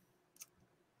Sandman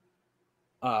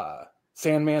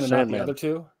and not the other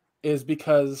two is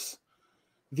because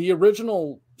the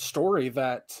original story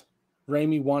that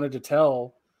Raimi wanted to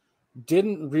tell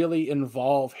didn't really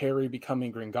involve Harry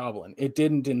becoming Green Goblin. It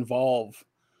didn't involve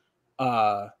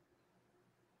Eddie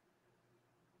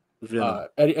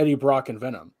Brock and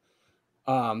Venom.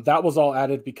 That was all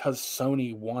added because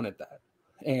Sony wanted that.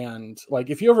 And like,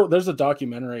 if you ever, there's a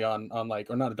documentary on like,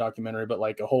 or not a documentary, but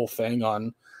like a whole thing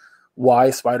on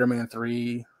why Spider-Man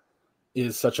 3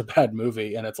 is such a bad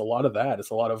movie. And it's a lot of that.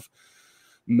 It's a lot of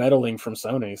meddling from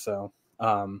Sony. So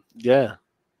yeah,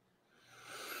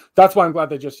 that's why I'm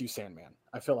glad they just used Sandman.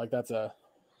 I feel like that's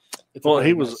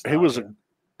he was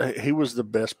the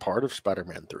best part of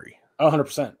Spider-Man 3.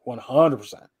 100%.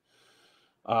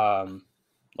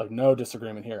 Like no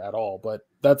disagreement here at all, but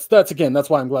that's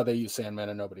why I'm glad they used Sandman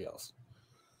and nobody else.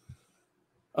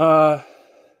 So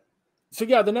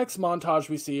yeah, the next montage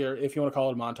we see, or if you want to call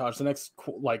it a montage, the next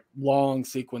like long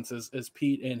sequence is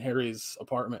Pete in Harry's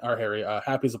apartment, or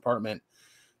Happy's apartment,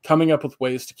 coming up with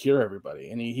ways to cure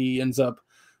everybody, and he ends up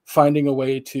finding a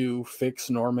way to fix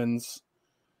Norman's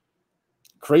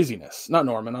craziness. Not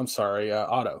Norman, I'm sorry,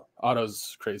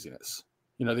 Otto's craziness.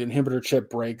 The inhibitor chip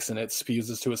breaks and it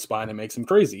fuses to his spine and makes him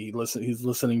crazy. He's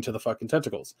listening to the fucking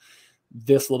tentacles.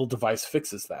 This little device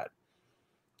fixes that.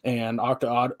 And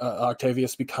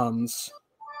Octavius becomes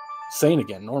sane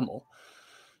again, normal.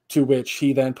 To which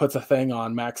he then puts a thing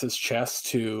on Max's chest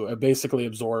to basically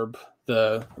absorb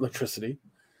the electricity.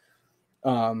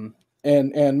 And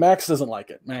Max doesn't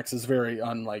like it. Max is very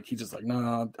unlike, he's just like,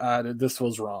 no, this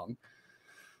was wrong.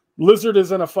 Lizard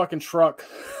is in a fucking truck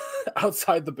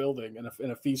outside the building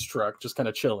in a feast truck, just kind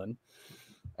of chilling.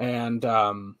 And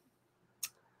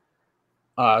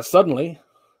suddenly,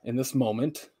 in this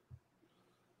moment,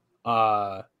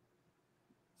 Peter's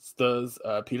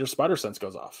spider sense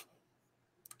goes off,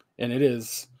 and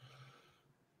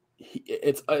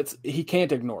he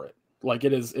can't ignore it. Like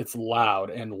it's loud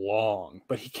and long,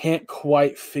 but he can't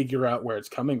quite figure out where it's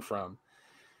coming from.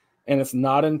 And it's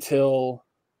not until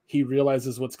he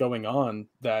realizes what's going on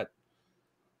that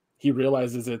he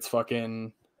realizes it's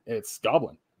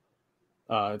Goblin.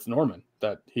 It's Norman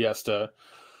that he has to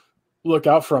look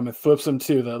out from. It flips him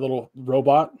to the little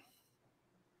robot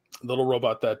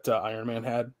that Iron Man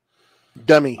had.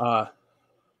 Dummy.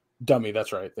 Dummy,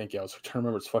 that's right. Thank you. I was trying to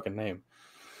remember his fucking name.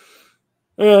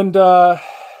 And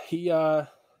he has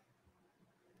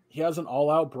an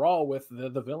all-out brawl with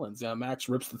the villains. Yeah, Max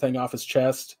rips the thing off his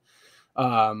chest.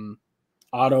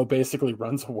 Otto basically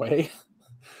runs away.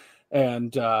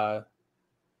 And the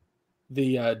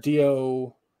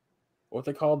DO, what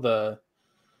they called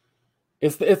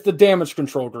it's the damage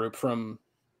control group from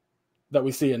that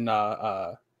we see in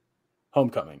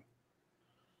Homecoming.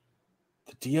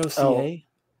 The DOCA? Oh,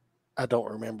 I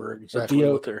don't remember exactly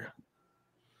what they're...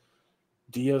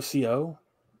 DOCO?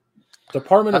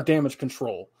 Department of Damage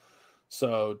Control.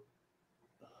 So,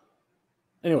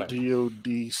 anyway.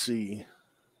 DODC.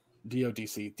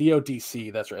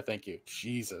 DODC, that's right. Thank you.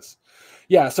 Jesus.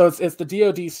 Yeah, so it's the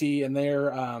DODC, and they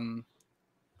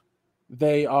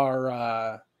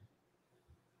are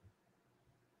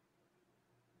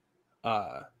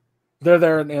they're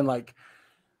there and like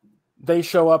they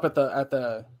show up at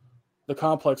the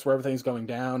complex where everything's going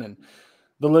down, and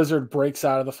the lizard breaks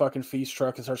out of the fucking feast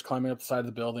truck and starts climbing up the side of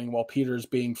the building while Peter's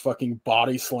being fucking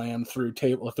body slammed through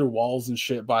walls and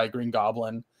shit by Green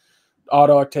Goblin.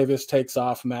 Otto Octavius takes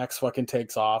off. Max fucking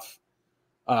takes off.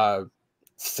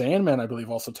 Sandman, I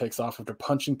believe, also takes off after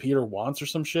punching Peter once or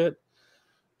some shit.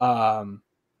 And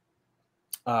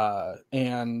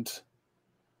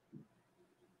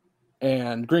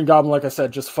Green Goblin, like I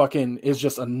said, just fucking is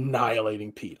just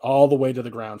annihilating Pete all the way to the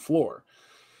ground floor.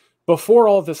 Before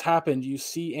all of this happened, you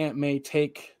see Aunt May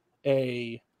take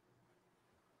a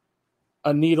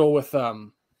needle with I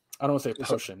don't want to say a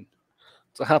potion.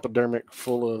 It's a hypodermic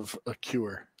full of a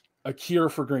cure. A cure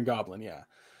for Green Goblin, yeah.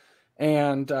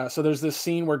 And so there's this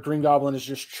scene where Green Goblin is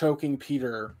just choking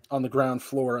Peter on the ground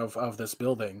floor of this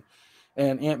building.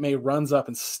 And Aunt May runs up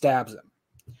and stabs him.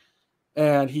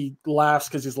 And he laughs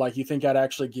because he's like, "You think I'd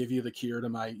actually give you the cure to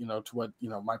my,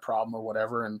 my problem or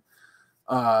whatever?" And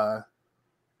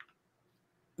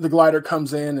the glider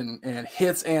comes in and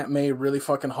hits Aunt May really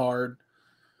fucking hard.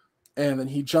 And then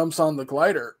he jumps on the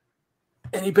glider.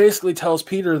 And he basically tells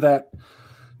Peter that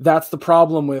that's the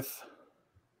problem with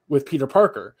Peter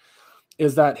Parker,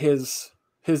 is that his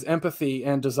empathy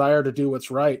and desire to do what's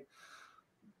right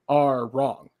are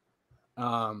wrong.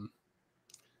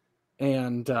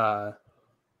 And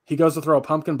he goes to throw a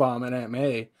pumpkin bomb at Aunt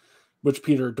May, which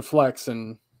Peter deflects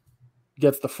and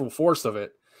gets the full force of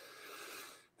it.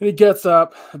 And he gets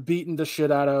up, beaten the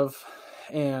shit out of,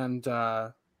 and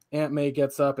Aunt May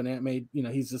gets up, and Aunt May,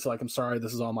 he's just like, "I'm sorry,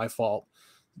 this is all my fault.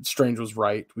 Strange was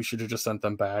right. We should have just sent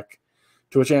them back."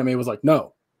 To which Aunt May was like,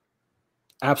 "No,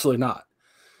 absolutely not.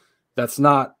 That's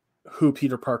not who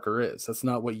Peter Parker is. That's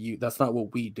not what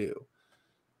we do.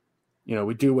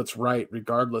 We do what's right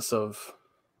regardless of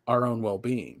our own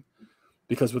well-being,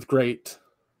 because with great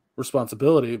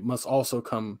responsibility must also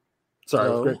come,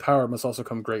 with great power must also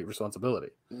come great responsibility."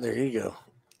 There you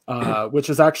go. Which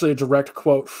is actually a direct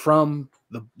quote from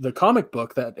the comic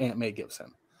book that Aunt May gives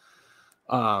him.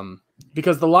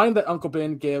 Because the line that Uncle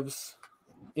Ben gives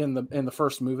in the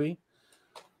first movie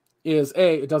is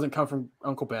A, it doesn't come from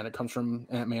Uncle Ben, it comes from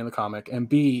Aunt May in the comic, and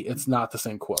B, it's not the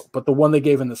same quote. But the one they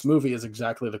gave in this movie is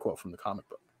exactly the quote from the comic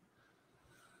book.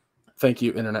 Thank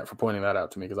you, Internet, for pointing that out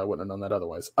to me, because I wouldn't have known that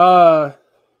otherwise. And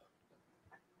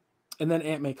then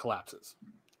Aunt May collapses.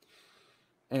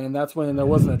 And that's when there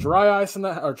wasn't a dry eye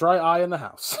in the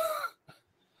house.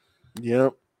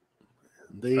 Yep.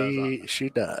 She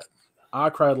died. I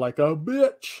cried like a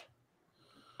bitch.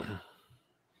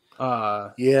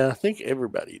 Yeah, I think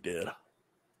everybody did.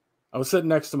 I was sitting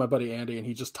next to my buddy Andy, and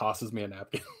he just tosses me a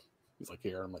napkin. He's like,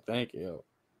 "Here." I'm like, "Thank you."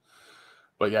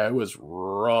 But yeah, it was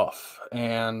rough.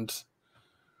 And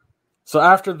so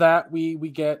after that, we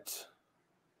get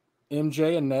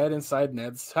MJ and Ned inside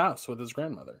Ned's house with his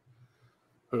grandmother,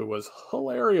 who was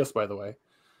hilarious, by the way.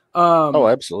 Oh,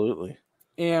 absolutely.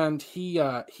 And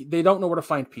they don't know where to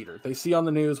find Peter. They see on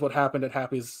the news what happened at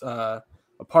Happy's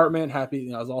apartment. Happy,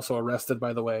 was also arrested,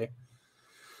 by the way.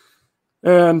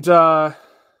 And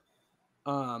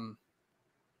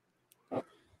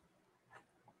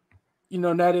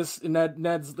Ned's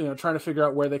trying to figure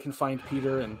out where they can find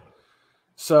Peter, and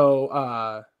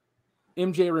so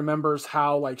MJ remembers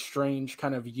how like Strange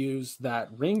kind of used that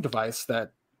ring device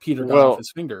that Peter got off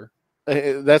his finger.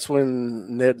 That's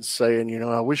when Ned's saying,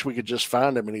 I wish we could just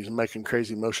find him, and he's making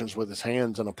crazy motions with his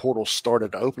hands, and a portal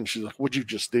started to open. She's like, "What'd you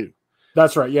just do?"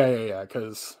 That's right. Yeah.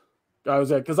 Because I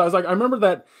was like, I remember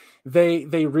that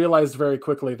they realized very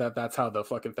quickly that that's how the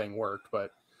fucking thing worked.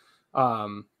 But,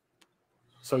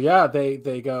 so yeah,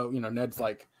 they go. Ned's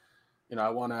like,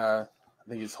 I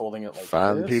think he's holding it like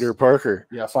find this. Peter Parker.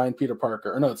 Yeah, find Peter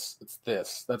Parker. Or no, it's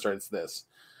this. That's right. It's this.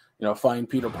 Find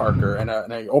Peter Parker, and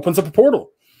it opens up a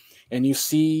portal, and you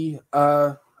see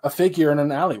a figure in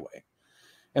an alleyway,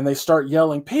 and they start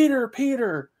yelling, "Peter,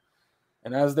 Peter!"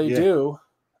 And as they do,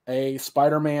 a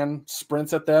Spider-Man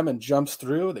sprints at them and jumps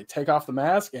through. They take off the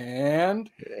mask, and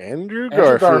Andrew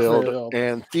Garfield.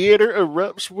 And theater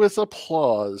erupts with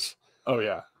applause. Oh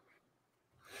yeah.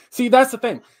 See, that's the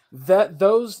thing. That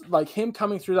those like him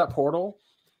coming through that portal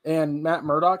and Matt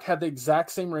Murdock had the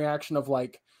exact same reaction of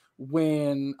like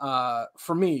when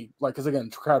for me, like, because again,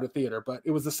 crowded theater, but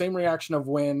it was the same reaction of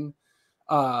when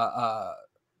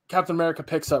Captain America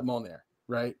picks up Mjolnir,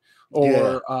 right?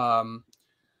 Or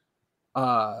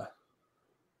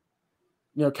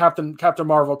Captain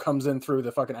Marvel comes in through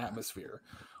the fucking atmosphere,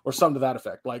 or something to that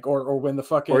effect. Like, or when the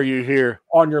fucking, or you hear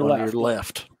on your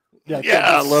left.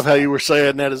 Yeah, I love how you were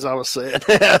saying that as I was saying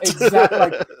that.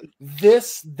 Exactly.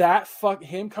 Like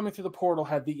him coming through the portal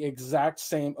had the exact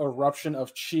same eruption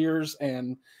of cheers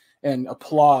and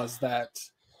applause that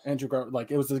Andrew Garfield,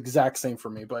 like, it was the exact same for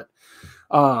me. But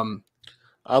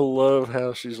I love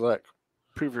how she's like,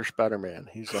 "Prove your Spider-Man."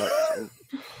 He's like,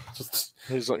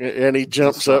 and he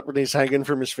jumps up and he's hanging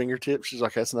from his fingertips. She's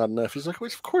like, "That's not enough." He's like, "Well,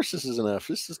 of course this is enough.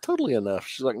 This is totally enough."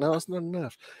 She's like, "No, it's not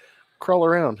enough. Crawl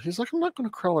around." He's like, "I'm not going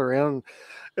to crawl around."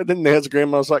 And then Ned's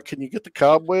grandma's like, "Can you get the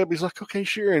cobweb?" He's like, "Okay,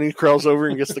 sure." And he crawls over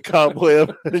and gets the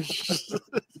cobweb.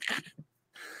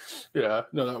 Yeah,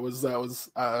 no, that was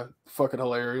fucking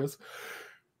hilarious.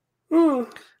 And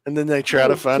then they try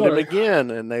to find him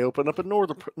again, and they open up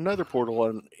another portal,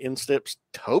 and in steps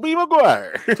Tobey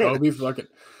Maguire. Tobey fucking,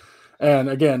 and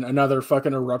again another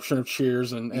fucking eruption of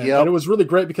cheers, and it was really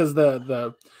great because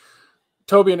the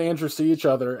Tobey and Andrew see each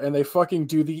other, and they fucking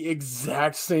do the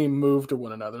exact same move to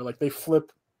one another. Like they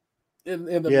flip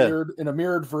in a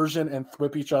mirrored version and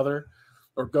thwip each other,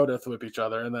 or go to thwip each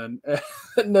other, and then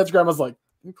Ned's grandma's like,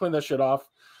 "You clean that shit off."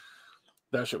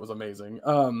 That shit was amazing.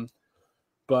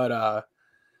 But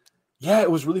yeah,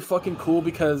 it was really fucking cool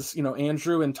because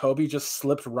Andrew and Tobey just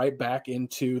slipped right back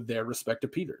into their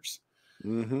respective Peters.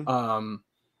 Mm-hmm. And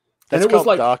it was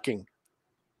like docking.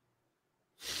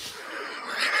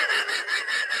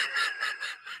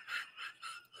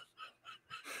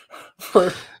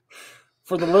 For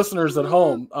the listeners at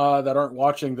home that aren't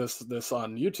watching this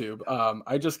on YouTube,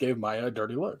 I just gave Maya a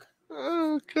dirty look.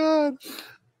 Oh God.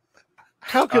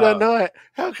 How could I not?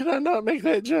 How could I not make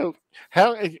that joke?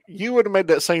 How you would have made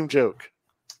that same joke?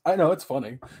 I know, it's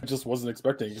funny. I just wasn't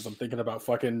expecting because I'm thinking about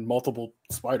fucking multiple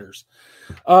spiders.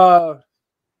 But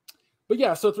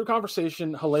yeah, so through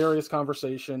conversation, hilarious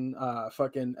conversation,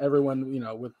 fucking everyone,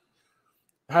 with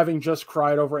having just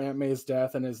cried over Aunt May's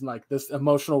death and is like this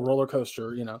emotional roller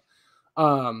coaster,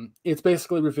 it's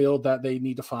basically revealed that they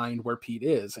need to find where Pete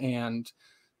is. And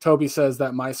Tobey says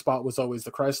that my spot was always the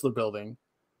Chrysler Building.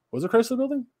 Was it Chrysler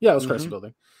Building? Yeah, it was Chrysler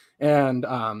Building. And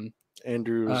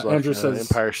Andrew says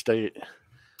Empire State.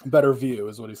 Better view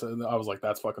is what he said. I was like,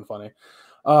 that's fucking funny.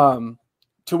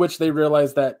 To which they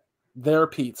realized that their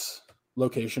Pete's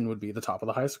location would be the top of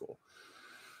the high school.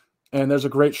 And there's a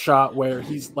great shot where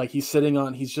he's sitting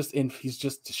on, he's just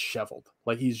disheveled.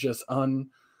 Like he's just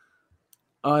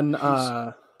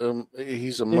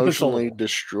he's emotionally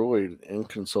destroyed,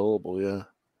 inconsolable. Yeah.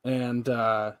 And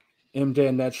MJ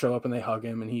and Ned show up and they hug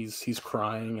him, and he's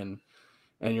crying, and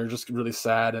you're just really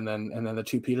sad. And then the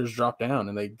two Peters drop down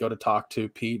and they go to talk to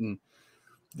Pete, and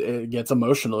it gets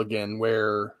emotional again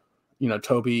where,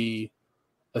 Tobey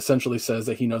essentially says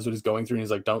that he knows what he's going through. And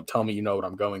he's like, "Don't tell me you know what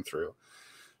I'm going through."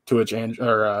 To which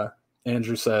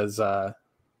Andrew says, I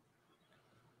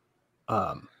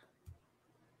don't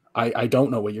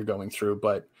know what you're going through,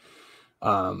 but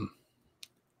I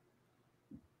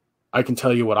can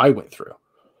tell you what I went through.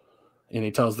 And he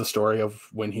tells the story of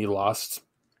when he lost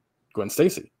Gwen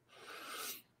Stacy,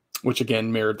 which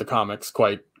again mirrored the comics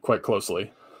quite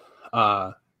closely.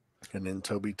 And then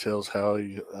Tobey tells how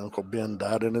Uncle Ben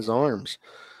died in his arms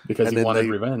because he wanted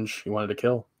revenge. He wanted to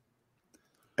kill.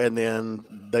 And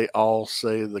then they all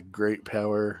say with great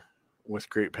power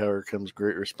comes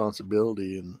great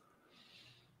responsibility. And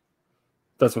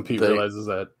that's when Pete realizes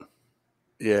that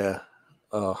Yeah.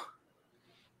 Oh,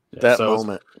 Yeah, that so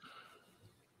moment.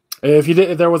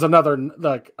 if there was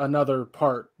another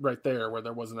part right there where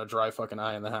there wasn't a dry fucking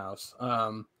eye in the house.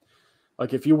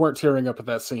 Like if you weren't tearing up at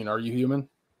that scene, are you human?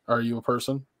 Are you a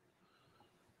person?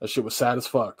 That shit was sad as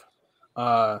fuck.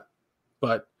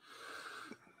 But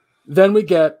then we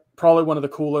get probably one of the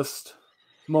coolest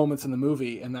moments in the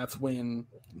movie, and that's when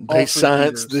They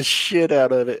science the shit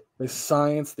out of it. They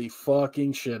science the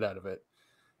fucking shit out of it.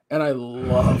 And I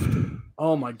loved it.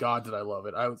 Oh my God, did I love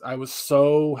it. I was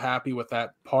so happy with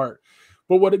that part.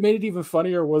 But what it made it even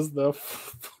funnier was the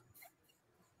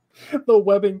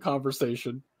webbing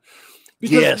conversation.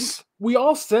 Because yes. we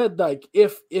all said, like,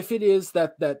 if it is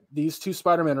that these two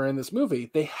Spider-Man are in this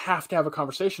movie, they have to have a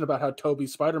conversation about how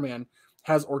Tobey's Spider-Man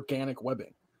has organic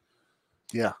webbing.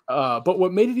 Yeah. But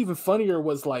what made it even funnier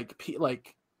was like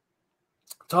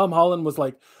Tom Holland was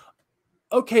like,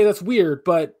 okay, that's weird,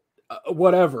 but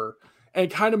whatever, and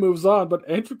kind of moves on. But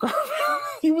Andrew Garfield,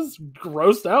 he was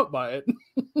grossed out by it.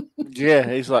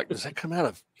 Yeah, he's like, does that come out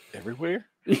of everywhere?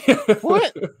 Yeah.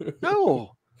 What?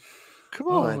 No. Come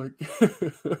on.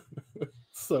 Oh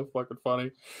so fucking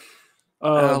funny.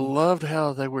 I loved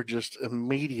how they were just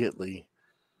immediately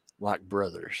like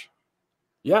brothers.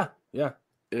 Yeah, yeah.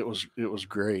 It was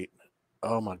great.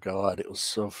 Oh my God, it was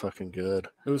so fucking good.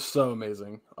 It was so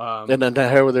amazing. And then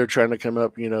how they're trying to come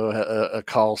up, a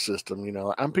call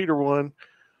system. I'm Peter 1,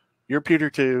 you're Peter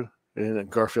 2, and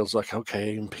Garfield's like,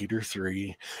 okay, I'm Peter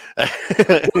 3.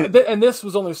 And this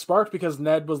was only sparked because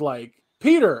Ned was like,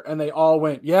 Peter, and they all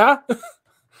went, yeah.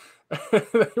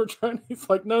 They were trying. He's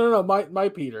like, no, my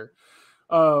Peter.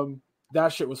 That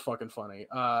shit was fucking funny.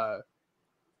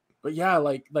 But yeah,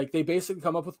 like they basically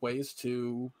come up with ways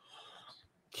to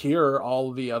cure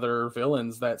all the other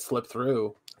villains that slip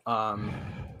through,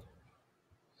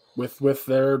 with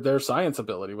their science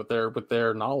ability, with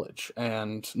their knowledge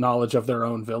of their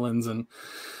own villains, and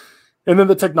then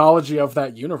the technology of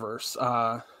that universe.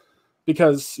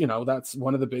 Because that's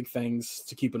one of the big things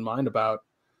to keep in mind about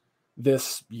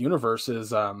this universe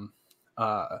is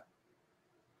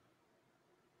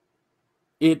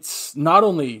it's not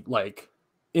only like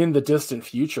in the distant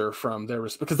future from their,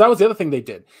 because that was the other thing they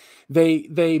did.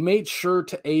 They made sure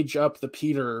to age up the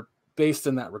Peter based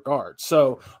in that regard.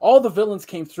 So all the villains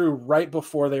came through right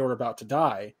before they were about to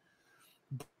die,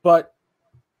 but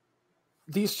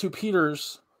these two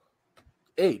Peters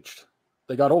aged.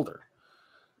 They got older.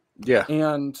 Yeah.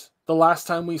 And the last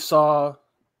time we saw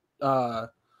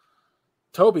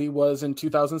Tobey was in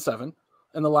 2007,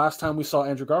 and the last time we saw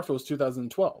Andrew Garfield was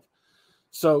 2012.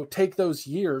 So take those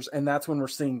years, and that's when we're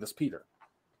seeing this Peter,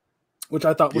 which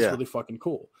I thought was really fucking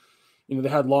cool. They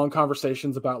had long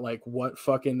conversations about like what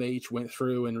fucking they each went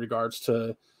through in regards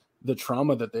to the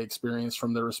trauma that they experienced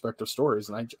from their respective stories.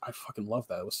 And I fucking love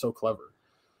that. It was so clever.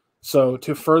 So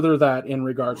to further that in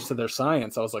regards to their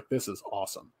science, I was like, this is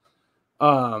awesome.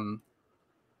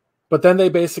 But then they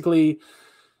basically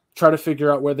try to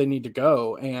figure out where they need to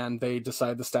go, and they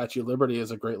decide the Statue of Liberty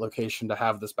is a great location to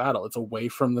have this battle. It's away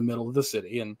from the middle of the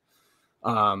city, and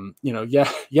a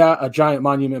giant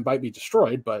monument might be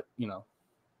destroyed, but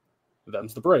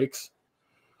them's the breaks.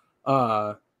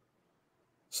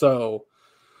 So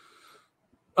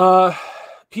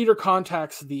Peter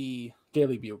contacts the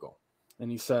Daily Bugle,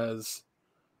 and he says,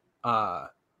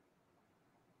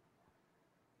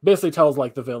 basically tells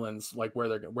like the villains like where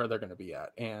they're going to be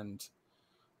at. And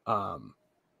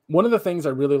one of the things I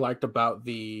really liked about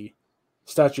the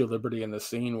Statue of Liberty in this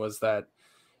scene was that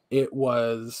it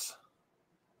was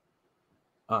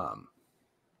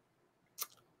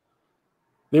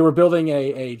they were building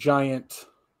a giant.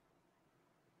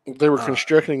 They were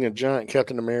constructing a giant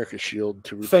Captain America shield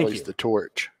to replace the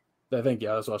torch. Thank you.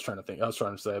 That's what I was trying to think. I was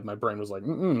trying to say. My brain was like,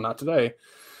 not today.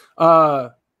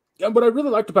 What I really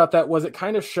liked about that was it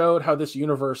kind of showed how this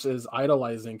universe is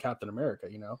idolizing Captain America.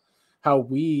 How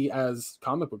we as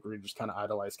comic book readers kind of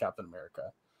idolize Captain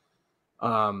America.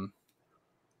 And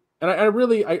I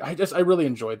really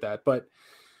enjoyed that. But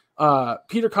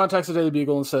Peter contacts the Daily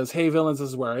Bugle and says, hey, villains, this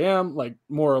is where I am, like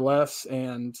more or less.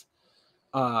 And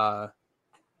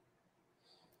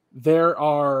there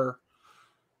are,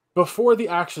 before the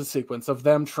action sequence of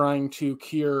them trying to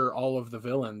cure all of the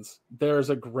villains, there's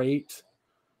a great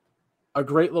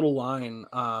little line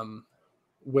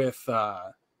with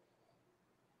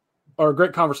or a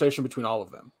great conversation between all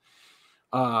of them.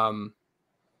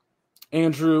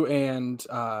 Andrew and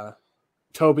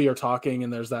Tobey are talking,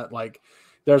 and there's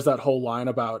that whole line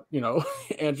about,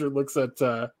 Andrew looks at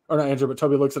or not Andrew, but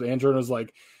Tobey looks at Andrew and is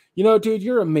like, dude,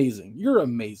 you're amazing.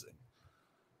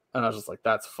 And I was just like,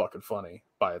 that's fucking funny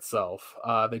by itself.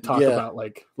 They talk about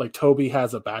like Tobey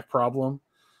has a back problem,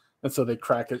 And so they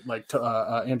crack it like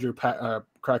Andrew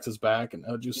cracks his back, and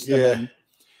just Yeah.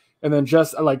 and then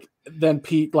just like then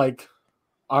Pete like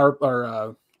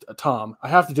our Tom. I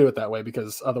have to do it that way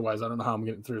because otherwise I don't know how I'm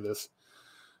getting through this.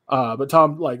 But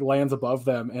Tom like lands above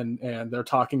them, and they're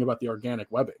talking about the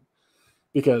organic webbing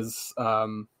because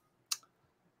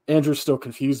Andrew's still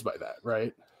confused by that,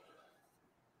 right?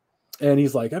 And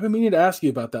he's like, I've been meaning to ask you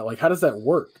about that. Like, how does that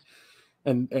work?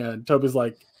 And Toby's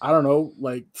like, I don't know,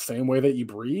 like same way that you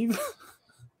breathe.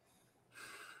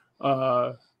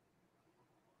 But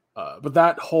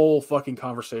that whole fucking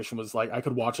conversation was like, I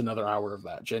could watch another hour of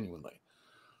that, genuinely.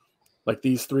 Like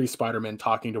these three Spider-Men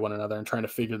talking to one another and trying to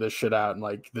figure this shit out and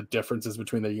like the differences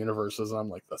between their universes. I'm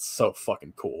like, that's so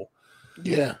fucking cool.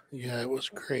 Yeah, it was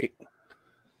great.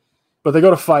 But they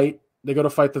go to fight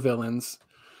the villains,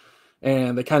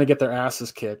 and they kind of get their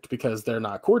asses kicked because they're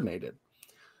not coordinated.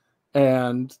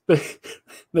 And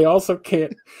they also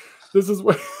can't. This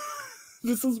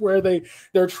is where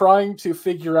they're trying to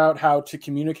figure out how to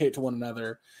communicate to one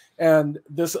another. And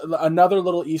this another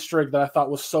little Easter egg that I thought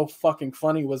was so fucking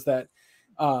funny was that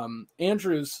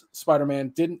Andrew's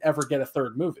Spider-Man didn't ever get a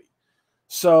third movie.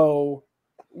 So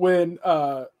when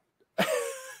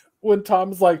when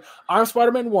Tom's like, I'm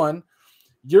Spider-Man 1,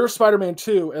 you're Spider-Man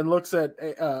 2, and looks at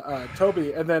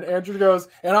Toby, and then Andrew goes,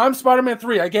 and I'm Spider-Man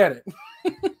 3, I get it.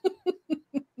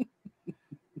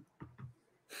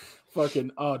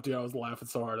 Fucking, oh dude, I was laughing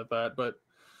so hard at that. But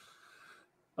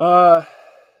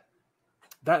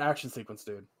that action sequence,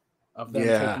 dude, of them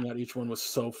taking out each one was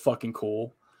so fucking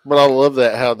cool. But I love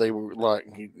that how they were like,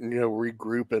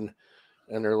 regrouping,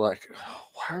 and they're like,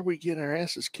 why are we getting our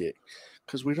asses kicked?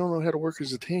 Because we don't know how to work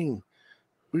as a team.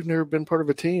 We've never been part of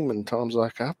a team. And Tom's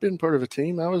like, I've been part of a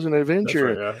team. I was an Avenger.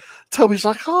 Right, yeah. Toby's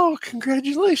like, oh,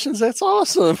 congratulations. That's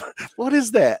awesome. What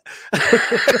is that?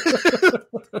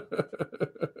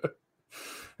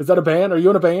 Is that a band? Are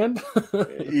you in a band?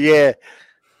 Yeah.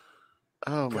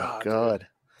 Oh my God.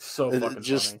 So fucking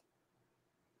funny.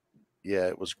 Yeah,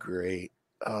 it was great.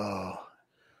 Oh.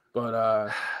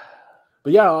 But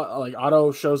yeah, like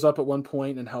Otto shows up at one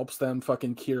point and helps them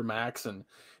fucking cure Max, and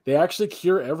they actually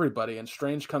cure everybody. And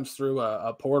Strange comes through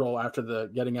a portal after the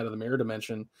getting out of the mirror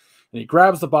dimension, and he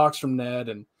grabs the box from Ned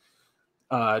and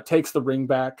takes the ring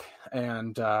back.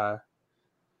 And Ned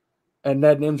and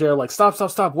MJ are like,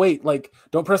 stop, wait, like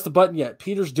don't press the button yet.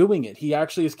 Peter's doing it. He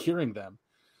actually is curing them.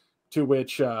 To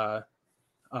which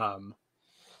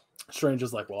Strange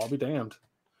is like, well, I'll be damned.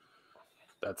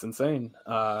 That's insane.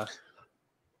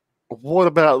 What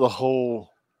about the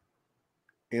whole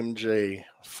MJ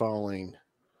falling?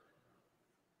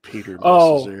 Peter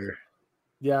misses her.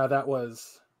 Yeah, that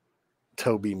was.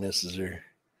 Toby misses her.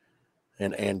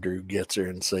 And Andrew gets her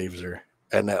and saves her.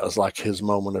 And that was like his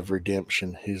moment of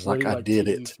redemption. He's like, I did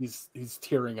it. He's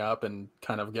tearing up and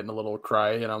kind of getting a little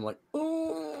cry. And I'm like,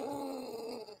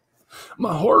 oh,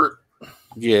 my heart.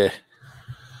 Yeah.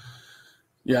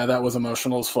 Yeah, that was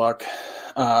emotional as fuck.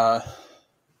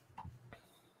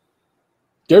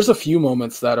 There's a few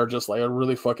moments that are just like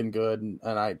really fucking good,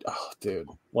 and dude,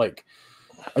 like,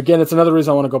 again, it's another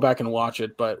reason I want to go back and watch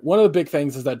it. But one of the big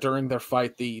things is that during their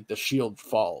fight, the shield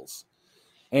falls,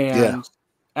 and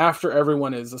after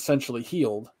everyone is essentially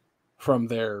healed from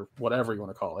their whatever you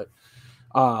want to call it,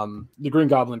 the Green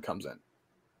Goblin comes in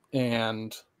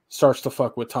and starts to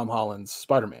fuck with Tom Holland's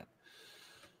Spider-Man.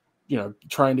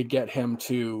 Trying to get him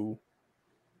to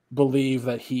believe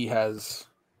that he's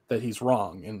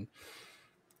wrong, and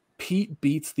Pete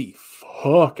beats the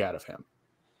fuck out of him.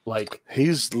 Like,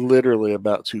 he's literally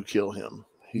about to kill him.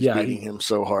 He's beating him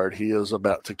so hard, he is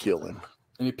about to kill him.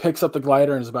 And he picks up the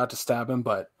glider and is about to stab him,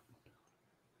 but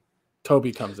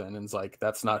Toby comes in and is like,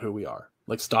 that's not who we are.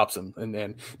 Like, stops him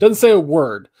and doesn't say a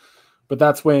word, but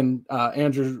that's when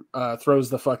Andrew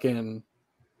throws the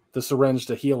syringe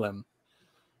to heal him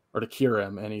or to cure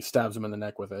him, and he stabs him in the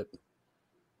neck with it.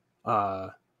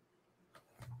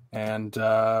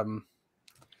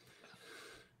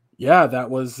 Yeah, that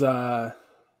was that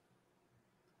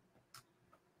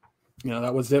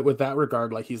was it with that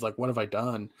regard. Like, he's like, what have I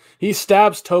done? He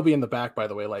stabs Toby in the back, by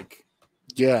the way. Like,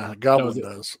 yeah, Goblin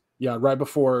does. Yeah, right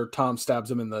before Tom stabs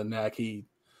him in the neck, he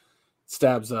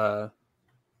stabs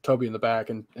Toby in the back,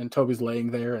 and Toby's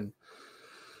laying there, and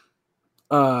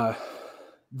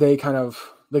they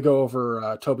go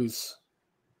over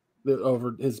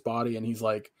over his body, and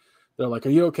they're like, are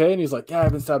you okay? And he's like, yeah,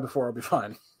 I've been stabbed before, I'll be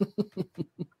fine.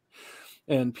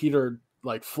 And Peter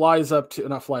not flies up,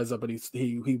 but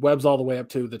he webs all the way up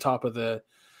to the top of the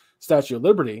Statue of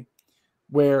Liberty,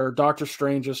 where Doctor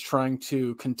Strange is trying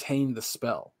to contain the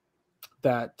spell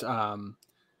that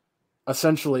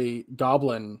essentially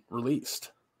Goblin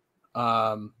released.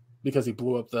 because he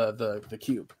blew up the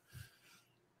cube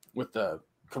with the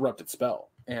corrupted spell,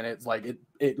 and it's like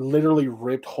it literally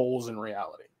ripped holes in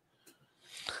reality.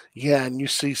 Yeah, and you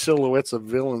see silhouettes of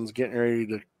villains getting ready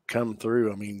to come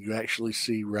through. I mean, you actually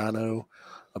see Rhino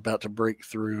about to break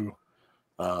through.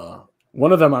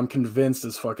 One of them, I'm convinced,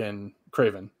 is fucking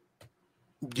Kraven.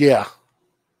 Yeah.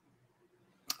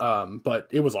 But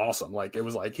it was awesome. Like, it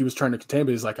was like he was trying to contain,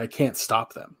 but he's like, I can't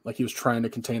stop them. Like, he was trying to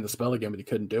contain the spell again, but he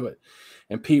couldn't do it.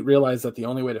 And Pete realized that the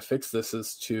only way to fix this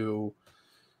is to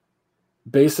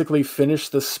basically finish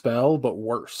the spell, but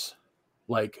worse.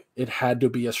 Like, it had to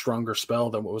be a stronger spell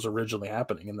than what was originally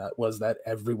happening. And that was that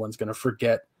everyone's going to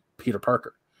forget Peter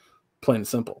Parker. Plain and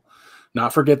simple.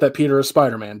 Not forget that Peter is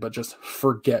Spider-Man, but just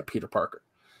forget Peter Parker.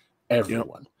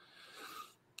 Everyone. Yep.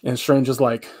 And Strange is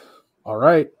like, all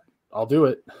right, I'll do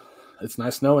it. It's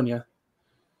nice knowing you.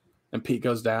 And Pete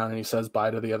goes down and he says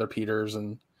bye to the other Peters.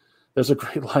 And there's a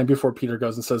great line before Peter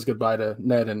goes and says goodbye to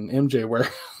Ned and MJ where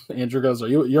Andrew goes,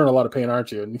 you're in a lot of pain,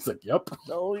 aren't you? And he's like, yep.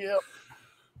 Oh, yep.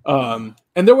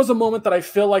 And there was a moment that I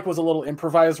feel like was a little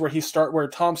improvised where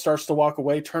Tom starts to walk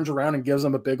away, turns around and gives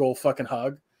him a big old fucking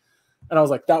hug. And I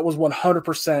was like, that was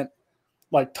 100%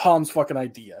 like Tom's fucking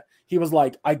idea. He was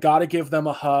like, I got to give them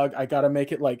a hug. I got to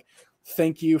make it like,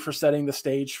 thank you for setting the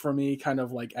stage for me kind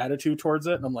of like attitude towards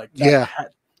it. And I'm like,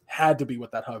 that had to be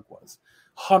what that hug was.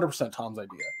 100% Tom's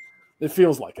idea. It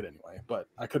feels like it anyway, but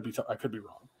I could be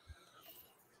wrong.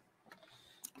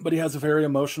 But he has a very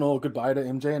emotional goodbye to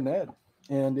MJ and Ned.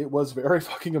 And it was very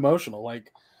fucking emotional.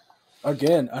 Like,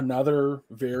 again, another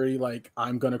very like,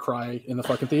 I'm going to cry in the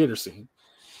fucking theater scene.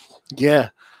 Yeah.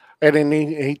 And then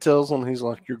he tells them, he's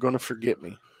like, you're going to forget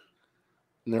me.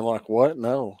 And they're like, what?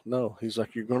 No. He's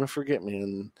like, you're going to forget me.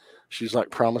 And she's like,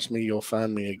 promise me you'll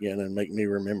find me again and make me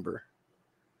remember.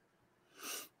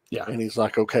 Yeah. And he's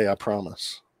like, okay, I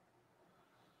promise.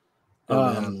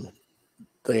 And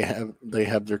then they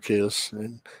have their kiss.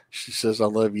 And she says, I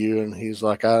love you. And he's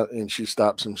like, and she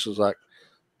stops him. She's like,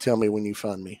 tell me when you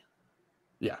find me.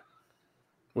 Yeah.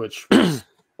 Which was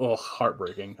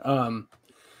heartbreaking.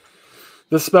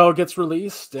 The spell gets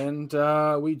released and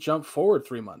we jump forward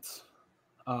 3 months.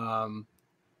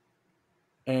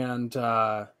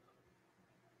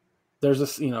 There's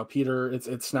this, Peter,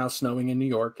 it's now snowing in New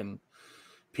York, and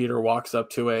Peter walks up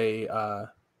to a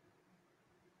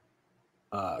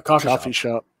coffee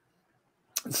shop.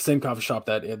 It's the same coffee shop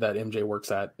that MJ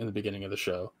works at in the beginning of the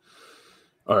show,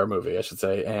 or movie, I should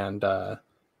say. And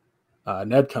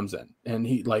Ned comes in, and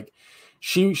he like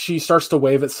she starts to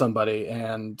wave at somebody,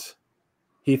 and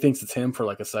he thinks it's him for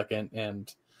like a second,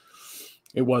 and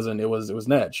it wasn't. It was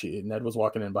Ned. Ned was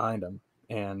walking in behind him,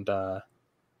 and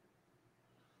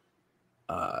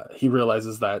he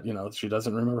realizes that she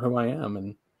doesn't remember who I am,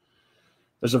 and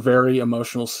there's a very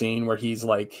emotional scene where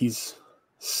he's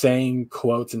saying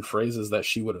quotes and phrases that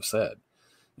she would have said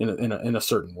in a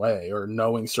certain way, or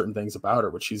knowing certain things about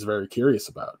her, which she's very curious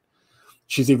about.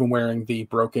 She's even wearing the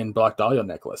broken Black Dahlia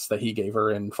necklace that he gave her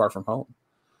in Far From Home,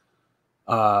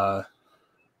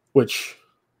 which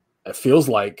it feels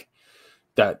like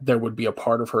that there would be a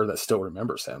part of her that still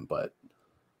remembers him, but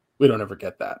we don't ever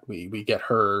get that. We get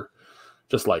her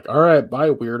just like, all right, bye,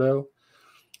 weirdo,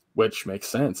 which makes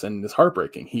sense and is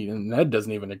heartbreaking. Ned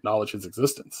doesn't even acknowledge his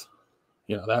existence.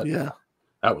 That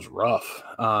was rough.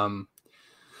 And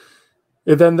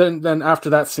then after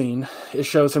that scene, it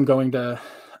shows him going to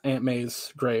Aunt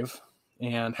May's grave,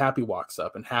 and Happy walks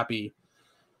up, and Happy,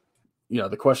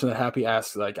 the question that Happy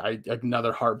asks, like,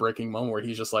 another heartbreaking moment where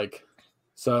he's just like,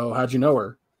 so how'd you know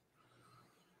her?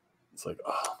 It's like,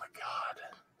 oh my God.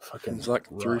 Fucking he's like,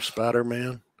 rough. Through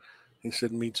Spider-Man. He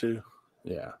said, me too.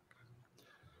 Yeah.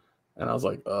 And I was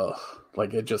like, ugh,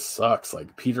 like, it just sucks.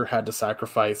 Like, Peter had to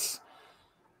sacrifice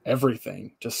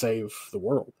everything to save the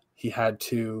world. He had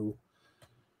to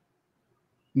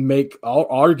make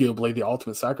arguably the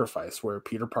ultimate sacrifice, where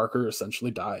Peter Parker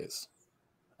essentially dies.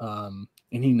 And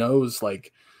he knows,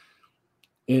 like,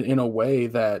 in a way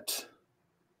that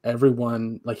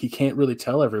everyone, like, he can't really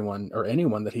tell everyone or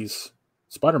anyone that he's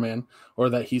Spider-Man or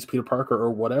that he's Peter Parker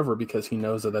or whatever, because he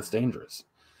knows that that's dangerous.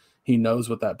 He knows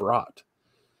what that brought.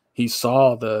 He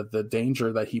saw the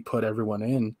danger that he put everyone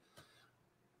in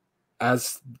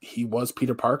as he was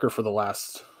Peter Parker for the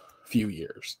last few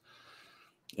years.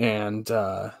 And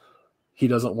he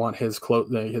doesn't want his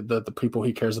the people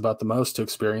he cares about the most to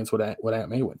experience what Aunt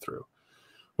May went through,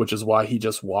 which is why he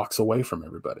just walks away from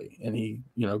everybody. And he,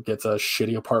 gets a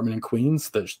shitty apartment in Queens,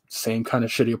 the same kind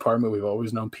of shitty apartment we've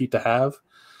always known Pete to have.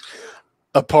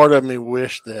 A part of me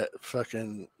wished that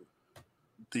fucking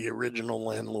the original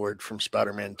landlord from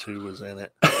Spider-Man 2 was in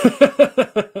it.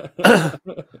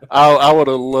 I would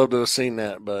have loved to have seen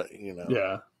that, but you know.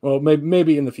 Yeah. Well,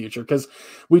 maybe in the future, because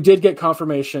we did get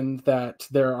confirmation that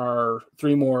there are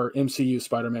 3 more MCU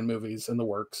Spider-Man movies in the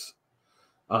works.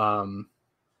 And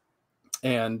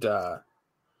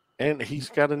he's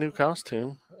got a new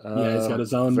costume. yeah, he's got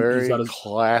his own. Very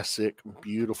classic,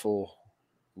 beautiful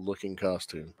looking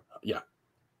costume. Yeah,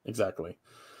 exactly.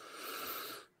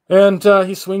 And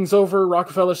he swings over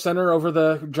Rockefeller Center over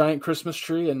the giant Christmas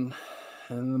tree, and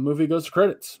the movie goes to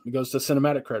credits. It goes to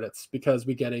cinematic credits because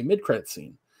we get a mid-credit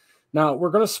scene. Now, we're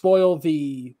going to spoil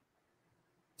the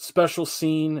special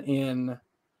scene in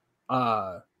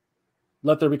Let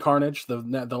There Be Carnage,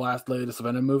 the latest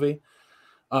Venom movie,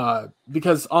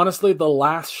 because honestly, the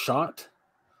last shot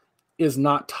is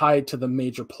not tied to the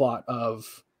major plot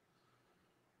of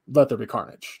Let There Be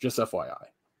Carnage, just FYI.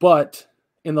 But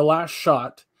in the last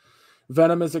shot,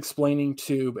 Venom is explaining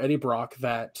to Eddie Brock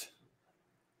that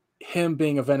him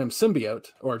being a Venom symbiote,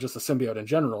 or just a symbiote in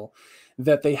general,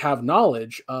 that they have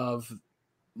knowledge of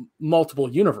multiple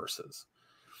universes,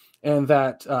 and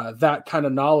that that kind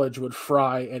of knowledge would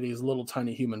fry Eddie's little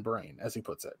tiny human brain, as he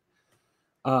puts it.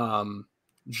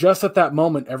 Just at that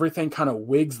moment, everything kind of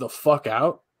wigs the fuck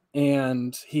out,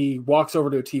 and he walks over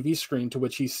to a TV screen, to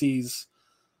which he sees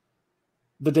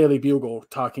the Daily Bugle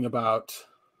talking about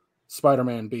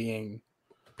Spider-Man being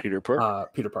Peter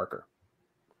Parker.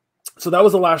 So that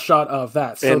was the last shot of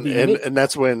that. So and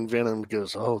that's when Venom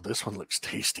goes, "Oh, this one looks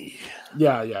tasty."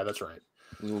 Yeah, that's right.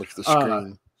 And look at the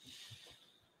screen.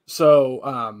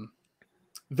 So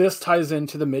this ties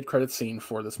into the mid-credit scene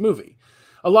for this movie.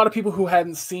 A lot of people who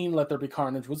hadn't seen Let There Be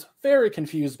Carnage was very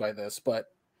confused by this, but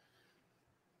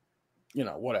you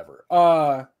know, whatever.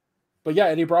 But yeah,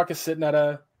 Eddie Brock is sitting at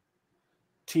a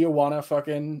Tijuana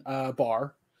fucking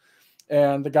bar.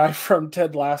 And the guy from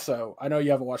Ted Lasso, I know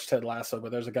you haven't watched Ted Lasso,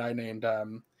 but there's a guy named, I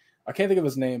can't think of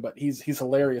his name, but he's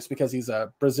hilarious because he's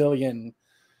a Brazilian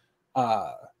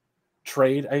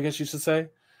trade, I guess you should say.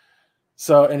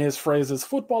 So, and his phrase is,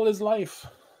 "Football is life,"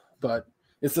 but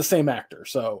it's the same actor.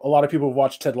 So a lot of people who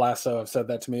watch Ted Lasso have said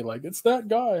that to me, like, it's that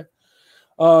guy.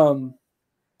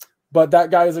 But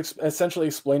that guy is essentially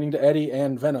explaining to Eddie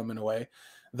and Venom in a way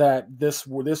that this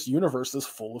universe is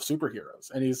full of superheroes,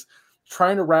 and he's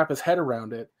trying to wrap his head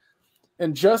around it.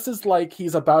 And just as like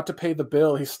he's about to pay the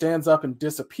bill, he stands up and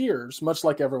disappears, much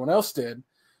like everyone else did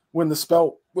when the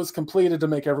spell was completed to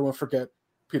make everyone forget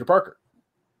Peter Parker.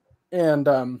 And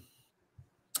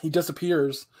he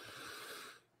disappears.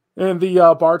 And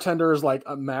the bartender is like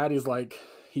mad. He's like,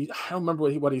 I don't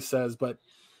remember what he says, but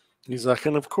he's like,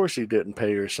 and of course he didn't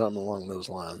pay or something along those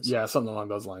lines. Yeah, something along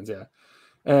those lines. Yeah.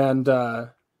 And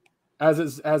as it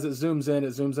zooms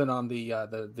in on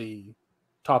the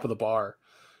top of the bar,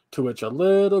 to which a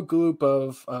little group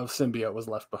of symbiote was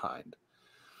left behind.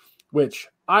 Which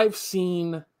I've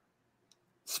seen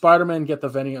Spider-Man get the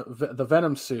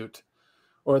Venom suit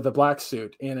or the black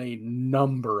suit in a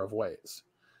number of ways.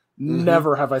 Mm-hmm.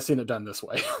 Never have I seen it done this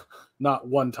way. Not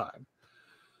one time.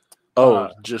 Oh,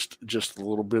 just a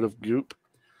little bit of goop?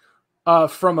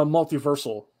 From a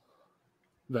multiversal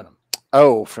Venom.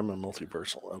 Oh, from a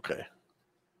multiversal. Okay.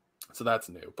 So that's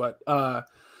new. But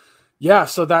yeah,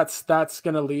 so that's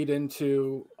going to lead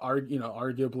into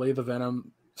arguably the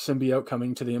Venom symbiote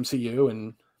coming to the MCU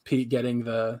and Pete getting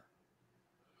the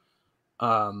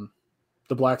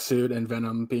black suit and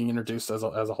Venom being introduced as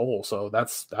a whole. So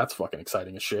that's fucking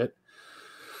exciting as shit.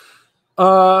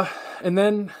 And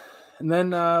then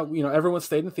everyone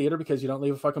stayed in the theater because you don't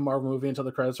leave a fucking Marvel movie until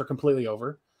the credits are completely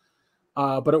over.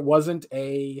 But it wasn't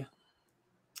a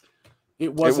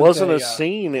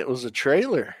scene. It was a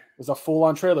trailer. It was a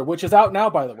full-on trailer, which is out now,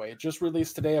 by the way. It just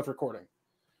released today of recording.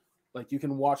 Like, you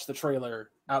can watch the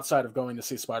trailer outside of going to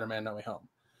see Spider-Man No Way Home.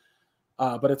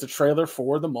 But it's a trailer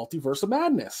for the Multiverse of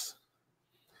Madness,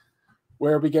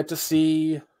 where we get to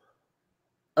see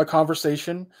a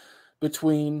conversation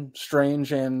between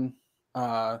Strange and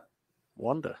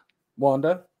Wanda.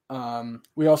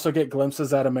 We also get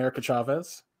glimpses at America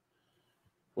Chavez,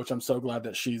 which I'm so glad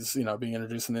that she's being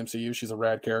introduced in the MCU. She's a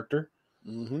rad character.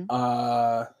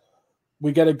 Mm-hmm.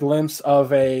 We get a glimpse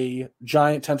of a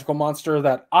giant tentacle monster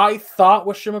that I thought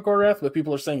was Shimmer-Gorath, but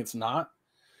people are saying it's not.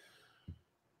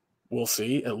 We'll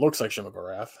see. It looks like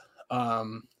Shimmer-Gorath.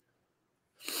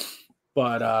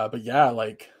 But yeah,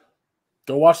 like,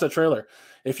 go watch that trailer.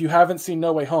 If you haven't seen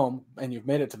No Way Home and you've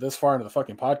made it to this far into the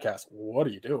fucking podcast, what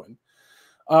are you doing?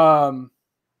 But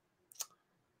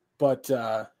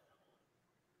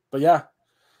yeah,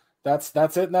 that's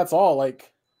it, and that's all.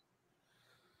 Like,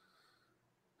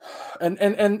 and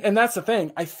that's the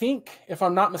thing. I think, if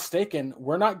I'm not mistaken,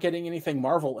 we're not getting anything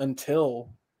Marvel until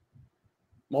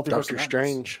Multiverse Doctor of Madness.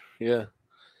 Strange, yeah.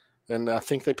 And I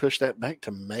think they pushed that back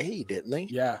to May, didn't they?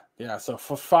 Yeah. So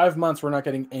for 5 months, we're not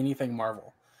getting anything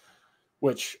Marvel,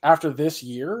 which after this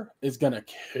year is going to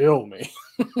kill me.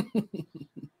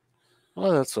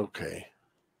 Well, that's okay.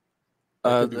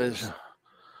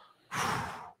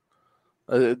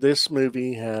 This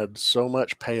movie had so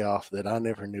much payoff that I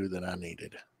never knew that I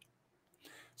needed.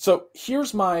 So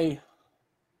here's my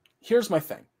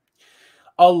thing.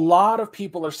 A lot of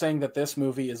people are saying that this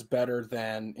movie is better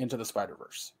than Into the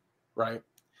Spider-Verse, right?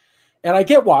 And I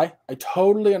get why. I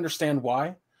totally understand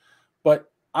why.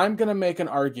 But I'm going to make an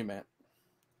argument.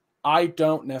 I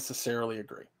don't necessarily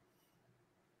agree.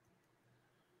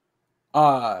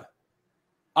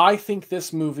 I think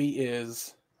this movie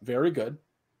is very good.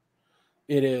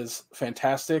 It is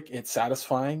fantastic. It's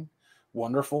satisfying,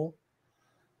 wonderful.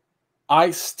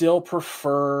 I still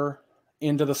prefer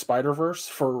Into the Spider-Verse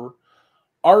for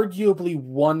arguably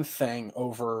one thing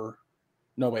over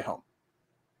No Way Home.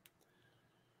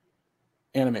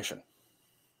 Animation.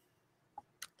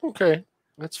 Okay,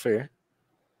 that's fair.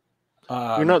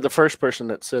 You're not the first person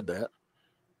that said that.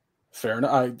 Fair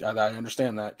enough. I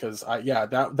understand that because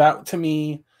that to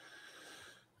me,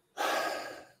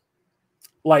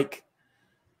 like,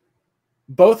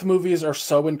 both movies are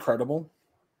so incredible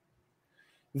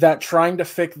that trying to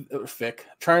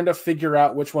figure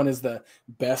out which one is the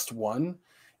best one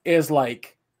is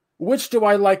like, which do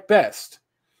I like best?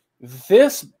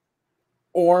 This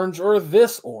orange or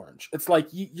this orange? It's like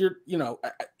it's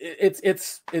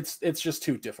just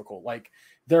too difficult. Like,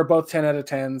 they're both 10 out of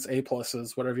 10s, A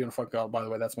pluses, whatever you want to fuck out. By the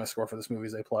way, that's my score for this movie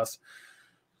is A plus.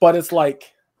 But it's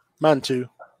like, mine too.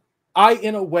 I,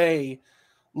 in a way,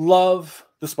 love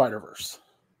the Spider-Verse.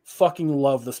 Fucking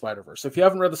love the Spider-Verse. If you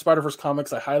haven't read the Spider-Verse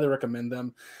comics, I highly recommend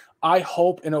them. I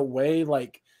hope, in a way,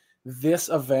 like, this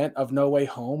event of No Way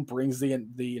Home brings the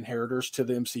Inheritors to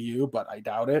the MCU, but I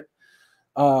doubt it.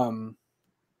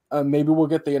 Maybe we'll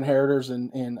get the Inheritors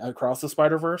in Across the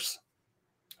Spider-Verse.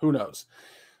 Who knows?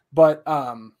 But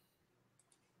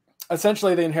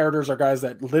essentially, the Inheritors are guys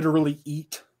that literally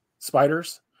eat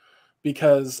spiders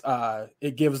because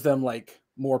it gives them, like,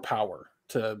 more power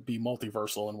to be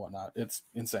multiversal and whatnot. It's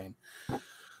insane.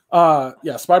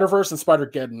 Spider-Verse and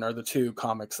Spider-Geddon are the two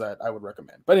comics that I would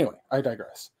recommend. But anyway, I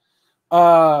digress.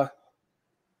 I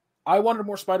wanted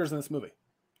more spiders in this movie.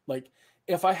 Like,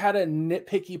 if I had a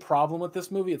nitpicky problem with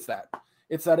this movie, it's that.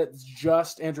 It's that it's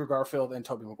just Andrew Garfield and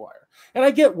Tobey Maguire. And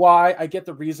I get why. I get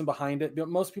the reason behind it. But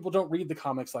most people don't read the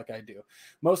comics like I do.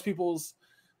 Most people's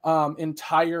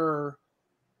entire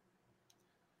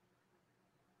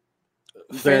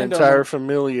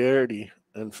familiarity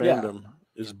and fandom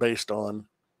is based on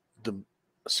the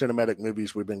cinematic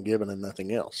movies we've been given and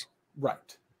nothing else.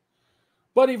 Right.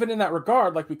 But even in that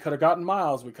regard, like, we could have gotten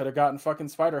Miles, we could have gotten fucking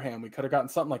Spider-Ham, we could have gotten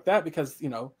something like that because,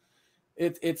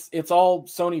 it's all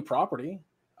Sony property.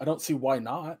 I don't see why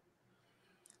not.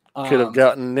 Could have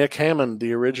gotten Nick Hammond,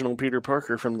 the original Peter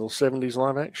Parker from the 70s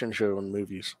live action show and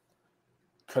movies.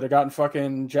 Could have gotten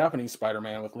fucking Japanese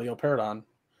Spider-Man with Leo Paradon.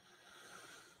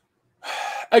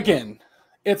 Again,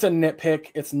 it's a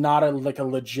nitpick. It's not a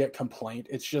legit complaint.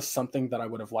 It's just something that I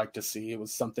would have liked to see. It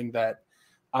was something that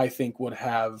I think would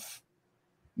have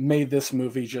made this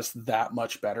movie just that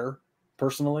much better,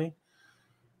 personally.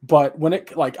 But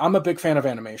I'm a big fan of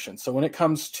animation. So when it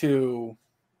comes to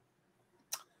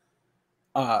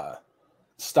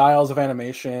styles of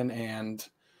animation and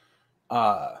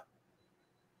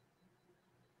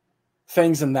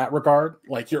things in that regard,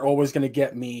 like, you're always going to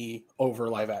get me over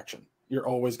live action. You're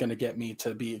always going to get me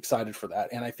to be excited for that.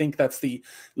 And I think that's the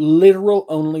literal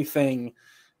only thing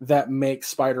that makes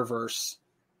Spider-Verse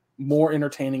more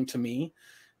entertaining to me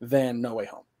than No Way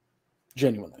Home.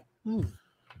 Genuinely.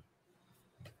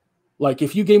 Like,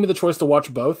 if you gave me the choice to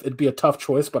watch both, it'd be a tough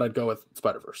choice, but I'd go with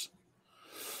Spider-Verse.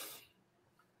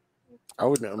 I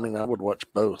would watch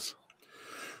both.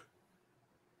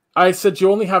 I said you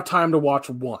only have time to watch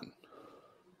one.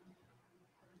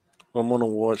 I'm going to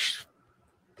watch...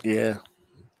 Yeah,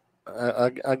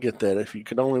 I get that. If you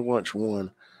could only watch one,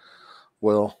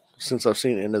 well, since I've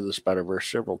seen Into the Spider-Verse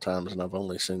several times and I've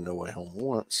only seen No Way Home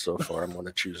once so far, I'm going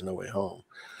to choose No Way Home.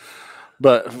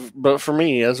 But for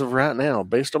me, as of right now,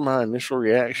 based on my initial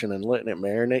reaction and letting it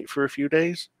marinate for a few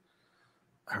days,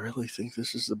 I really think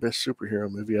this is the best superhero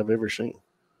movie I've ever seen.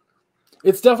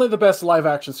 It's definitely the best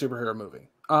live-action superhero movie.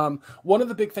 One of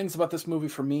the big things about this movie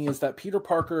for me is that Peter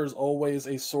Parker is always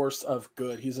a source of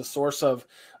good. He's a source of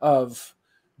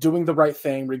doing the right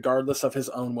thing regardless of his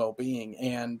own well-being.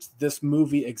 And this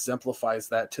movie exemplifies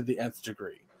that to the nth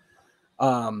degree.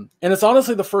 And it's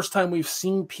honestly the first time we've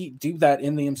seen Pete do that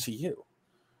in the MCU.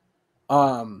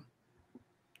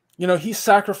 he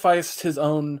sacrificed his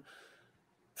own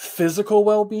physical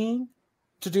well-being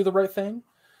to do the right thing,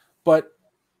 but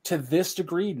to this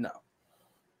degree, no.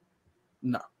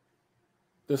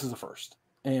 This is a first,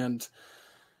 and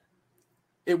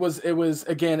it was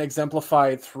again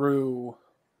exemplified through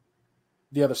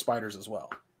the other spiders as well.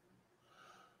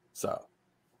 So,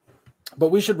 but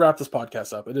we should wrap this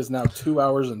podcast up. It is now 2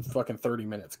 hours and fucking 30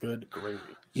 minutes. Good gravy.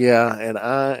 Yeah, and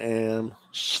I am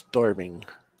starving.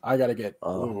 I gotta get.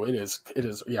 It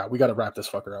is. Yeah, we gotta wrap this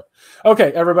fucker up.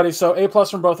 Okay, everybody. So A+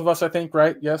 from both of us, I think.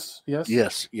 Right? Yes. Yes.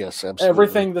 Absolutely.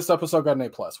 Everything this episode got an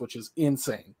A+, which is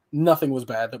insane. Nothing was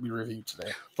bad that we reviewed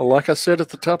today. Well, like I said at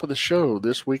the top of the show,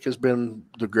 this week has been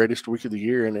the greatest week of the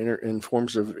year in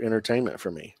forms of entertainment for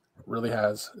me. It really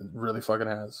has. It really fucking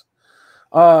has.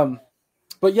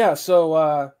 But yeah.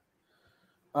 So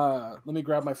let me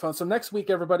grab my phone. So next week,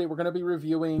 everybody, we're gonna be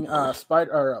reviewing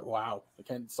Spider. Wow, I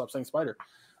can't stop saying Spider.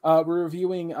 We're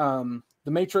reviewing The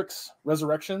Matrix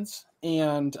Resurrections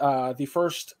and the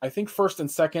first and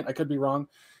second, I could be wrong,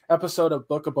 episode of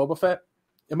Book of Boba Fett.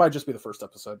 It might just be the first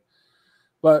episode.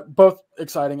 But both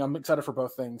exciting. I'm excited for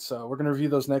both things. So we're going to review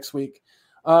those next week.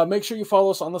 Make sure you follow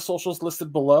us on the socials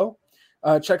listed below.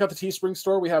 Check out the Teespring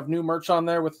store. We have new merch on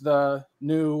there with the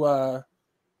new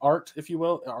art, if you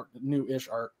will. New-ish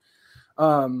art.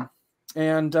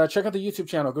 And check out the YouTube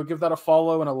channel. Go give that a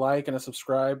follow and a like and a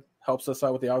subscribe. Helps us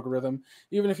out with the algorithm.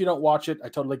 Even if you don't watch it, I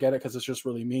totally get it because it's just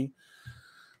really me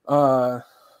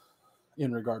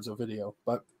in regards to video.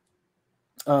 But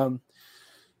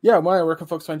yeah, Maya, where can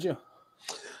folks find you?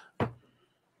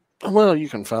 Well, you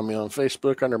can find me on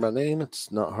Facebook under my name.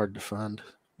 It's not hard to find,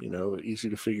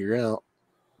 easy to figure out.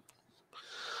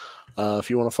 If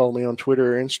you want to follow me on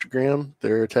Twitter or Instagram,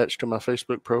 they're attached to my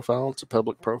Facebook profile. It's a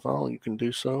public profile. You can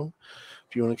do so.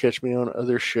 If you want to catch me on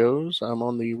other shows, I'm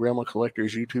on the Realm of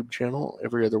Collectors YouTube channel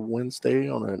every other Wednesday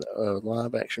on a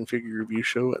live action figure review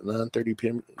show at 9:30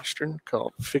 p.m. Eastern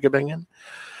called Figure Banging,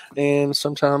 and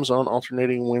sometimes on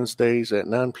alternating Wednesdays at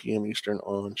 9 p.m. Eastern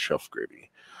on Shelf Gravy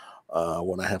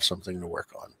when I have something to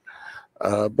work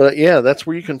on. But yeah, that's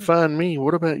where you can find me.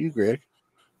 What about you, Greg?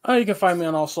 You can find me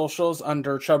on all socials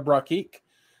under Chub Rock Geek.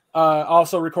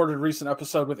 Also recorded a recent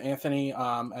episode with Anthony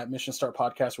at Mission Start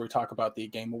Podcast where we talk about the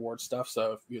Game Award stuff.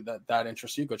 So if that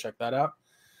interests you, go check that out.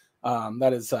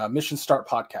 That is Mission Start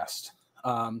Podcast.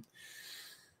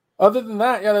 Other than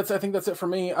that, yeah, I think that's it for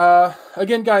me.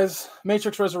 Again, guys,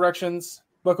 Matrix Resurrections,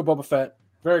 Book of Boba Fett,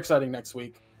 very exciting next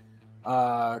week.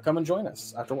 Come and join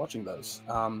us after watching those.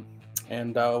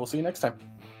 And we'll see you next time.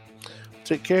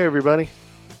 Take care, everybody.